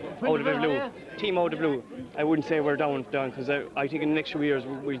Championship out of the blue. Team out of the blue. I wouldn't say we're down because I think in the next few years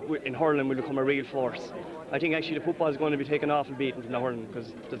we in hurling we'll become a real force. I think actually the football is going to be taken off and beaten from the hurling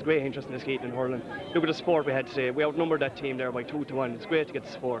because there's great interest in Askeaton and hurling. Look at the support we had today. We outnumbered that team there by 2-1. It's great to get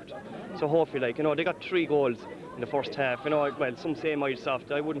the support. So hopefully, like, you know, they got 3 goals in the first half. You know, well, some say mild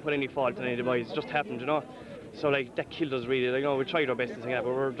soft. I wouldn't put any fault in any of the boys. It just happened, you know. So like that killed us really. Like, you know, we tried our best in the second half,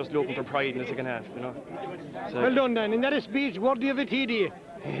 but we're just looking for pride in the second half, you know. So, well done, Dan. In that speech, worthy of a TD.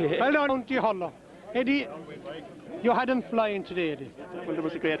 Well done, County Hurler. Eddie, you had them flying today, Eddie. Well, there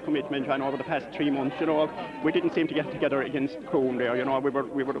was a great commitment, and over the past 3 months, you know, we didn't seem to get together against Coombe there. You know, I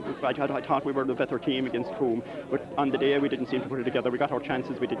thought we were the better team against Coombe, but on the day we didn't seem to put it together. We got our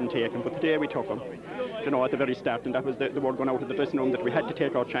chances, we didn't take them, but today we took them. You know, at the very start, and that was the word going out of the dressing room that we had to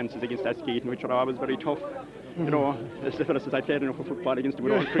take our chances against Askeaton, which are always very tough. You know, as the fellow says, I played enough of football against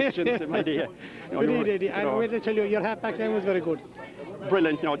the old Christians in my day. You know, Eddie, and wait to tell you, your half-back line was very good.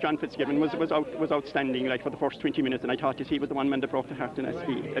 Brilliant, you know, John Fitzgibbon was outstanding, like, for the first 20 minutes, and I thought he was the one man that broke the heart in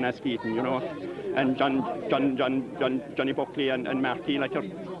Askeaton, you know, and Johnny Buckley and Marty, like, are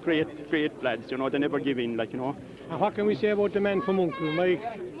great lads, you know, they never give in, like, you know. And what can we say about the man from Uncle, Mike?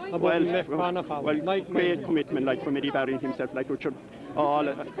 Great commitment, like, from Eddie Barry himself, like Richard.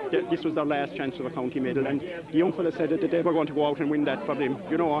 This was their last chance for the county medal, and the young fella said that they were going to go out and win that for them,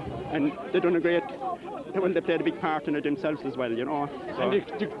 you know, and they've done a great. Well, they played a big part in it themselves as well, you know. So. And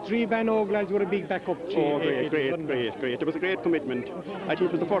the 3 Van Og lads were a big backup. Great. It was a great commitment. I think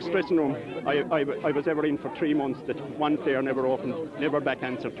it was the first dressing room I was ever in for 3 months that one player never back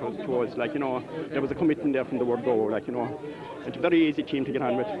answered to us. Like, you know, there was a commitment there from the word go, like, you know. It's a very easy team to get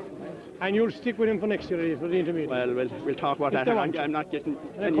on with. And you'll stick with him for next year, for the intermediate? Well, we'll talk about that. I'm not getting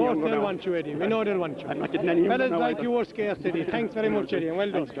any younger now. Of course they'll want you, Eddie. We know they'll want you. I'm not getting any younger now. Fellas like you were scarce, Eddie. Thanks very much, Eddie, and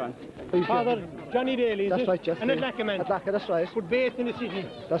well done. Thanks, John. Father, Johnny Daly, that's right, Jeff. An Athlacca man. Athlacca, that's right. But based in the city.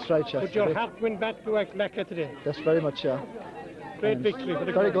 That's right, Jeff. But your heart went back to Athlacca today. That's very much, yeah. Great victory for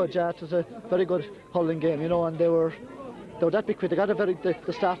the very good, yeah. It was a very good hurling game, you know, and they were that big quick. They got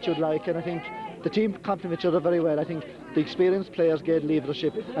the start you'd like, and I think the team complement each other very well. I think the experienced players gave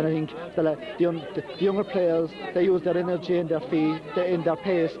leadership, and I think the younger players, they used their energy and their feet, in their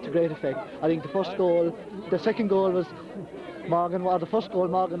pace to great effect. I think the second goal was Morgan Walsh's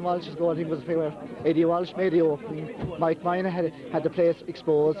goal. I think was where Eddie Walsh made the opening. Mike Minor had the place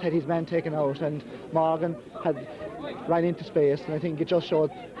exposed, had his man taken out, and Morgan had ran into space. And I think it just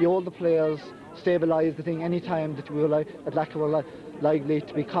showed the older players stabilised the thing any time that we were Athlacca were likely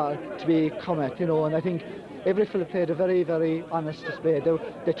to be come at, you know. And I think every fella played a very, very honest display.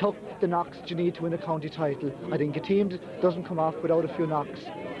 They took the knocks that you need to win a county title. I think a team that doesn't come off without a few knocks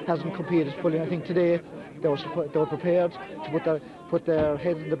hasn't competed fully. I think today they were prepared to put their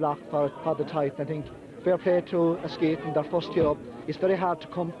heads in the block for the title. I think fair play to Askeaton, their first year up. It's very hard to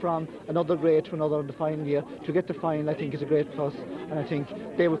come from another grade to another in the final year. To get the final, I think, is a great plus, and I think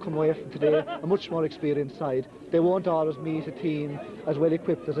they will come away from today a much more experienced side. They won't always meet a team as well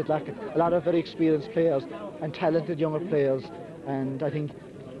equipped as Athlacca. A lot of very experienced players and talented younger players, and I think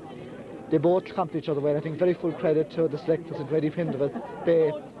they both complement each other well. I think very full credit to the selectors and Reddy Pinderville.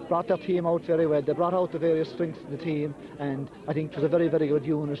 They brought their team out very well. They brought out the various strengths in the team, and I think it was a very, very good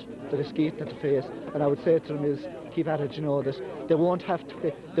unit that Askeaton had to face. And I would say to them is, keep at it, you know, that they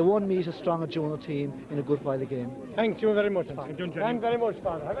won't meet a stronger junior team in a good while again. Thank you very much, Father. Thank you very much,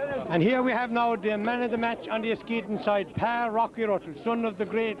 Father. And here we have now the man of the match on the Askeaton side, Pa Rocky Russell, son of the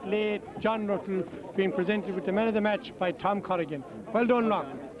great late John Russell, being presented with the man of the match by Tom Corrigan. Well done, Rock.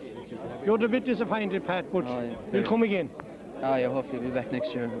 You're a bit disappointed, Pat, but you'll come again. Oh yeah, hopefully we'll be back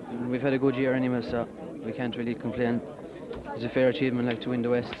next year. We've had a good year anyway, so we can't really complain. It's a fair achievement, like, to win the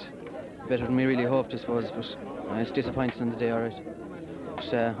West. Better than we really hoped, I suppose, but it's disappointing on the day, alright.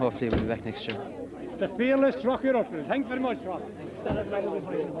 But hopefully we'll be back next year. The fearless Rocky Russell. Thanks very much, Rock.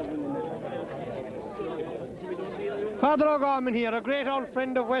 Father O'Gorman here, a great old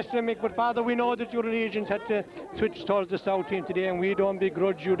friend of West Limerick, but Father, we know that your allegiance had to switch towards the South team today, and we don't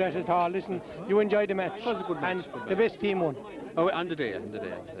begrudge you that at all. Listen, you enjoyed the match. It was a good match. And the best team won. Oh, on the day.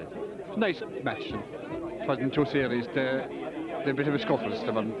 Nice match. It wasn't too serious. The bit of a scuffles.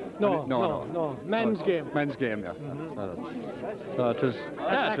 No. Men's game. Men's game, yeah. So it was.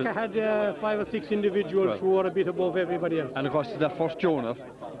 Athlacca had 5 or 6 individuals who were a bit above everybody else. And of course, their first junior,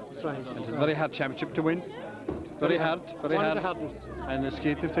 right. It's a very hard championship to win. Very hard, very One hard. of the hardest. And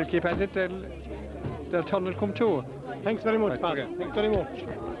Askeaton, if they keep at it, their turn will come too. Thanks very much, Right, Pat. okay. Thanks very much.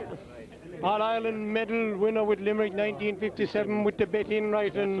 All-Ireland medal winner with Limerick 1957 with the betting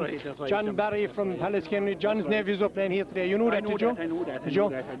right, and that's right. John Barry from Askeaton. John's nephew's up playing here today. You know that, did you? I know that. Did you?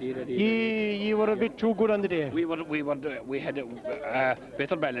 I did. You were a bit too good on the day. We had a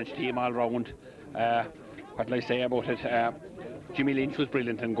better balanced team all round. What will I say about it? Jimmy Lynch was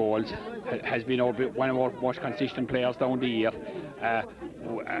brilliant in goals. Has been one of our most consistent players down the year.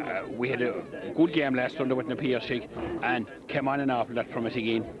 We had a good game last Sunday with the Piercing and came on an awful lot from it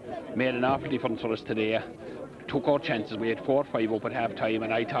again. Made an awful difference for us today. Took our chances. We had 4 or 5 up at half time,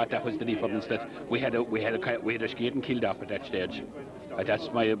 and I thought that was the difference, that we had a skating killed off at that stage.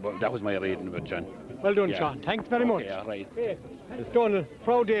 That was my reading of it, John. Well done, Yeah. Sean. Thanks very much. Yeah, right. Hey, Donald,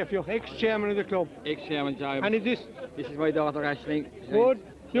 proud day for you, ex-chairman of the club. Ex-chairman, John. And is this? This is my daughter, Ashley. Good,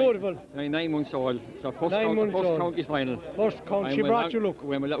 beautiful. 9 months old. So first 9 months old. county final. First county. She brought you, look.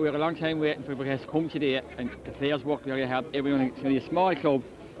 We were a long time waiting for it to come today, and the players worked very hard. Everyone, it's a small club.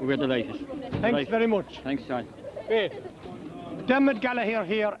 We were delighted. Thanks very much. Thanks, John. Hey, Dermot Gallagher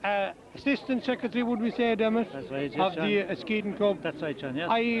here, Assistant Secretary, would we say, Dermot? That's right, yes, of John. the Askeaton Club. That's right, John, yes.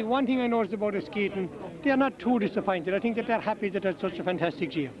 One thing I noticed about Askeaton, they're not too disappointed. I think that they're happy that it's such a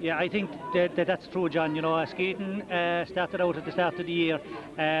fantastic year. Yeah, I think that's true, John. You know, Askeaton started out at the start of the year.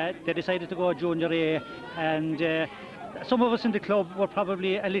 They decided to go Junior A, and some of us in the club were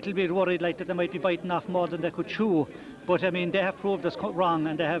probably a little bit worried, like that they might be biting off more than they could chew. But I mean, they have proved us wrong,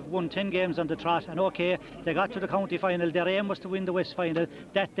 and they have won 10 games on the trot. And okay, they got to the county final. Their aim was to win the West final.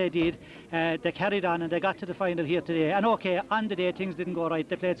 That they did. They carried on, and they got to the final here today. And okay, on the day things didn't go right.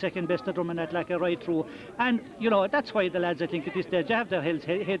 They played second best at Dromin Athlacca right through. And you know, that's why the lads, I think, at this stage, they have their heads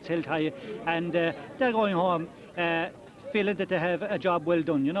held high, and they're going home feeling that they have a job well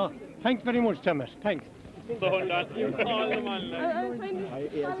done. You know. Thanks very much, Thomas. Thanks. Paddy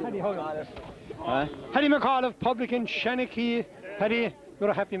McAuliffe, publican, Shanachie. Paddy, you're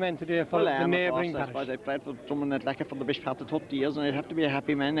a happy man today for the neighbouring parish. I played for Dromin Athlacca for the best part of 30 years, and I'd have to be a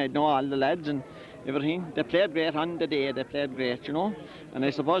happy man. I'd know all the lads and everything. They played great on the day, they played great, you know. And I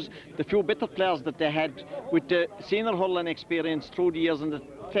suppose the few better players that they had with the senior hurling experience through the years, and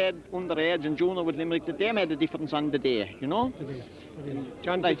that played underage and junior with Limerick, that they made a difference on the day, you know.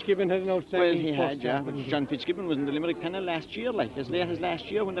 John Fitzgibbon had an outstanding. Well, he had, yeah. John Fitzgibbon was in the Limerick panel last year, like as late as last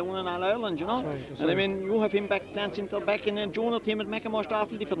year when they won in All Ireland, you know. And I mean, you have him back, playing centre back in a junior team, it'd make a most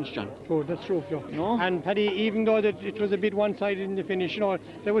awful difference, John. Oh, that's true, Joe. No? And Paddy, even though that it was a bit one-sided in the finish, you know,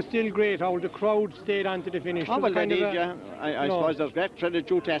 they were still great how the crowd stayed on to the finish. Oh, well, they did, yeah. I suppose there's great credit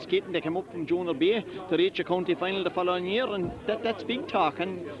due to Askeaton. They came up from Junior B to reach a county final the following year, and that's big talk.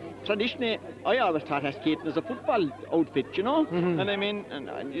 And traditionally, I always thought Askeaton as a football outfit, you know. And I mean,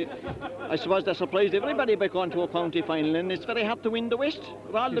 I suppose they surprised everybody by going to a county final, and it's very hard to win the West.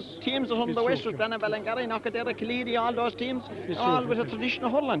 All the teams that from the West, with Granaville and Garry, Knockadera, Killeedy, all those teams, all with a traditional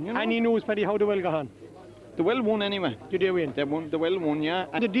hurling, you know. Any news, Paddy, how the well got on? The well won anyway. Did they win? They won, the well won, yeah.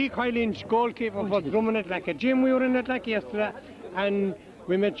 And the Decoy Lynch goalkeeper for Dromin Athlacca. Jim, we were in Athlacca yesterday, and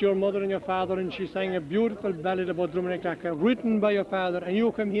we met your mother and your father, and she sang a beautiful ballad about Dromin Athlacca, written by your father, and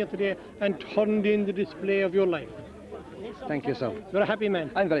you come here today and turned in the display of your life. Thank you, sir. You're a happy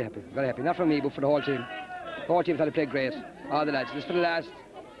man. I'm very happy, very happy. Not for me, but for the whole team. The whole team's had to play great. All the lads. Just for the last,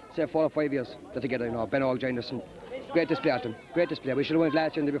 say, 4 or 5 years, they're together, you know. Ben all joined us, and great display at them. Great display. We should have won it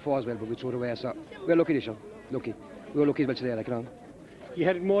last year and the before as well, but we threw it away, so we're lucky this year. Lucky. We were lucky as well today, like, you know. You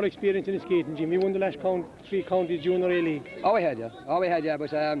had more experience in the skating, Jim. You won the last 3 counties junior A league. Oh, we had, yeah. Oh, we had, yeah.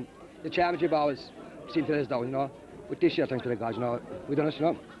 But the championship always seemed to let us down, you know. But this year, thanks to the gods, you know, we done it, you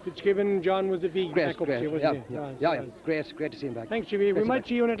know. Fitzgibbon John was the big backup here, wasn't he? Yeah. Great to see him back. Thanks, Jimmy. We might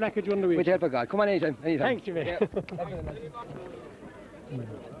see you in Athlacca during the week. With the help of God. Come on anytime. Thanks, Jimmy. Yeah.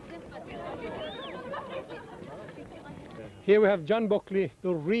 Here we have John Buckley,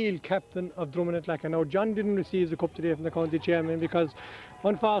 the real captain of Dromin Athlacca. Now, John didn't receive the cup today from the county chairman because,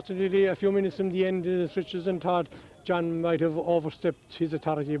 unfortunately, a few minutes from the end, the switches and thought John might have overstepped his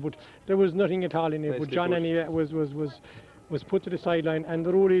authority, but there was nothing at all in it. But John anyway was put to the sideline, and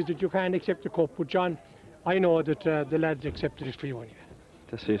the rule is that you can't accept the cup. But John, I know that the lads accepted it for you anyway.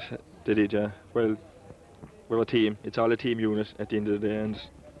 That's it. They did, yeah. Well, we're a team. It's all a team unit at the end of the day, and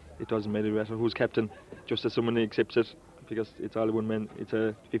it doesn't matter who's captain, just as someone accepts it, because it's all one man. It's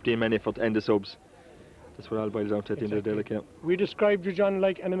a 15-man effort and the subs. That's what it all boils down to at the end of the day. Like, yeah. We described you, John,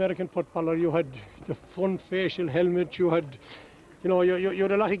 like an American footballer. You had the fun facial helmet, you had You know, you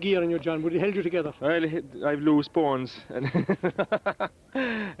had a lot of gear in you, John, but it held you together. Well, I've loose bones, and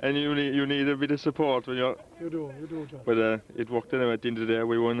and you need a bit of support when you're. You do, John. But it worked anyway. At the end of the day,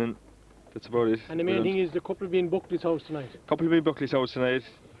 we won, and that's about it. And the main thing is the couple will be in Buckley's house tonight. Couple will be in Buckley's house tonight.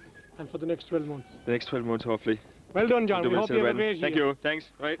 And for the next 12 months. The next 12 months, hopefully. Well done, John. We hope you have a great year. Thank you. Thanks.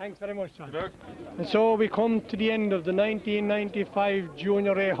 Right. Thanks very much, John. And so we come to the end of the 1995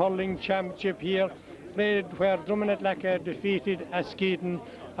 Junior A Hurling Championship here, played where Dromin Athlacca defeated Askeaton.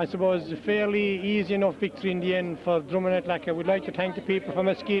 I suppose a fairly easy enough victory in the end for Dromin Athlacca. We'd like to thank the people from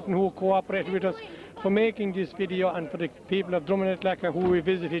Askeaton who cooperated with us for making this video, and for the people of Dromin Athlacca who we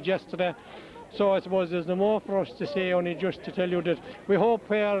visited yesterday. So I suppose there's no more for us to say, only just to tell you that we hope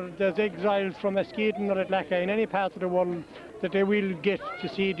where there's exiles from Askeaton or Athlacca in any part of the world that they will get to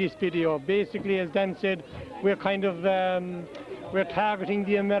see this video. Basically, as Dan said, we're kind of we're targeting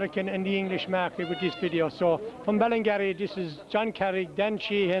the American and the English market with this video. So from Ballingarry, this is John Carrick, Dan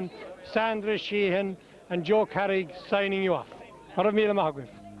Sheehan, Sandra Sheehan and Joe Carrick signing you off.